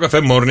ήχος στο Cafe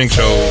Morning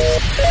Show.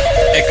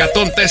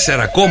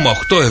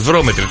 104,8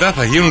 ευρώ μετρητά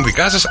θα γίνουν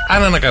δικά σας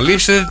αν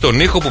ανακαλύψετε τον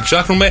ήχο που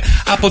ψάχνουμε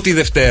από τη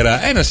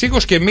Δευτέρα. Ένας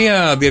ήχος και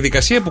μια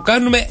διαδικασία που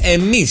κάνουμε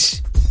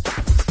εμείς.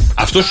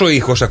 Αυτός ο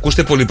ήχος,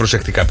 ακούστε πολύ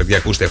προσεκτικά, παιδιά,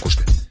 ακούστε.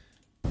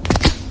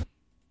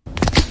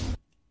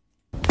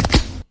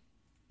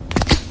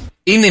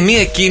 Είναι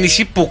μια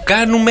κίνηση που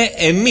κάνουμε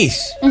εμείς.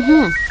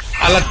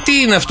 Αλλά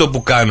τι είναι αυτό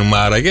που κάνουμε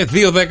άραγε?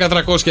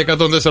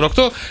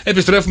 2-10-300-1048.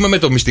 Επιστρέφουμε με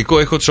το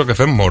μυστικό ήχο του Show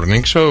Cafe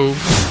Morning Show.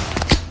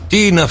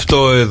 Τι είναι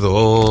αυτό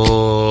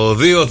εδώ? 2-10-300-1048.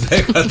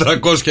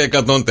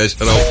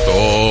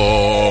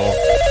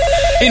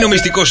 Είναι ο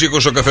μυστικός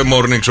ήχος στο Cafe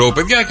Morning Show,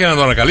 παιδιά, και να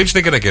το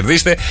ανακαλύψετε και να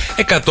κερδίσετε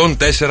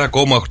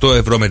 104,8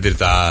 ευρώ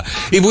μετρητά.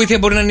 Η βοήθεια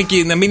μπορεί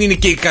να μην είναι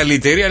και η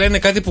καλύτερη, αλλά είναι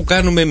κάτι που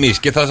κάνουμε εμείς.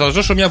 Και θα σας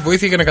δώσω μια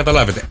βοήθεια για να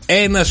καταλάβετε.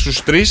 1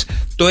 στους 3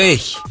 το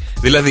έχει.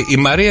 Δηλαδή η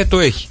Μαρία το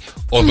έχει.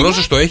 Ο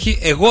Δρόσος το έχει,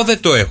 εγώ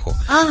δεν το έχω.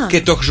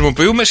 Και το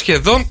χρησιμοποιούμε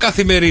σχεδόν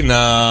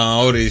καθημερινά.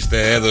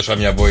 Ορίστε, έδωσα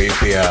μια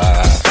βοήθεια.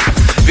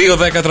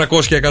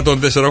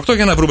 2-10-300-1048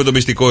 για να βρούμε το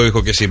μυστικό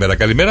ήχο και σήμερα.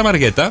 Καλημέρα,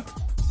 Μαριέτα.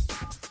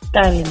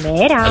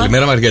 Καλημέρα.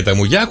 Καλημέρα, Μαριέτα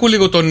μου. Για άκου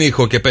λίγο τον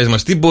ήχο και πες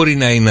μας τι μπορεί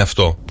να είναι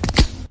αυτό.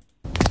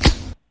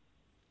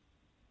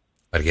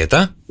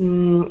 Μαριέτα.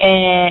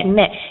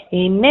 Ναι,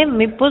 είναι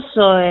μήπως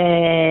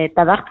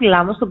τα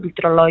δάχτυλά μου στο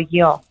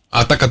πληκτρολόγιο?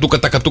 Τα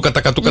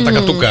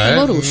κατούκα,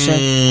 μπορούσε.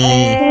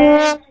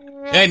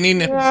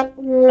 Είναι.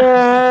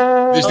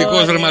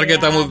 Δυστυχώς, ρε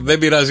Μαριέτα μου, δεν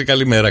πειράζει.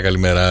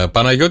 Καλημέρα.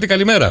 Παναγιώτη,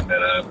 καλημέρα.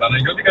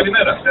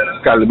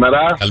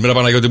 Καλημέρα,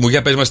 Παναγιώτη μου.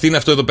 Για πες μας τι είναι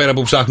αυτό εδώ πέρα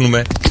που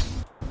ψάχνουμε.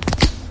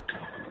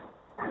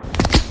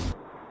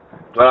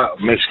 Τώρα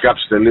με έχει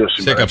κάψει τελείως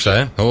σήμερα. Σε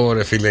κάψα,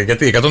 Ωραία, φίλε.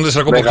 Γιατί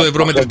 104,8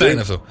 ευρώ μετρητά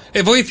είναι αυτό.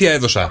 Βοήθεια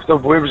έδωσα. Αυτό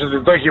που είπες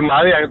ότι το έχει η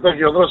Μαρία και το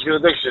έχει ο Δρόσος και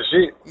δεν το έχεις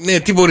εσύ. Ναι,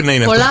 τι μπορεί να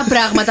είναι αυτό? Πολλά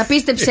πράγματα,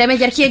 πίστεψέ με,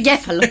 για αρχή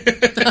εγκέφαλο.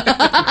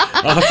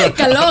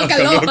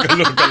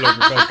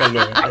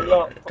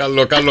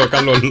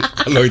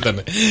 Καλό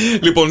ήταν.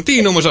 Λοιπόν, τι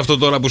είναι όμως αυτό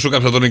τώρα που σου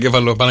κάψα τον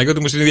εγκέφαλο?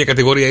 Παναγιώτη μου, στην ίδια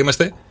κατηγορία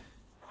είμαστε?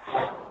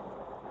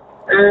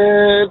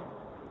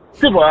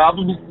 Τίποτα,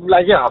 από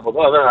λαγιά από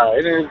τώρα δεν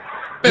είναι.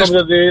 Νόμιζα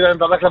ότι ήταν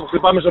τα δάχτυλα που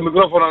χτυπάμε στο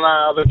μικρόφωνο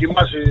να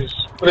δοκιμάσεις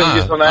πριν και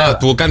στον αέρα.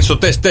 Του κάνεις το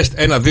τεστ.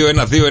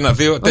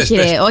 1-2, τεστ.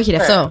 Όχι,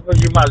 αυτό.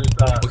 Δοκιμάζεις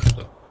τα.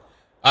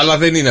 Αλλά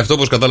δεν είναι αυτό,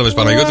 όπως κατάλαβες,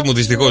 Παναγιώτη μου,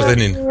 δυστυχώς δεν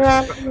είναι.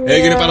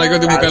 Έγινε,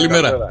 Παναγιώτη μου,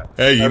 καλημέρα.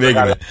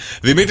 Έγινε.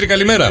 Δημήτρη,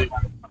 καλημέρα.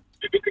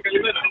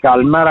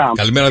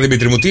 Καλημέρα,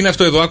 Δημήτρη μου. Τι είναι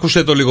αυτό εδώ?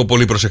 Άκουσε το λίγο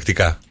πολύ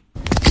προσεκτικά.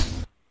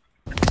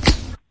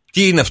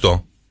 Τι είναι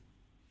αυτό?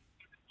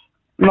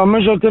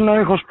 Νομίζω ότι είναι ο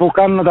ήχος που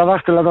κάνουν τα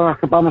δάχτυλα όταν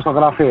χτυπάμε στο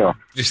γραφείο.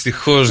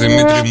 Δυστυχώς,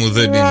 Δημήτρη μου,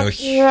 δεν είναι,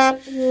 όχι.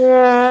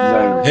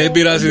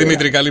 Πειράζει,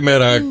 Δημήτρη,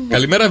 καλημέρα.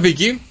 Καλημέρα,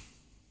 Βίκη.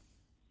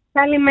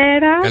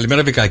 Καλημέρα.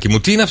 Καλημέρα, Βικάκι μου.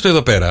 Τι είναι αυτό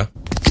εδώ πέρα?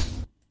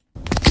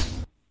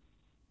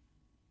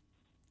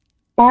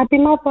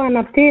 Πάτημα από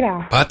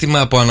αναπτήρα.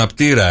 Πάτημα από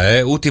αναπτήρα,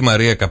 ούτε η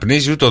Μαρία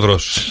καπνίζει, ούτε ο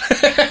δρόσος.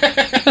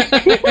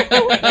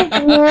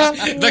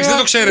 Εντάξει, δεν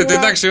το ξέρετε,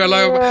 εντάξει, αλλά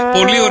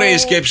πολύ ωραία η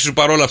σκέψη σου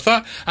παρόλα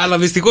αυτά. Αλλά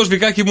δυστυχώς,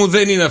 Βικάκι μου,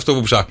 δεν είναι αυτό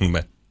που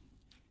ψάχνουμε.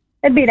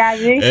 Δεν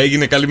πειράζει.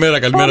 Έγινε, καλημέρα,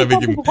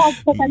 Βίκη μου.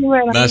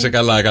 Να είσαι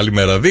καλά,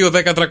 καλημέρα.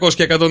 2-10-300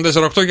 και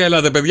 104-8 για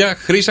ελάτε, παιδιά.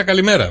 Χρύσα,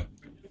 καλημέρα.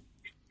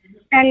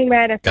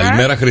 Καλημέρα.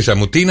 Καλημέρα, Χρύσα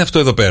μου. Τι είναι αυτό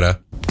εδώ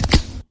πέρα?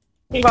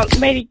 Λοιπόν,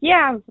 μερικοί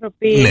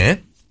άνθρωποι.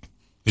 Ναι.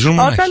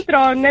 Όταν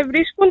τρώνε,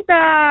 βρίσκουν τα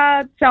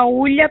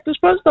τσαούλια τους,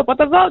 πώς το πω,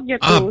 τα δόντια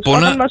τους.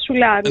 Όταν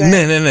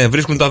μασουλάνε. Ναι,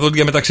 βρίσκουν τα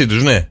δόντια μεταξύ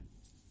τους, ναι.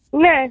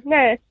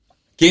 Ναι.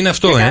 Και είναι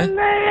αυτό,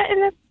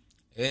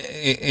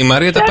 η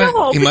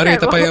Μαρία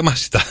τα πάει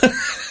αμάσιτα.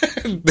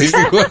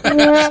 Δυστυχώς.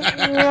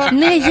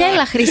 Ναι,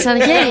 γέλα, Χρύσα,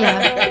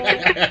 γέλα.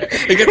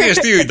 Γιατί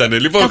αστείο ήτανε.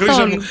 Λοιπόν,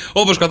 Χρύσα μου,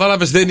 όπως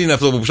κατάλαβες, δεν είναι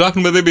αυτό που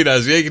ψάχνουμε, δεν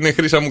πειράζει. Έγινε,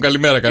 Χρύσα μου,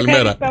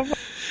 καλημέρα.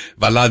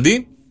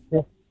 Βαλάντι.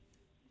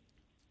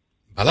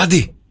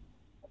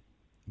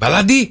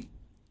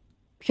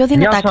 Πιο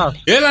δυνατά.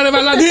 Έλα, ρε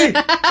Βαλάντι.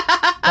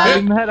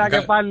 Καλημέρα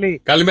και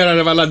πάλι. Καλημέρα,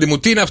 ρε Βαλάντι μου.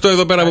 Τι είναι αυτό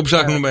εδώ πέρα που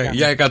ψάχνουμε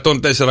για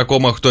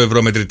 104,8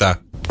 ευρώ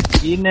μετρητά?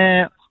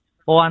 Είναι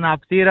ο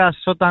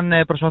αναπτήρας όταν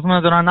προσπαθούμε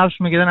να τον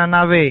ανάψουμε και δεν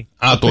ανάβει.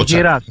 Το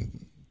τσακ.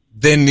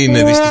 Δεν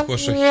είναι,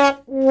 δυστυχώς, όχι.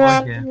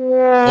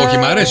 Όχι,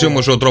 μ' αρέσει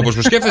όμως ο τρόπος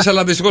που σκέφτεσαι,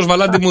 αλλά δυστυχώς,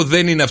 Βαλάντι μου,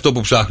 δεν είναι αυτό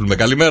που ψάχνουμε.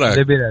 Καλημέρα.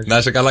 Να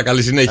είσαι καλά,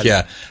 καλή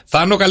συνέχεια.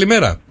 Θάνο,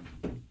 καλημέρα.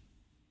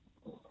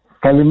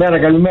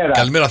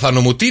 Καλημέρα,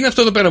 Θάνο μου. Τι είναι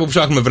αυτό εδώ πέρα που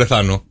ψάχνουμε, βρε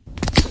Θάνο?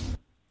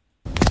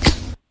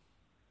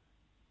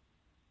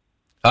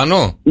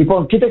 Θάνο.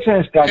 Λοιπόν,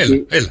 κοίταξε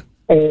κάτι. Έλα.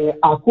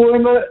 Ακούω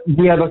ένα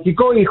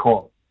διαδοχικό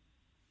ήχο.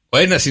 Ο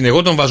ένας είναι,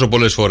 εγώ τον βάζω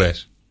πολλές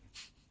φορές.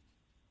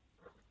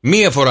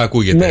 Μία φορά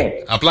ακούγεται. Ναι.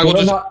 Απλά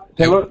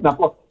θέλω να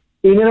πω.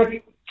 Είναι να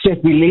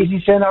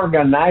ξεφυλίζεις ένα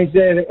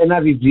organizer,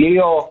 ένα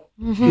βιβλίο,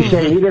 τις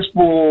σελίδες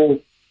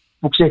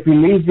που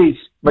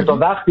ξεφυλίζεις με το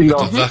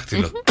δάχτυλο.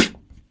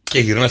 Και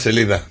γυρνά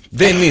σελίδα.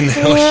 Δεν είναι,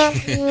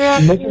 όχι.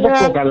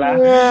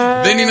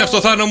 Δεν είναι αυτό,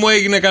 Θάνο μου,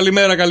 έγινε.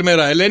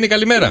 Καλημέρα. Ελένη,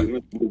 καλημέρα.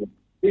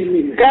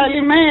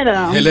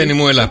 Καλημέρα. Ελένη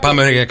μου, έλα,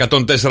 πάμε για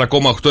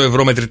 104,8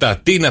 ευρώ μετρητά.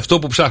 Τι είναι αυτό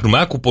που ψάχνουμε?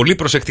 Άκου πολύ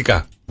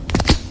προσεκτικά.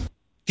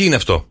 Τι είναι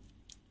αυτό?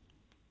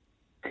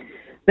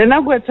 Δεν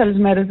άκουγα τις άλλες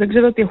μέρες, δεν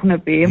ξέρω τι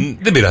έχουν πει.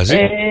 Δεν πειράζει.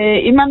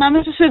 Είμαι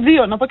ανάμεσα σε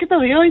δύο. Να πω και τα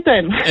δύο ή το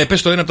ένα?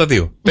 Πες το ένα από τα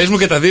δύο. Πες μου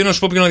και τα δύο να σου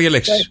πω ποιο να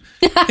διαλέξεις.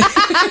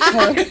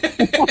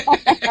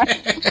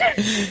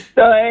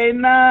 Το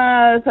ένα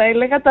θα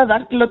έλεγα τα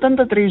δάχτυλα όταν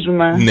τα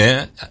τρίζουμε.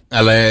 Ναι,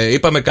 αλλά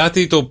είπαμε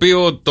κάτι το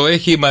οποίο το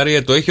έχει η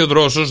Μαρία, το έχει ο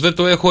Δρόσος, δεν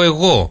το έχω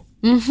εγώ.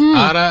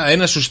 Άρα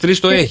ένα στους τρεις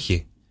το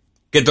έχει.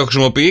 Και το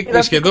χρησιμοποιεί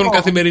σχεδόν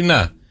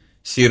καθημερινά.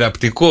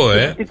 Συραπτικό,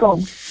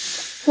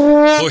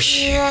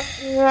 Όχι.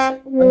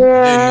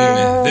 Δεν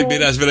είναι. Δεν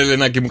πειράζει, βρε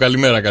Λενάκη μου.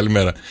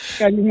 Καλημέρα.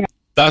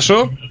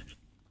 Τάσο.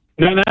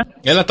 Ναι.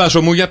 Έλα,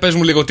 Τάσο μου, για πες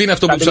μου λίγο. Τι είναι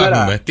αυτό που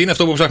ψάχνουμε? Τι είναι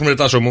αυτό που ψάχνουμε,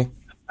 Τάσο μου?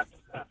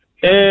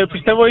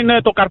 Πιστεύω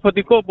είναι το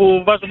καρφωτικό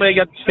που βάζουμε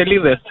για τις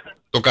σελίδες.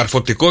 Το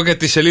καρφωτικό για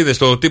τις σελίδες,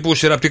 το τύπου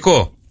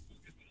συραπτικό.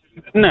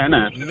 Ναι.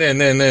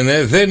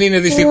 Δεν είναι,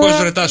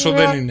 δυστυχώς, ρε Τάσο,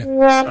 δεν είναι.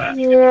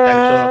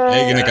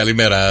 Έγινε,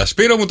 καλημέρα.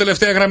 Σπύρο μου,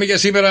 τελευταία γραμμή για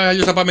σήμερα.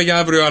 Αλλιώς θα πάμε για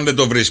αύριο αν δεν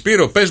το βρεις.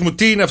 Σπύρο, πες μου,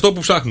 τι είναι αυτό που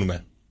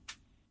ψάχνουμε?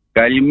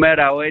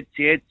 Καλημέρα,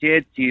 έτσι.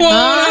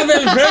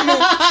 Αδελφέ μου!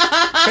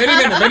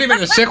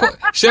 Περίμενε.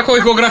 Σε έχω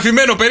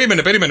ηχογραφημένο.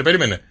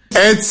 Περίμενε.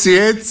 Έτσι.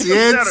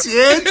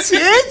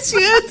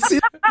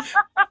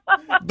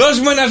 Δώσ'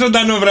 μου ένα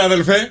ζωντανό, βρε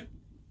αδελφέ.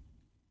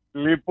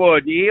 Λοιπόν,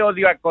 ή ο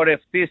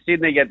διακορευτής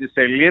είναι για τις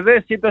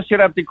σελίδες ή το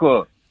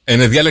συραπτικό?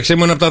 Ναι, διάλεξε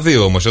μου ένα από τα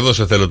δύο όμως. Εδώ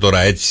σε θέλω τώρα.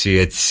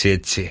 Έτσι.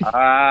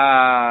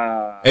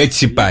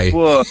 Έτσι πάει.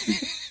 Λοιπόν,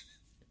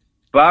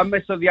 πάμε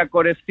στο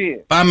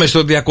διακορευτή. Πάμε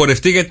στο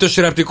διακορευτή, γιατί το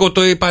συραπτικό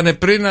το είπανε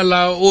πριν,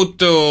 αλλά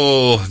ούτε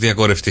ο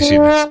διακορευτής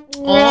είναι.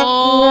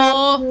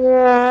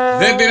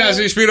 Δεν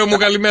πειράζει, Σπύρο μου,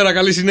 καλημέρα,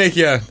 καλή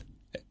συνέχεια.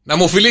 Να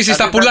μου φιλήσεις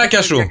τα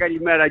πουλάκια σου.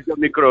 Καλημέρα και ο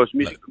μικρός.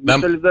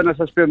 Μισό λεπτό να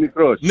σας πει ο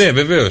μικρός. Ναι,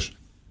 βεβαίως.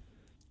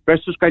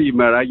 Πες τους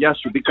καλημέρα, γεια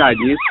σου, τι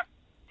κάνεις?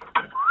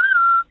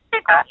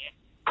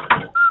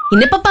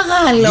 Είναι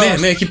παπαγάλος.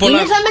 Ναι, έχει πολλά.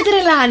 Είναι, θα με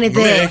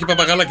τρελάνετε. Ναι, έχει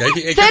παπαγαλάκια.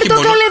 Φέρ' το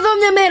καλέ εδώ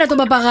μια μέρα τον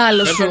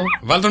παπαγάλο σου.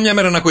 Βάλ' τον μια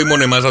μέρα να ακούει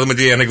μόνο εμάς, να δούμε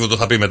τι ανέκδοτο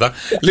θα πει μετά.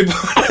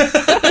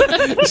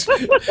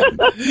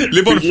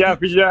 Λοιπόν,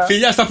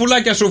 φιλιά στα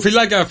πουλάκια σου,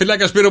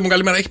 φιλάκια Σπύρο μου,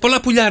 καλημέρα. Έχει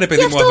πολλά πουλιά, ρε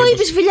παιδί μου. Γι' αυτό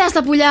είπες φιλιά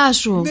στα πουλιά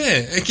σου.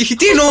 Ναι,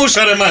 τι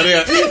εννοούσα, ρε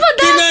Μαρία?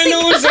 Τι να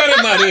εννοούσα, ρε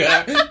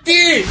Μαρία?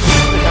 Τι?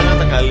 Κάνα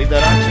τα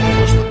καλύτερα.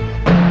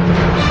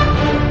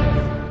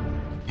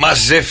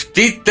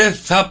 Μαζευτείτε,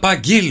 θα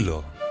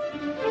απαγγείλω.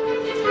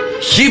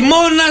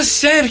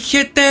 Χειμώνας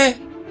έρχεται,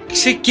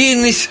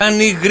 ξεκίνησαν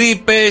οι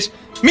γρίπες.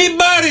 Μην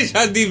πάρεις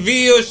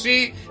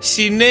αντιβίωση,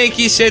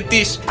 συνέχισε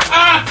τις.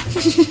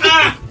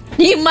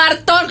 Η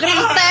Μαρτών,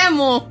 Χριστέ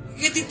μου.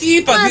 Τι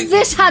είπα. Μα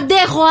δεν σ'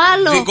 αντέχω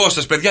άλλο. Δικό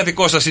σας, παιδιά,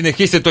 δικό σας.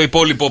 Συνεχίστε το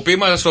υπόλοιπο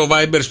πείμα στο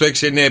Viber στο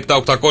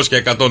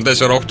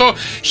 697-800-1048.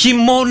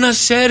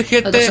 Χειμώνας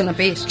έρχεται.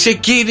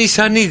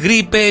 Ξεκίνησαν οι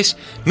γρίπες.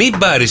 Μην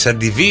πάρεις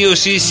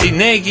αντιβίωση.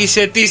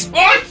 Συνέχισε τις.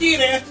 Όχι,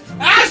 ρε!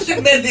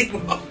 Άσε με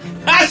λίγο!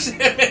 Άσε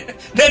με!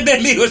 Δεν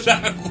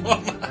τελείωσα ακόμα.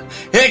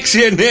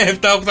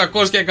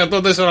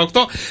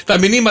 697-800-1048. Τα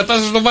μηνύματά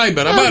σας στο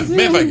Viber. Αμάν,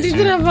 με έφαγες. Τι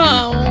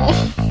τραβάω.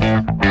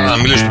 Α,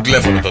 μιλήσω στο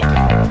τηλέφωνο τότε.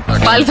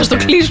 Πάλι θα στο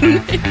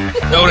κλείσουν.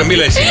 Ωραία,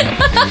 μίλα εσύ.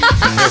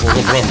 Έχω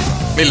εγώ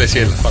πρόβλημα. Μίλα εσύ,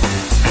 έλα.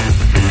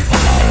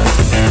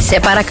 Σε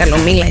παρακαλώ,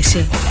 μίλα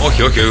εσύ.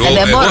 Όχι,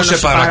 εγώ σε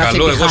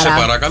παρακαλώ. Εγώ σε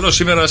παρακαλώ.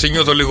 Σήμερα σε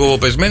νιώθω λίγο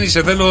πεσμένη.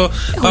 Σε θέλω.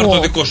 Πάρω το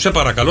δικό σου. Σε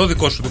παρακαλώ,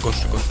 δικό σου.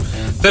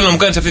 Θέλω να μου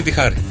κάνεις αυτή τη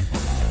χάρη.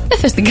 Δεν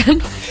θες την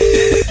κάνω.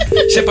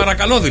 Σε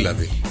παρακαλώ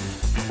δηλαδή.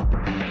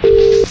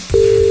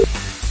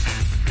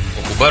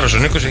 Ο κουμπάρος ο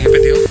Νίκος έχει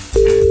επέτειο.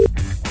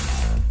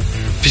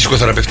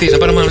 Φυσικοθεραπευτής, να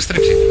πάρουμε να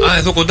αναστρέψει. Α,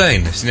 εδώ κοντά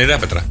είναι, στην Ιερά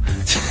Πέτρα.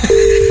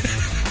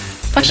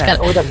 Πας καλά.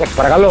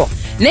 Παρακαλώ.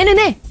 Ναι.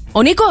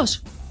 Ο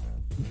Νίκος.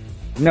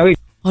 Ναι,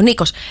 ο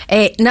Νίκος.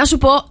 Να σου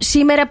πω,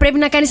 σήμερα πρέπει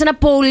να κάνεις ένα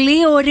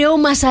πολύ ωραίο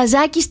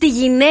μασαζάκι στη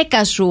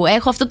γυναίκα σου.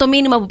 Έχω αυτό το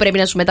μήνυμα που πρέπει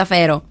να σου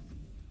μεταφέρω.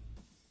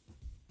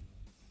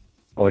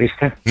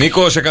 Ορίστε.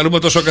 Νίκο, σε καλούμε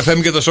το Shock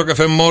FM και το Shock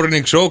FM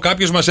Morning Show.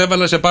 Κάποιος μας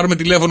έβαλε, σε πάρουμε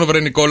τηλέφωνο, βρε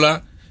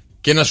Νικόλα.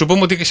 Και να σου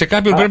πούμε ότι σε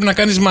κάποιον πρέπει να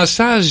κάνεις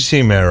μασάζ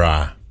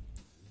σήμερα.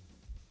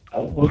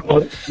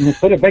 Μου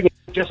φέρε μπέγγε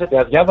και σε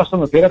αδιάβαστο,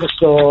 με πήρατε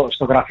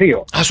στο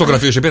γραφείο. Α, στο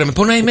γραφείο σε πήραμε.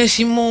 Πονάει η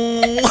μέση μου.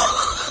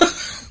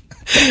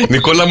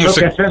 Νικόλα μου,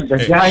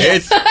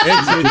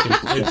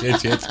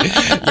 έτσι.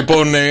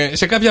 Λοιπόν,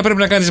 σε κάποια πρέπει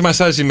να κάνεις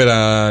μασάζ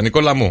σήμερα,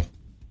 Νικόλα μου.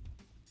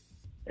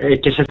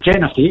 Και σε ποια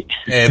είναι αυτή?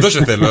 Εδώ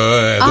σε θέλω. Α,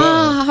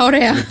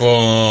 ωραία.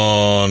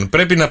 Λοιπόν,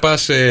 πρέπει να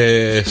πας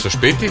στο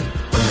σπίτι.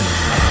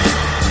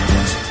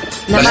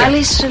 Να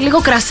βάλεις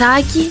λίγο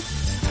κρασάκι.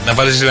 Να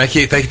βάλεις, θα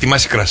έχει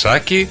ετοιμάσει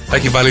κρασάκι, θα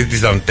έχει βάλει τις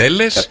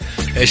δαντέλες.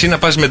 Εσύ να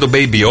πας με το baby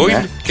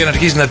oil και να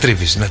αρχίσεις να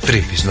τρίβεις.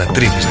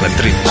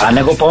 Αν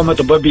εγώ πάω με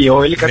το baby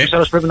oil, κάποιος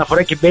άλλος πρέπει να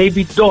φοράει και baby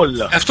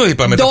doll. Αυτό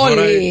είπαμε.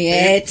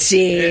 Dolly, έτσι.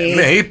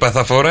 Ναι, είπα,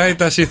 θα φοράει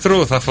τα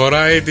see-through, θα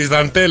φοράει τις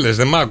δαντέλες.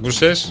 Δεν μ'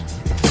 άκουσες?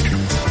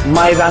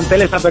 Μα οι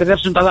δαντέλες θα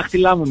μπερδέψουν τα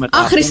δάχτυλά μου μετά.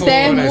 Αχ,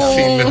 Χριστέ μου.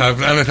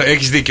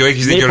 Έχεις δίκιο,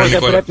 μήπως δεν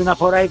πρέπει να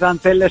φοράει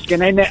δαντέλες και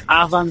να είναι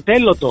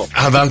αδαντέλωτο?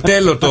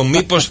 Αδαντέλωτο,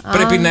 μήπως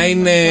πρέπει να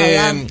είναι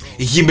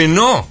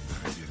γυμνό?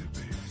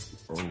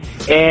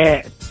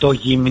 Το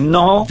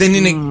γυμνό δεν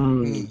είναι.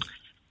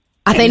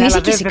 Δεν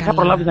είσαι και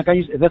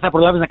δεν θα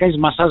προλάβεις να κάνεις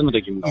μασάζ με το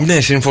γυμνό.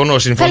 Ναι, συμφωνώ.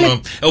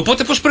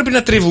 Οπότε πώς πρέπει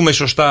να τρίβουμε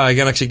σωστά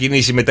για να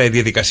ξεκινήσει μετά η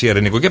διαδικασία,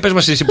 Ρενίκο? Για πες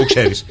μας εσύ που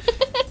ξέρεις.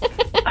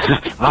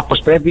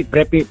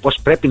 Πώς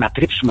πρέπει να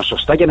τρίψουμε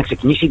σωστά για να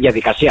ξεκινήσει η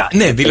διαδικασία.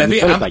 Ναι,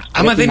 δηλαδή,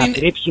 άμα δεν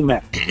είναι.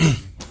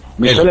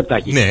 Μισό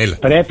λεπτάκι. Ναι,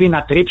 πρέπει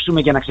να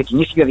τρίψουμε για να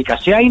ξεκινήσει η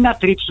διαδικασία ή να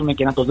τρίψουμε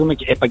και να το δούμε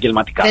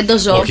επαγγελματικά? Δεν το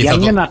ζω. Όχι,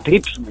 αν είναι να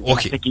τρίψουμε για να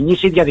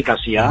ξεκινήσει η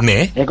διαδικασία,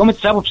 εγώ με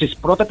τις άποψεις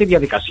πρώτα τη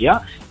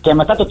διαδικασία και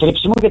μετά το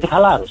τρίψιμο για τη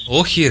χαλάρωση.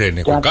 Όχι, ρε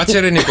Νίκο, κάτσε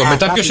ρε Νίκο.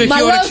 Μετά ποιος έχει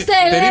όρεξη?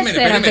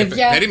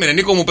 Περίμενε,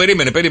 Νίκο μου,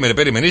 περίμενε.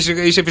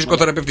 Είσαι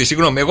φυσικοθεραπευτής.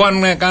 Συγγνώμη, εγώ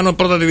αν κάνω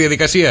πρώτα τη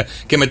διαδικασία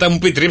και μετά μου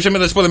πει τρίψε,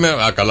 μετά τη πω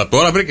α, καλά,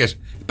 τώρα βρήκες.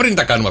 Πριν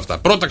τα κάνουμε αυτά.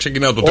 Πρώτα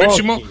ξεκινάω το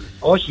τρίψιμο.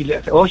 Όχι,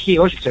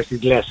 ξέρεις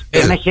τι λες.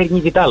 Ένα χέρι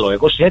νικητάλο.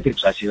 Εγώ σε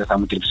έτριψα, εσύ δεν θα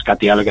μου τρίψεις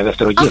κάτι άλλο για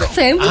δεύτερο γύρο? Α,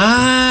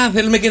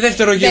 θέλουμε και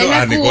δεύτερο γύρο.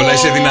 Α, Νικόλα,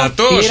 είσαι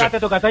δυνατός. Πήρατε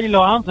τον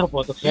κατάλληλο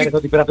άνθρωπο. Το ξέρετε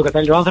ότι πήρατε τον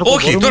κατάλληλο άνθρωπο?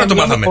 Όχι, τώρα το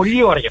μάθαμε.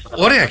 Πολύ ώρα για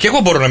αυτά. Ωραία, και εγώ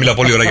μπορώ να μιλάω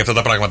πολύ ώρα για αυτά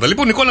τα πράγματα.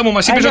 Λοιπόν, Νικόλα μου,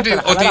 μας είπες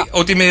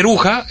ότι με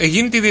ρούχα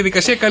γίνεται η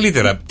διαδικασία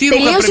καλύτερα.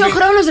 Τελείωσε ο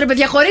χρόνος, ρε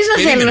παιδιά, χωρίς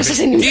να θέλω να σας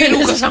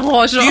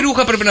ενημερώσω. Τι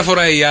ρούχα πρέπει να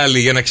φοράει η άλλη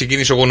για να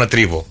ξεκινήσω εγώ να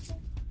τρίβω?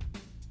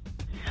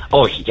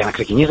 Όχι, για να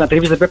ξεκινήσει να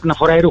τρίβεις δεν πρέπει να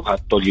φοράει ρούχα.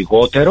 Το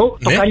λιγότερο,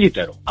 το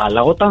καλύτερο.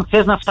 Αλλά όταν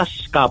θες να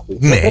φτάσεις κάπου,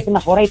 δεν πρέπει να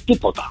φοράει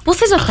τίποτα. Πού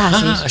θες να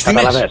φτάσεις?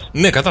 Καταλαβες?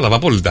 Ναι, κατάλαβα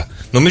απόλυτα.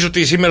 Νομίζω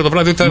ότι σήμερα το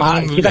βράδυ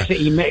θα. Κοίταξε,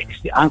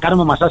 αν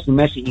κάνουμε μασάζ στη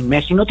μέση, η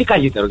μέση είναι ό,τι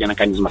καλύτερο για να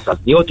κάνεις μασάζ.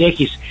 Διότι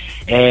έχεις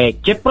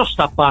και προς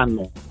τα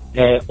πάνω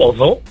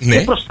οδό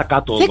και προς τα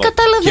κάτω οδό. Δεν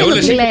καταλαβαίνω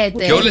τι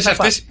λέτε.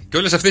 Και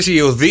όλες αυτές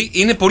οι οδοί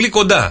είναι πολύ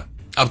κοντά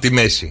από τη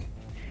μέση.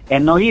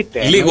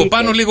 Εννοείται. Λίγο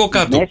πάνω, λίγο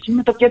κάτω. Μέση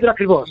με το κέντρο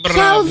ακριβώς.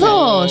 Ποια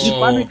οδός? Ή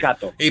πάνω ή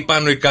κάτω. Ή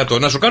πάνω ή κάτω.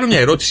 Να σου κάνω μια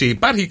ερώτηση.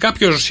 Υπάρχει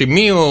κάποιο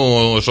σημείο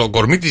στο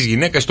κορμί της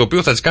γυναίκας το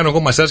οποίο θα της κάνω εγώ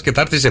μασάζ και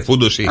θα έρθει σε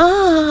φούντωση?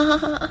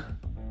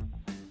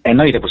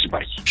 Εννοείται πως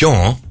υπάρχει.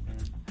 Ποιο?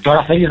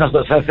 Τώρα θέλεις να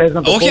το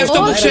πω? Όχι αυτό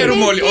που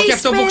ξέρουμε όλοι. Όχι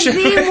αυτό που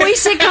ξέρουμε. Μου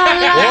είσαι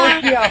καλά.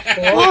 Όχι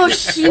αυτό.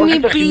 Όχι, μη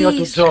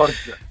πεις.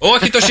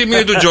 Όχι το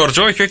σημείο του Τζόρτζ.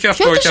 Όχι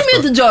αυτό. Ποιο το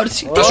σημείο του Τζόρτζ?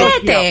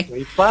 Τι λέτε?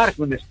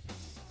 Υπάρχουν.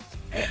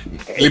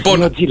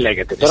 Λοιπόν,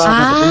 λέγεται. Τώρα να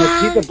το πούμε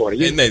τι δεν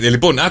μπορεί. Ναι,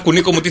 λοιπόν, άκου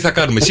Νίκο μου τι θα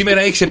κάνουμε.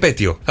 Σήμερα έχεις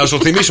επέτειο. Θα σου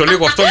θυμίσω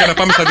λίγο αυτό για να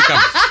πάμε στα δικά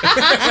μας.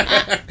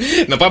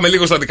 Να πάμε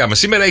λίγο στα δικά μας.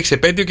 Σήμερα έχεις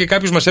επέτειο και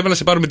κάποιος μας έβαλε να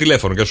σε πάρουμε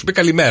τηλέφωνο και να σου πει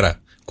καλημέρα.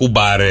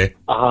 Κουμπάρε.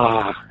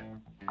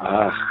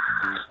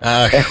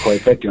 Έχω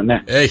επέτειο,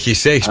 ναι.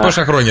 Έχεις.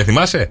 Πόσα χρόνια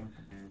θυμάσαι?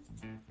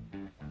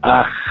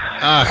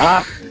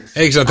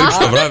 Έχεις να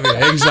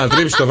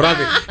τρίψεις το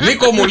βράδυ.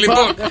 Νίκο μου,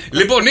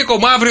 λοιπόν, Νίκο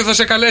μου, αύριο θα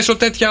σε καλέσω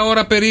τέτοια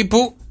ώρα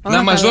περίπου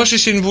να μας δώσει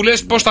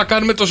συμβουλές πώς θα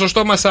κάνουμε το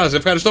σωστό μασάζ.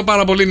 Ευχαριστώ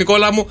πάρα πολύ,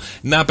 Νικόλα μου.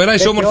 Να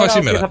περάσεις όμορφα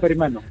σήμερα.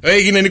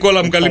 Έγινε,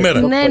 Νικόλα μου, καλημέρα.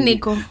 Ναι,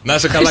 Νίκο. Να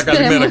είσαι καλά,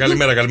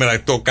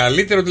 καλημέρα. Το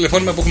καλύτερο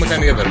τηλεφώνημα που έχουμε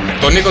κάνει ever.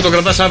 Τον Νίκο τον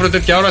κρατάς αύριο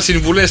τέτοια ώρα.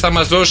 Συμβουλές θα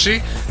μας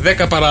δώσει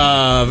 10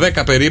 παρά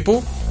 10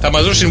 περίπου. Θα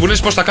μας δώσει συμβουλές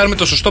πώς θα κάνουμε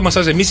το σωστό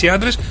μασάζ εμείς οι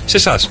άντρες σε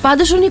εσάς.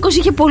 Πάντως ο Νίκος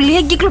είχε πολύ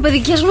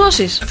εγκυκλοπαιδικές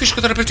γνώσεις.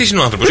 Φυσικοθεραπευτής είναι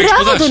ο άνθρωπος.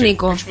 Μπράβο τον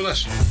Νίκο.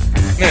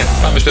 Ναι,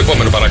 πάμε στο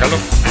επόμενο παρακαλώ.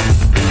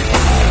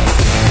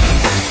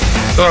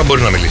 Τώρα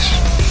μπορεί να μιλήσει.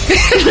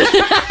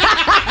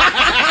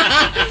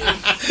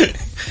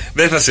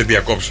 Δεν θα σε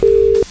διακόψω.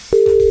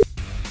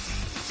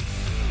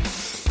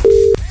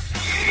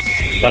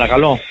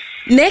 Παρακαλώ.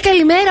 Ναι,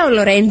 καλημέρα, ο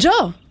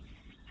Λορέντζο.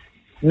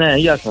 Ναι,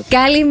 γεια σας.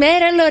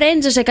 Καλημέρα,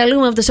 Λορέντζο. Σε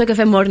καλούμε από το Shock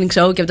FM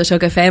Morning Show και από το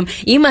Shock FM.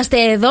 Είμαστε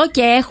εδώ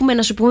και έχουμε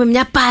να σου πούμε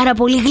μια πάρα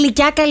πολύ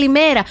γλυκιά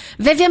καλημέρα.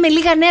 Βέβαια με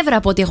λίγα νεύρα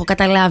από ό,τι έχω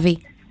καταλάβει.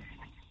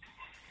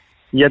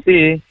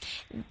 Γιατί?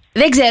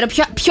 Δεν ξέρω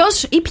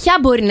ποιος ή ποια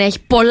μπορεί να έχει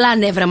πολλά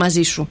νεύρα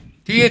μαζί σου.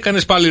 Τι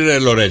έκανες πάλι, ρε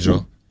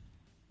Λορέντζο?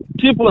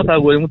 Τίποτα,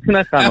 αγόρι μου, τι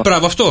να κάνω.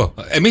 Μπράβο, αυτό.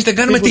 Εμείς δεν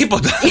κάνουμε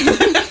τίποτα.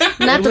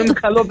 Είναι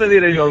καλό παιδί,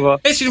 ρε Γιώργο.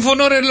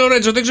 Συμφωνώ, ρε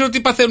Λορέντζο. Δεν ξέρω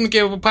τι παθαίνουν και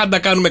πάντα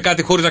κάνουμε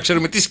κάτι χωρίς να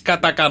ξέρουμε τι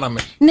σκατά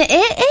κάναμε. Ναι,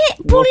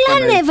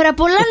 πολλά νεύρα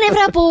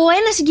από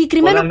ένα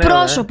συγκεκριμένο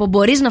πρόσωπο.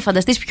 Μπορείς να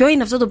φανταστείς ποιο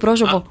είναι αυτό το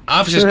πρόσωπο?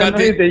 Άφησες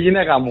κάτι? Η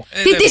γυναίκα μου.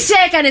 Τι της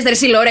έκανες,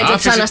 ρε Λορέντζο,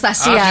 της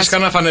Αναστασίας? Άφησες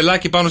κανένα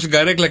φανελάκι πάνω στην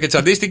καρέκλα και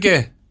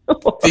τσαντίστηκε?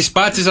 Τις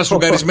πάτησες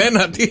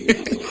σουγκαρισμένα?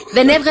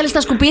 Δεν έβγαλες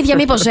τα σκουπίδια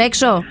μήπως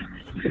έξω?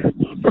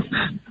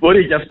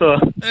 Μπορεί και αυτό.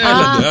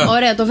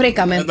 Ωραία, το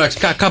βρήκαμε. Εντάξει,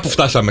 κάπου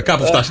φτάσαμε.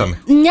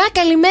 Μια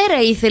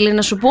καλημέρα ήθελε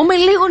να σου πούμε,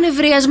 λίγο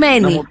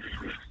νευριασμένη.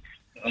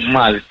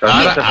 Μάλιστα.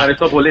 Σας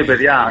ευχαριστώ πολύ,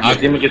 παιδιά,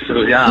 γιατί είμαι και στη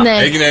δουλειά.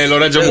 Ναι. Έγινε,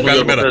 Λορέντζο μου,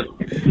 καλημέρα.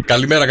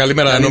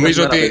 Καλημέρα.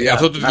 Νομίζω ότι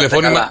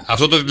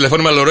αυτό το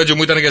τηλεφώνημα, Λορέντζο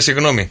μου, ήταν για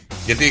συγγνώμη.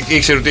 Γιατί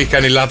ήξερε ότι έχει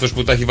κάνει λάθος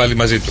που τα έχει βάλει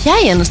μαζί του. Ποια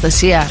η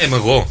Αναστασία?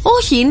 Εγώ.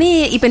 Όχι, είναι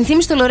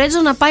υπενθύμηση στο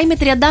Λορέντζο να πάει με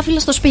τριαντάφυλλα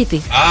στο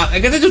σπίτι.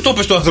 Δεν του το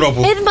είπες του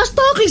ανθρώπου. Μας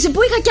το έκλεισε, που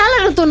είχα κι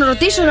άλλα να τον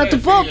ρωτήσω, να του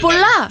πω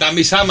πολλά. Τα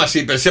μισά μας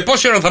είπες. Σε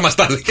πόση ώρα θα μας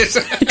τα έλεγες?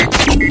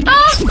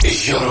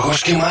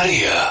 Γιώργος και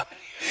Μαρία.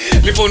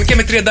 Λοιπόν, και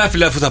με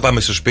τριαντάφυλλα, αφού θα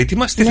πάμε στο σπίτι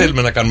μας, τι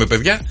θέλουμε να κάνουμε,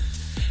 παιδιά?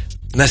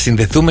 Να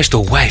συνδεθούμε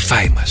στο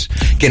Wi-Fi μας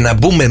και να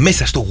μπούμε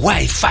μέσα στο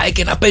Wi-Fi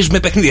και να παίζουμε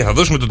παιχνίδια. Θα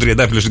δώσουμε το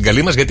τριαντάφυλλο στην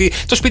καλή μας, γιατί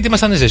το σπίτι μας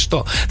θα είναι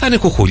ζεστό, θα είναι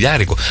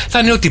κουχουλιάρικο, θα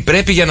είναι ό,τι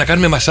πρέπει για να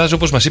κάνουμε μασάζ,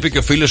 όπως μας είπε και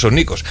ο φίλος ο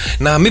Νίκος.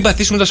 Να μην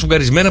πατήσουμε τα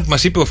σουγκαρισμένα που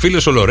μας είπε ο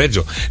φίλος ο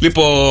Λορέντζο.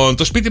 Λοιπόν,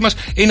 το σπίτι μας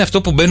είναι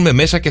αυτό που μπαίνουμε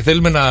μέσα και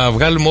θέλουμε να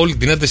βγάλουμε όλη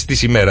την ένταση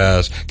της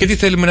ημέρας. Και τι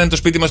θέλουμε να είναι το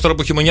σπίτι μας τώρα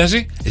που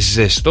χειμωνιάζει?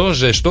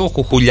 Ζεστό,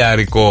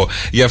 κουχουλιάρικο.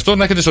 Γι' αυτό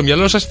να έχετε στο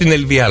μυαλό σας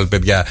την LVL,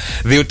 παιδιά.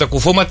 Διότι τα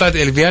κουφώματα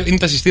LVL είναι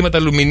τα συστήματα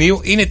αλουμινίου,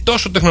 είναι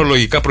τόσο τεχνολογικά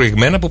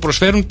προηγμένα που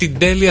προσφέρουν την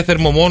τέλεια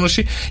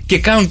θερμομόνωση και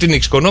κάνουν την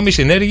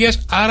εξοικονόμηση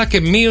ενέργειας, άρα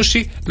και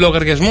μείωση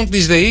λογαριασμών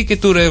της ΔΕΗ και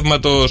του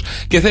ρεύματος.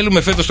 Και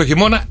θέλουμε φέτος το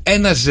χειμώνα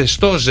ένα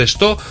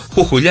ζεστό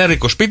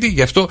κουχουλιάρικο σπίτι.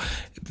 Γι' αυτό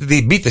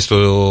μπείτε στο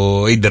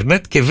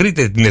ίντερνετ και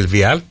βρείτε την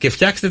LVL και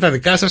φτιάξτε τα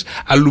δικά σας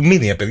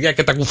αλουμίνια, παιδιά,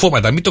 και τα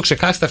κουφώματα. Μην το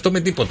ξεχάσετε αυτό με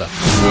τίποτα.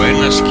 Ο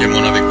ένας και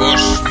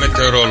μοναδικός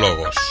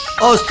μετεωρολόγος.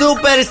 Ο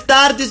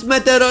superstar της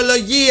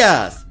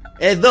μετεωρολογίας.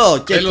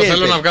 Εδώ και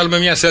θέλω να βγάλουμε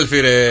μια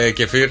selfie, ρε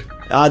Κεφίρ.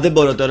 Δεν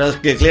μπορώ τώρα.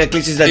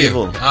 Κλείσεις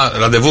ραντεβού.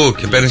 Ραντεβού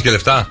και παίρνεις και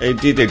λεφτά.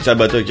 Τι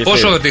τσαμπατό και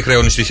πόσο τη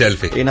χρεώνεις τη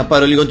selfie? Να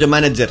πάρω λίγο το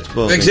manager.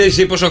 Δεν ξέρεις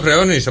εσύ πόσο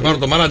χρεώνεις? Θα πάρω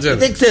το manager.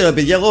 Δεν ξέρω,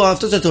 παιδιά. Εγώ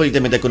αυτός ασχολείται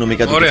με τα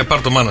οικονομικά του. Ωραία,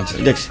 πάρω το manager.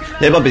 Εντάξει.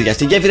 Λοιπόν, παιδιά,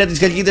 στην γέφυρα της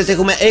Χαλκίδας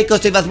έχουμε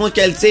 20 βαθμούς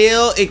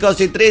Κελσίου,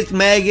 23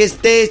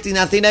 μέγιστη. Στην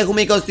Αθήνα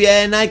έχουμε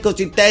 21,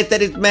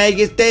 24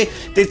 μέγιστη.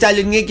 Στη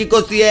Θεσσαλονίκη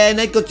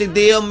 21,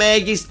 22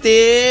 μέγιστη.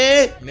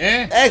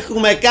 Ναι.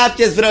 Έχουμε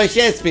κάποιες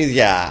βροχές,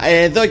 παιδιά.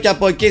 Εδώ και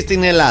από εκεί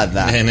στην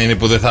Ελλάδα. Ναι, είναι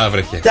που δεν θα βρέχει.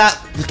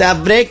 Θα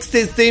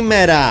βρέξει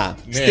σήμερα.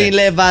 Ναι. Στη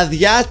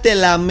Λεβαδιά, στη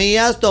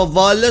Λαμία, στο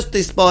Βόλο,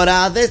 στις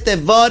Σποράδες,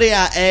 στη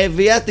Βόρεια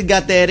Εύβοια, στην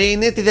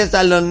Κατερίνη, στη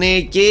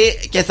Θεσσαλονίκη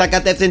και θα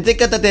κατευθυνθεί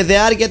κατά τη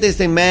διάρκεια της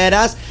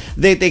ημέρας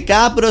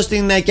δυτικά προς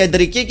την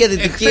κεντρική και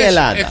δυτική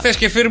Ελλάδα. Εχθές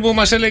και φίλοι μου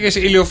μας έλεγες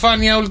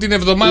ηλιοφάνεια όλη την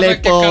εβδομάδα.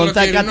 Λοιπόν,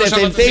 θα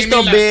κατευθυνθεί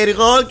στον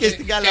Πύργο και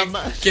στην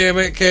Καλαμάτα.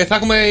 Και θα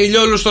έχουμε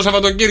ηλιόλους το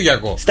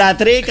Σαββατοκύριακο. Στα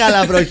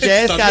Τρίκαλα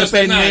βροχές,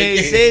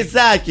 Καρπενήσι,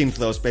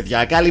 Ζάκυνθος,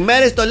 παιδιά.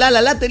 Καλημέρα στο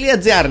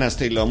lalala.gr να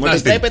στείλω. Μου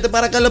επιστρέπετε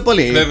παρακαλώ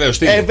πολύ. Βεβαίως,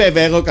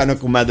 βέβαια, εγώ κάνω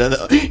κουμάντα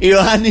εδώ.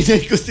 Ιωάννη είναι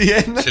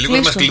 21. Σε λίγο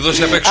να μας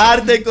κλειδώσει απ' έξω.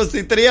 Άρτα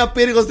 23,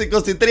 Πύργος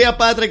 23,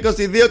 Πάτρα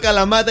 22,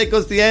 Καλαμάτα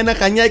 21,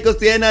 Χανιά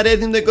 21,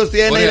 Ρέθινο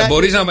 21. Ωραία,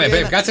 μπορείς να.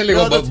 Κάτσε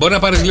λίγο. Μπορεί να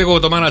πάρεις λίγο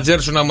το manager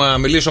σου να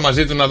μιλήσω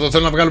μαζί του, να δω.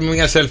 Θέλω να βγάλουμε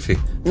μια selfie.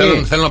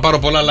 Θέλω να πάρω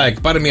πολλά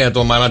like. Πάρε μια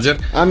το manager.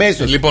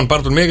 Αμέσως. Λοιπόν,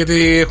 πάρ' τον μια,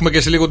 γιατί έχουμε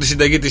και σε λίγο τη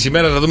συνταγή της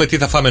ημέρας. Να δούμε τι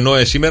θα φάμε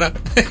Νόε σήμερα.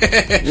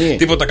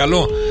 Τίποτα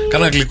καλό.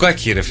 Κάνα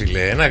γλυκάκι, ρε φίλε.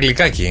 Ένα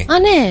γλυκάκι.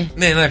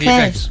 Ναι, ένα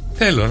γλυκάκι.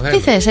 Θέλω. Τι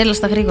θες, έλα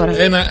στα γρήγορα.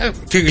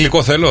 Τι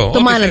γλυκό θέλω. Το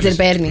manager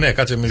παίρνει. Ναι,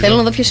 κάτσε μισό. Θέλω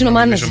να δω ποιος είναι ο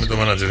manager. Με το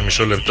manager,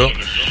 μισό λεπτό.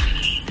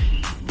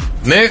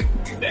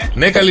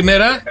 Ναι,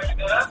 καλημέρα.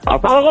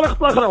 Αυτό εγώ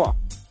να χρέμα.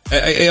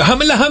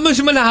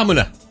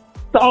 Χάμελα.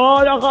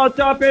 Τώρα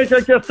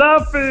κατσάπησε και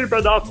σάφι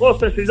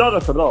 500.000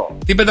 ευρώ.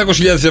 Τι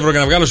 500.000 ευρώ για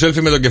να βγάλω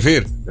selfie με τον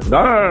κεφίρ? Ναι.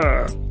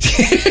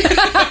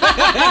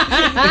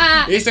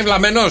 Είστε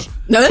βλαμμένος?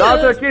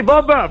 Κάτω εκεί,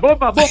 μπόμπα.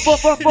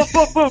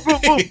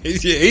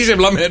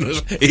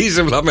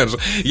 Είσαι βλαμμένος.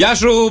 Γεια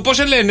σου, πώς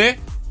σε λένε?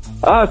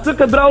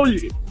 Σούκε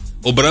Μπραούλη.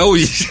 Ο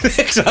Μπραούλης είναι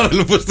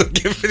εξάδελφος του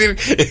Κεφίρ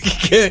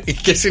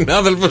και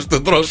συνάδελφος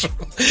του Τρόσο.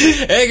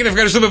 Έγινε,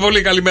 ευχαριστούμε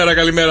πολύ.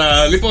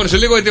 Καλημέρα. Λοιπόν, σε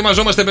λίγο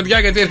ετοιμαζόμαστε, παιδιά,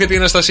 γιατί έρχεται η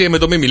Αναστασία με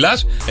το Μη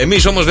Μιλάς.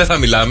 Εμείς όμως δεν θα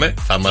μιλάμε,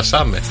 θα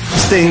μασάμε.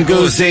 Στην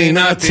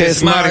κουζίνα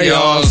της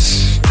Μαριος.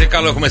 Τι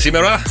καλό έχουμε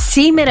σήμερα?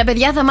 Σήμερα,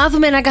 παιδιά, θα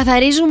μάθουμε να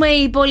καθαρίζουμε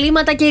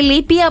υπολείμματα και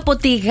λίπη από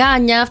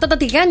τηγάνια. Αυτά τα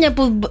τηγάνια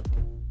που.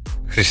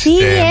 Τι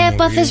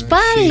έπαθες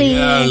πάλι?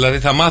 Δηλαδή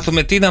θα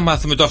μάθουμε, τι να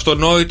μάθουμε, το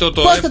αυτονόητο,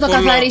 το πώς εύκολο. θα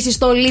το καθαρίσεις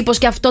το λίπος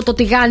και αυτό το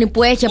τηγάνι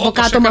που έχει από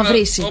κάτω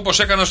μαυρίσει? Όπως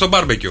έκανα στο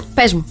μπάρμπεκιου.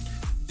 Πες μου.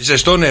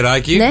 Ζεστό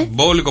νεράκι, ναι.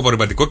 Μπόλικο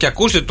απορριπαντικό. Και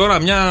ακούστε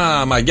τώρα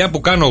μια μαγιά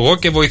που κάνω εγώ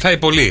και βοηθάει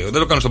πολύ.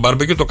 Δεν το κάνω στο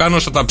μπάρμπεκιου, το κάνω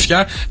στα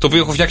ταψιά, το οποίο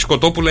έχω φτιάξει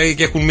κοτόπουλα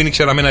και έχουν μείνει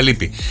ξεραμένα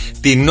λίπη.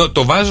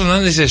 Το βάζω να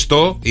είναι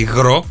ζεστό,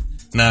 υγρό.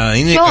 Να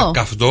είναι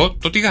καυτό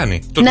το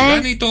τηγάνι. Το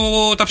τηγάνι το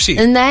ταψί.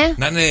 Ναι.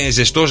 Να είναι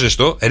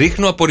ζεστό.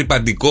 Ρίχνω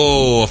απορριπαντικό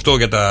αυτό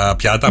για τα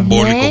πιάτα,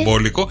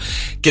 μπόλικο.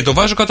 Και το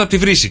βάζω κάτω από τη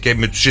βρύση. Και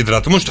με τους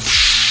υδρατμούς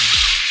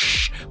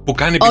που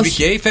κάνει επειδή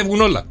καίει,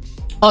 φεύγουν όλα.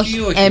 Όχι.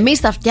 Εμείς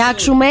θα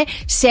φτιάξουμε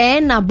σε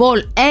ένα μπολ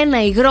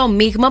ένα υγρό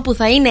μείγμα που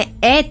θα είναι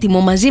έτοιμο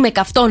μαζί με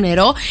καυτό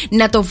νερό.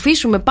 Να το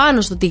αφήσουμε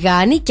πάνω στο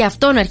τηγάνι και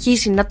αυτό να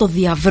αρχίσει να το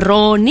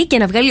διαβρώνει και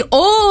να βγάλει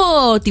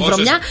τη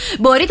βρωμιά.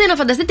 Μπορείτε να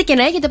φανταστείτε και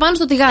να έχετε πάνω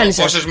στο τηγάνι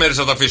σας. Πόσες μέρες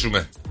θα τα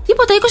αφήσουμε?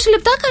 Τίποτα, 20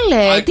 λεπτά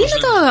καλέ. Τι είναι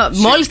το.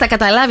 Μόλις τα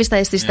καταλάβεις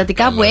τα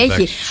συστατικά που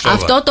έχει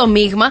αυτό το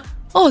μείγμα.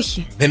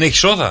 Όχι. Δεν έχει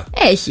σόδα?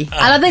 Έχει.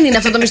 Αλλά δεν είναι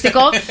αυτό το μυστικό.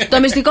 Το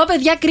μυστικό,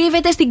 παιδιά,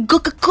 κρύβεται στην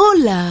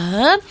Coca-Cola.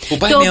 Που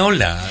πάει με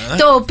όλα.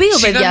 Το οποίο,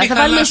 παιδιά, θα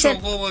βάλουμε σε.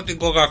 Την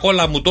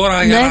Coca-Cola μου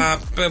τώρα για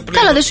να.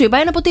 Καλά, δεν σου είπα.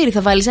 Ένα ποτήρι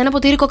θα βάλεις. Ένα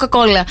ποτήρι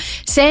Coca-Cola.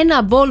 Σε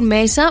ένα μπολ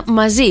μέσα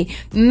μαζί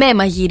με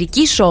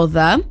μαγειρική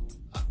σόδα.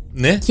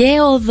 Ναι. Και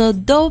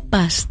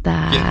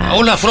οδοντόπαστα.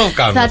 Όλα αφρό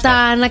κάνουμε. Θα τα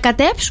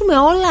ανακατέψουμε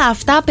όλα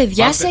αυτά,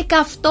 παιδιά, σε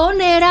καυτό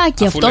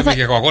νεράκι. Αφού λέμε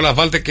για Coca-Cola,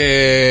 βάλτε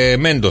και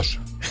μέντος.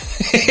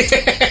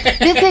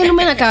 Δεν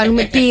θέλουμε να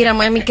κάνουμε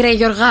πείραμα, μικρέ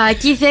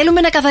Γιωργάκη.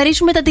 Θέλουμε να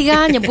καθαρίσουμε τα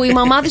τηγάνια που η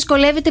μαμά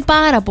δυσκολεύεται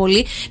πάρα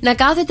πολύ να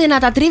κάθεται να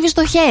τα τρίβει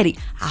στο χέρι.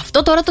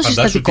 Αυτό τώρα το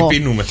συστατικό.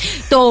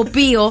 Το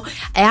οποίο,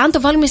 εάν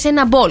το βάλουμε σε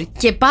ένα μπολ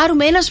και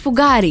πάρουμε ένα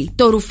σφουγγάρι,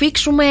 το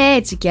ρουφήξουμε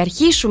έτσι και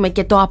αρχίσουμε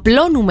και το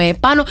απλώνουμε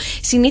επάνω,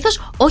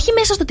 συνήθως όχι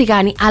μέσα στο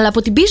τηγάνι, αλλά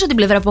από την πίσω την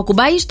πλευρά που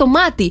ακουμπάει στο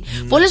μάτι.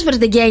 Πολλές φορές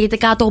δεν καίγεται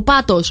κάτω ο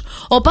πάτος.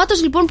 Ο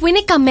πάτος λοιπόν που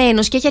είναι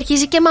καμένος και έχει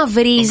αρχίσει και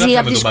μαυρίζει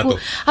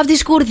από τη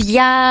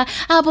σκουρδιά,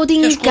 από την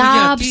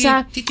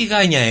κάψα. Τι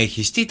τηγάνια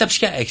έχεις, τι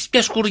ταψιά έχεις,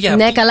 ποια σκουριά.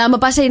 Ναι, καλά, άμα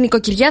πας σε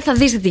νοικοκυριά θα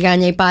δεις τι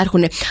τηγάνια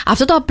υπάρχουν.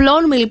 Αυτό το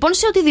απλώνουμε λοιπόν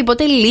σε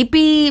οτιδήποτε λείπει,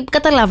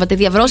 καταλάβατε,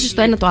 διαβρώσεις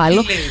το ένα το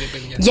άλλο.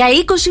 Για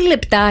 20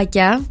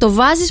 λεπτάκια το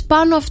βάζεις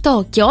πάνω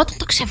αυτό και όταν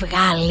το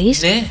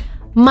ξεβγάλεις. Ναι.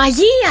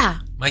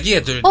 Μαγεία!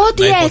 Μαγεία του.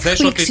 Ό,τι να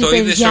υποθέσω ότι το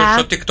είδες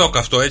στο TikTok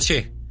αυτό,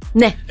 έτσι.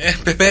 Ναι.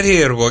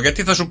 Περίεργο,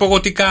 γιατί θα σου πω εγώ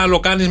τι άλλο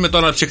κάνεις με το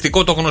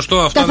αναψυκτικό το γνωστό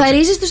αυτό.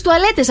 Καθαρίζεις τις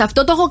τουαλέτες.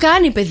 Αυτό το έχω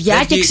κάνει,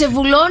 παιδιά, και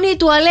ξεβουλώνει η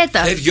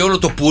τουαλέτα. Φεύγει όλο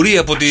το πουρί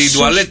από την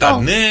τουαλέτα.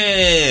 Ναι,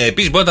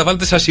 επίσης μπορεί να τα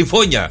βάλετε στα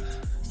συμφώνια.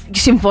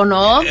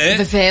 Συμφωνώ,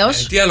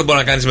 βεβαίως. Τι άλλο μπορεί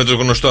να κάνεις με το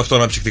γνωστό αυτό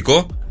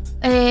αναψυκτικό?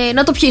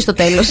 Να το πιείς στο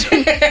τέλος.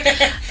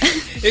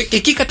 Και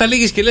εκεί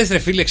καταλήγεις και λες, ρε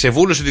φίλε,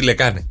 ξεβούλωσε τη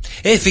λεκάνη.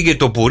 Έφυγε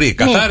το πουρί,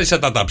 καθάρισα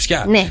τα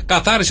ταψιά,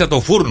 καθάρισα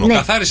το φούρνο,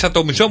 καθάρισα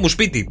το μισό μου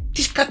σπίτι.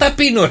 Τι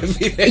καταπίνω, ρε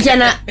φίλε. Για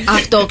να.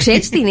 Αυτό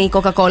ξέρεις τι είναι η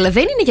Coca-Cola?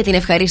 Δεν είναι για την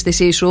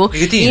ευχαρίστησή σου.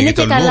 Είναι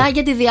και καλά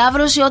για τη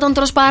διάβρωση όταν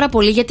τρως πάρα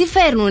πολύ. Γιατί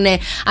φέρνουνε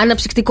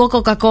αναψυκτικό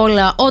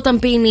Coca-Cola όταν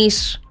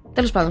πίνεις.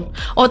 Τέλος πάντων,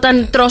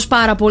 όταν τρως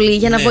πάρα πολύ,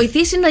 για να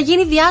βοηθήσει να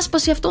γίνει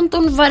διάσπαση αυτών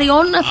των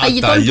βαριών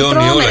φαγητών που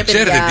τρώνε. Όλα.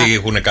 Ξέρετε τι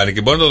έχουν κάνει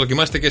και μπορείτε να το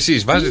δοκιμάσετε κι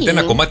εσείς. Βάζετε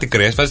ένα κομμάτι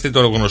κρέας, βάζετε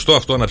το γνωστό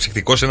αυτό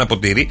αναψυκτικό σε ένα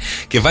ποτήρι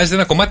και βάζετε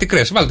ένα κομμάτι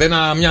κρέας. Βάλτε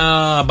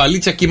μια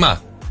μπαλίτσα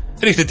κιμά.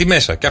 Ρίχτε τη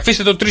μέσα και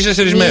αφήστε το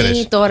 3-4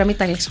 μέρες. Τώρα, μην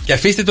τα λες. Και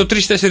αφήστε το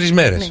 3-4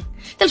 μέρες. Ναι.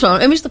 Τέλος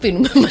πάντων, εμείς το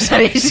πίνουμε. Μας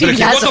αρέσει.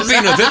 Εγώ το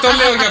πίνω, δεν το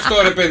λέω γι' αυτό,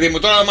 ρε παιδί μου.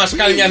 Τώρα μας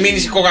κάνει μια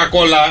μήνυση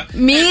Coca-Cola.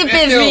 Μη,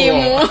 παιδί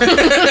μου.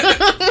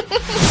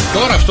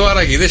 Τώρα αυτό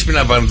άραγε η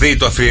Δέσποινα Βανδύ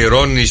το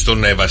αφιερώνει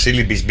στον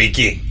Βασίλη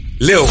Μπισμπίκη.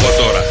 Λέω εγώ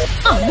τώρα.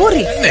 Α,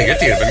 μπορεί. Ναι,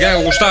 γιατί ρε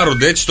παιδιά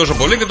γουστάρονται έτσι τόσο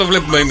πολύ και το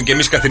βλέπουμε και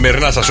εμείς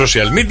καθημερινά στα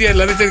social media.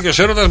 Δηλαδή τέτοιος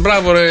έρωτας,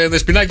 μπράβο ρε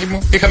Δεσποινάκι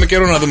μου. Είχαμε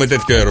καιρό να δούμε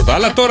τέτοιο έρωτα.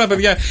 Αλλά τώρα,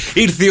 παιδιά,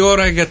 ήρθε η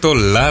ώρα για το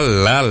λα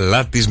λα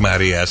λα της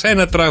Μαρίας.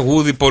 Ένα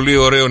τραγούδι πολύ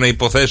ωραίο να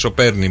υποθέσω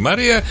παίρνει η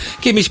Μαρία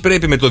και εμείς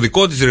πρέπει με το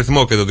δικό της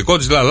ρυθμό και το δικό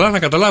της λα λα να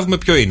καταλάβουμε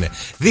ποιο είναι.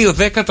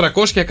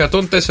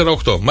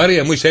 2-10-300-1048.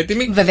 Μαρία μου, είσαι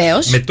έτοιμη?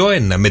 Βεβαίως. Με το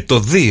 1, με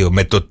το 2,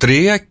 με το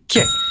 3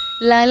 και.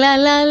 La la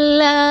la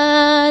la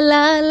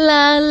la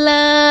la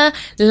la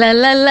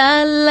la la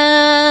la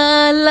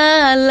la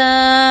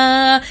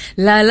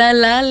la la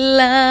la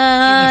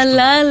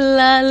la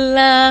la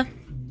la.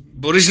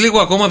 Μπορείς λίγο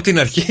ακόμα από την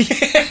αρχή?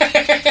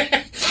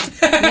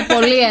 Είναι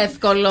πολύ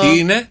εύκολο. Τι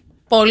είναι?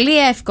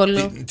 Πολύ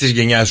εύκολο. Της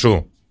γενιάς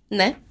σου?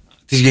 Ναι.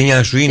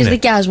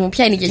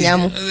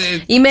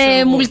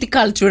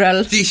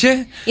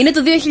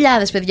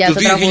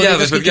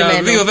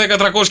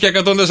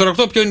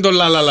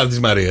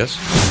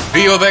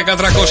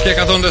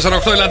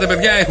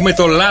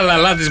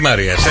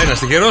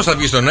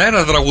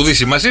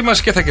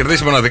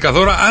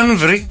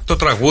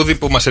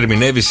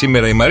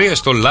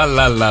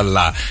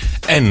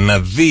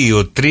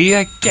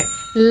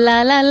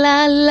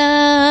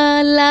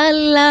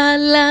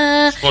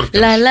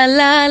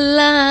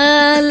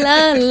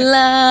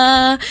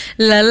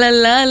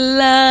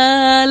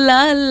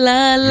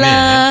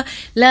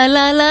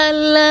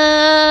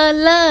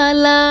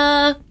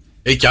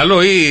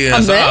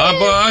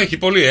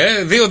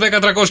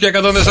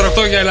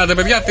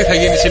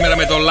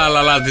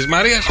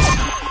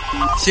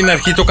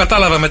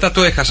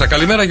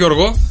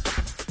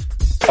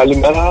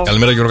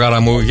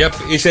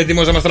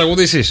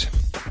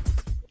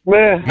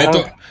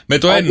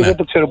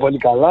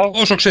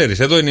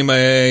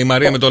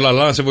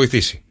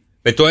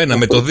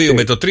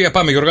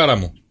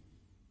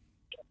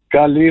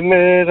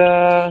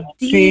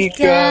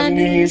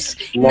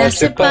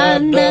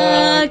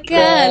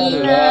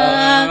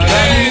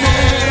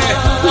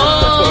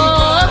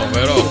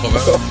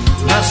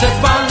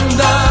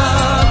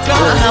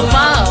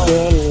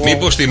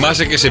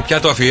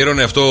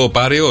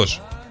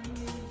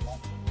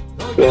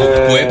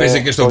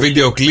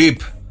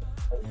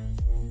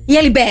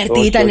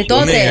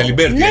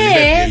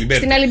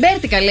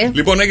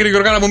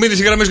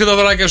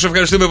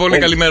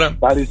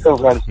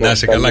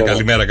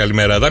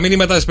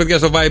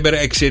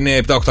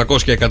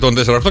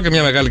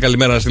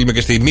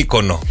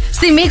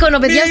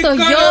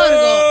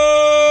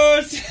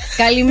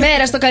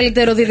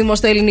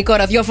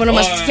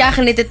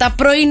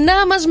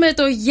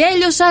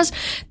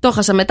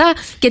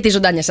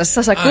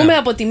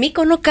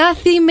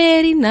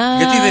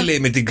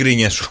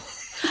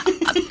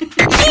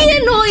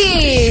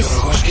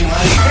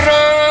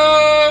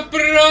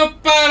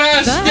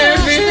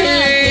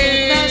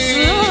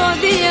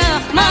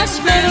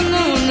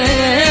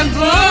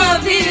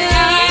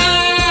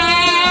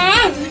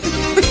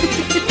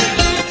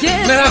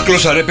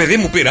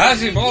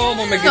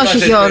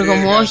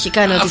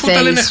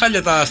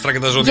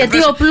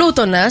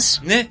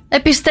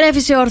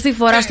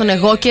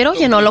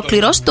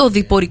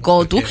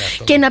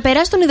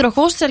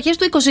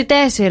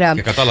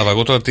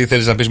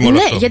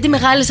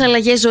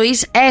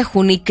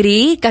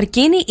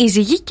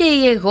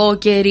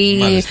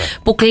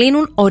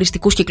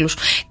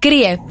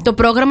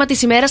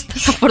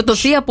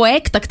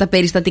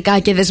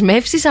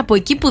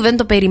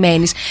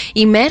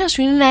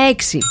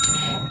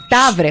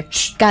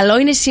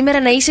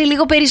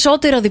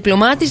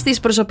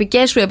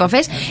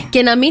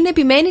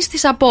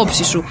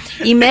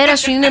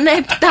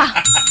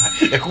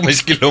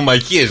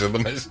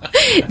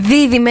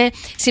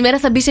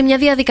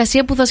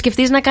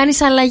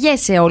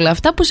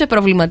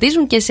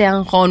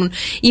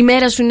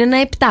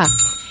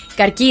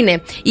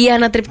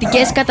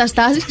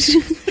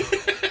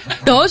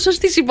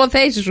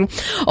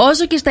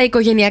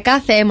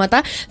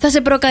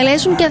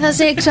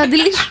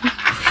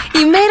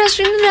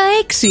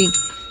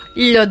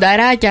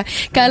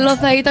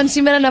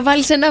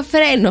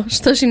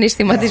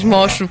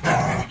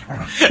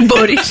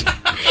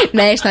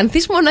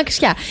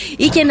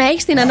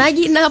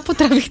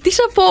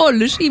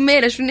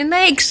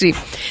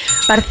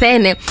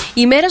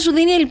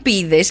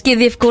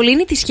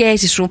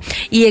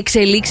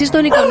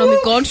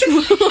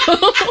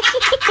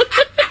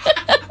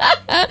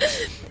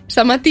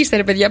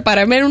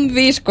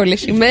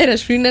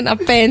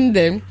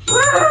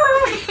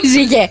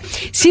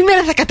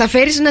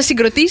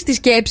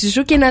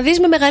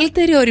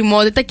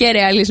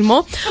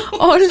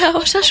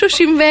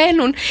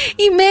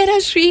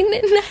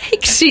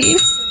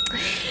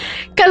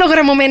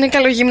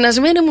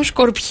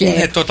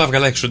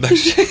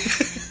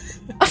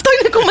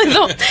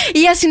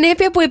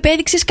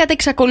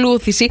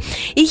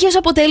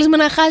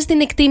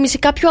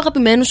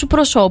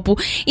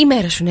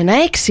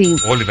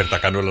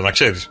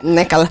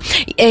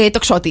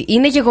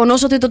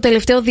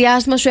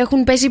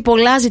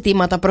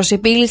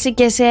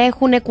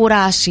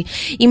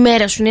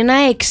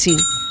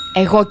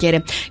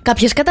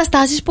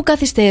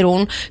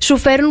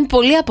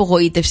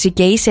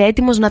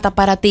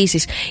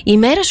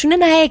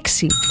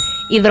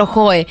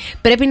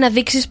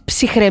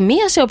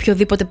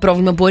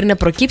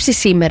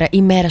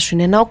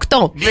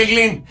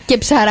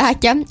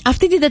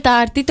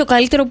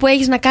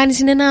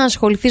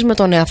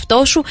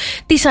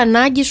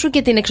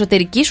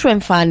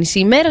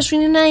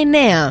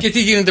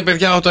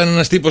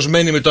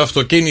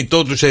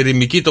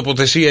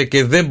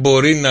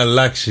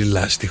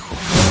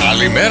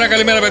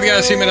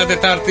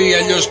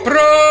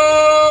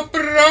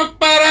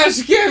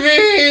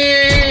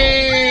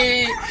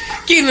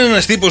 Και είναι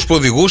ένας τύπος που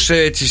οδηγούσε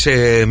έτσι σε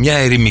μια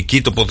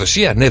ερημική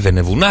τοποθεσία.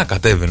 Ανέβαινε βουνά,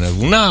 κατέβαινε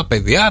βουνά,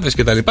 παιδιάδες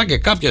κτλ. Και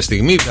κάποια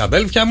στιγμή,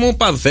 αδέλφια μου,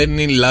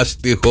 παθαίνει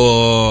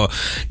λάστιχο.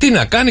 Τι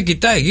να κάνει,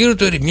 κοιτάει γύρω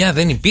του, ερημιά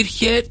δεν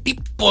υπήρχε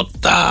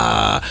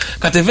τίποτα.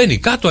 Κατεβαίνει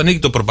κάτω, ανοίγει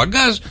το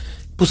προπαγκάζ.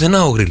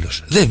 Πουθενά ο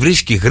γρίλος. Δεν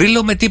βρίσκει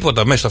γρίλο με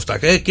τίποτα μέσα στα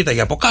αυτά.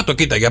 Κοίταγε από κάτω,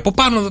 κοίταγε από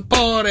πάνω.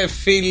 Πόρε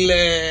φίλε.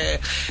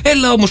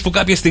 Έλα όμως που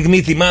κάποια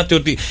στιγμή θυμάται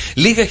ότι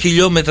λίγα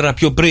χιλιόμετρα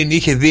πιο πριν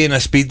είχε δει ένα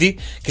σπίτι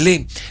και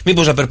λέει: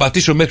 μήπως να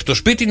περπατήσω μέχρι το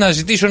σπίτι να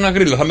ζητήσω ένα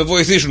γρίλο. Θα με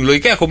βοηθήσουν.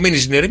 Λογικά έχω μείνει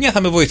στην ερημιά,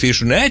 θα με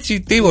βοηθήσουν.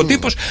 Έτσι, ο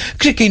τύπος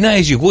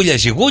ξεκινάει ζιγούλια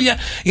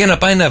για να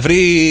πάει να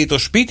βρει το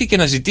σπίτι και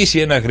να ζητήσει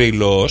ένα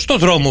γρίλο. Στο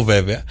δρόμο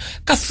βέβαια.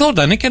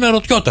 Καθότανε και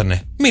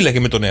αναρωτιότανε. Μίλαγε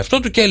με τον εαυτό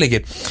του και έλεγε: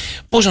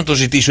 πώς να το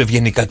ζητήσω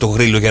ευγενικά το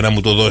γρίλο για να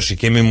μου το δώσει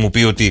και μην μου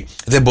πει ότι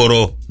δεν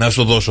μπορώ να σου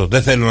το δώσω,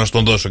 δεν θέλω να σου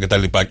τον δώσω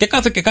κτλ. Και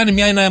κάθε και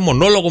κάνει ένα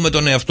μονόλογο με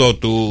τον εαυτό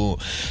του.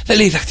 Θα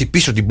λέει: θα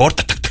χτυπήσω την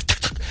πόρτα,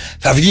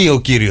 θα βγει ο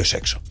κύριος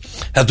έξω.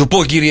 Θα του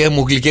πω: κύριε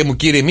μου, γλυκέ μου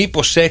κύριε,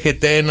 μήπως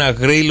έχετε ένα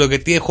γρίλο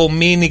γιατί έχω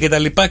μείνει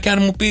κτλ. Και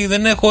αν μου πει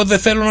δεν έχω, δεν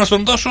θέλω να σου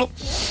τον δώσω.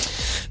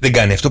 Δεν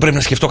κάνει αυτό, πρέπει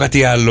να σκεφτώ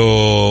κάτι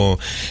άλλο.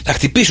 Θα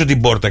χτυπήσω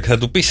την πόρτα και θα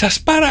του πει: σας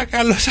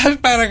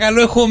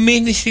παρακαλώ, έχω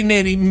μείνει στην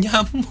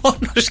ερημιά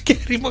μόνος και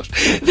έρημος.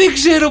 Δεν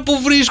ξέρω που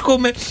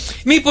βρίσκομαι.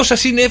 Μήπως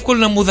σας είναι εύκολο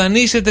να μου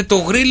δανείσετε το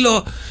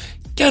γρίλο?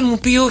 Και αν μου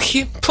πει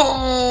όχι,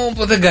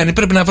 δεν κάνει,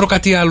 πρέπει να βρω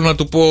κάτι άλλο να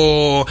του πω.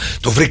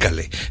 Το βρήκα,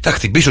 λέει. Θα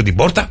χτυπήσω την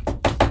πόρτα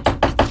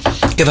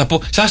και θα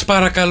πω: σας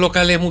παρακαλώ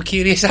καλέ μου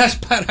κύριε, σας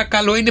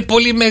παρακαλώ, είναι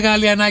πολύ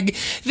μεγάλη ανάγκη.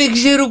 Δεν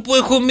ξέρω που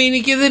έχω μείνει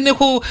και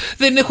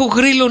δεν έχω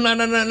γρίλο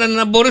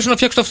να μπορέσω να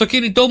φτιάξω το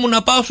αυτοκίνητό μου,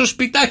 να πάω στο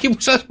σπιτάκι μου.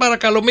 Σας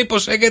παρακαλώ,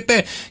 μήπως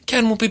έχετε? Και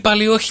αν μου πει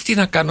πάλι όχι, τι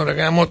να κάνω ρε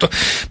γαμώτο.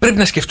 Πρέπει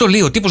να σκεφτώ,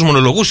 λέει, ο τύπος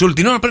μονολογούσε όλη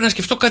την ώρα, πρέπει να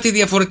σκεφτώ κάτι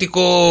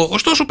διαφορετικό.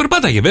 Ωστόσο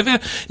περπάταγε βέβαια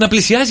να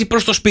πλησιάζει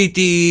προς το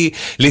σπίτι.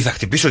 Λέει: θα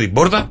χτυπήσω την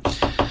πόρτα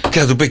και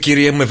θα του πει: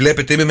 κύριε μου, με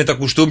βλέπετε, είμαι με τα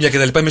κουστούμια και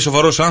τα λοιπά. Είμαι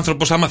σοβαρός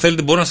άνθρωπος. Άμα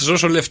θέλετε, μπορώ να σας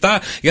δώσω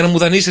λεφτά για να μου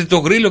δανείσετε το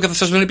γρίλο και θα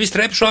σας τον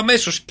επιστρέψω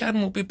αμέσως. Και αν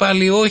μου πει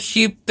πάλι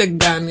όχι, δεν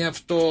κάνει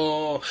αυτό.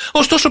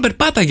 Ωστόσο,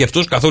 περπάταγε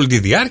αυτός καθ' όλη τη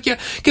διάρκεια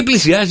και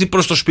πλησιάζει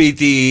προς το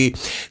σπίτι.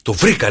 Το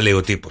βρήκα, λέει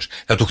ο τύπος.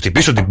 Θα του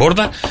χτυπήσω την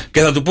πόρτα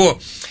και θα του πω: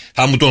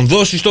 θα μου τον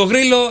δώσεις το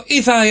γρίλο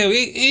ή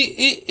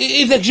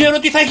δεν ξέρω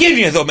τι θα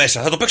γίνει εδώ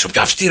μέσα. Θα το παίξω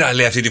πιο αυστηρά,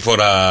 λέει, αυτή τη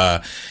φορά.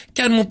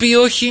 Και αν μου πει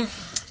όχι,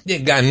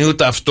 δεν κάνει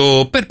ούτε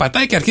αυτό.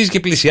 Περπατάει και αρχίζει και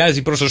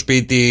πλησιάζει προς το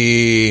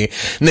σπίτι.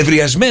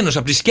 Νευριασμένος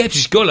από τις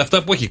σκέψεις και όλα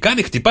αυτά που έχει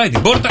κάνει, χτυπάει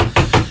την πόρτα.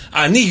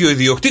 Ανοίγει ο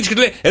ιδιοκτήτης και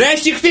του λέει: ρε,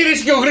 έχει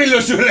χτύρεις και ο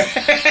γρίλος σου, ρε.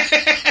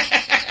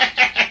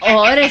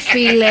 Ωρε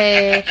φίλε,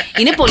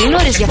 είναι πολύ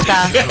νωρίς γι'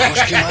 αυτά.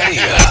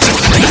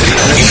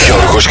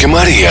 Γιώργος και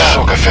Μαρία.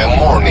 Σοκαφέ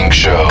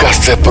Morning Show.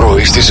 Κάθε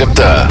πρωί στις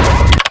 7.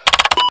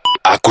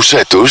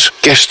 Άκουσέ τους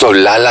και στο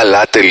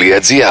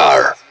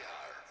lalala.gr.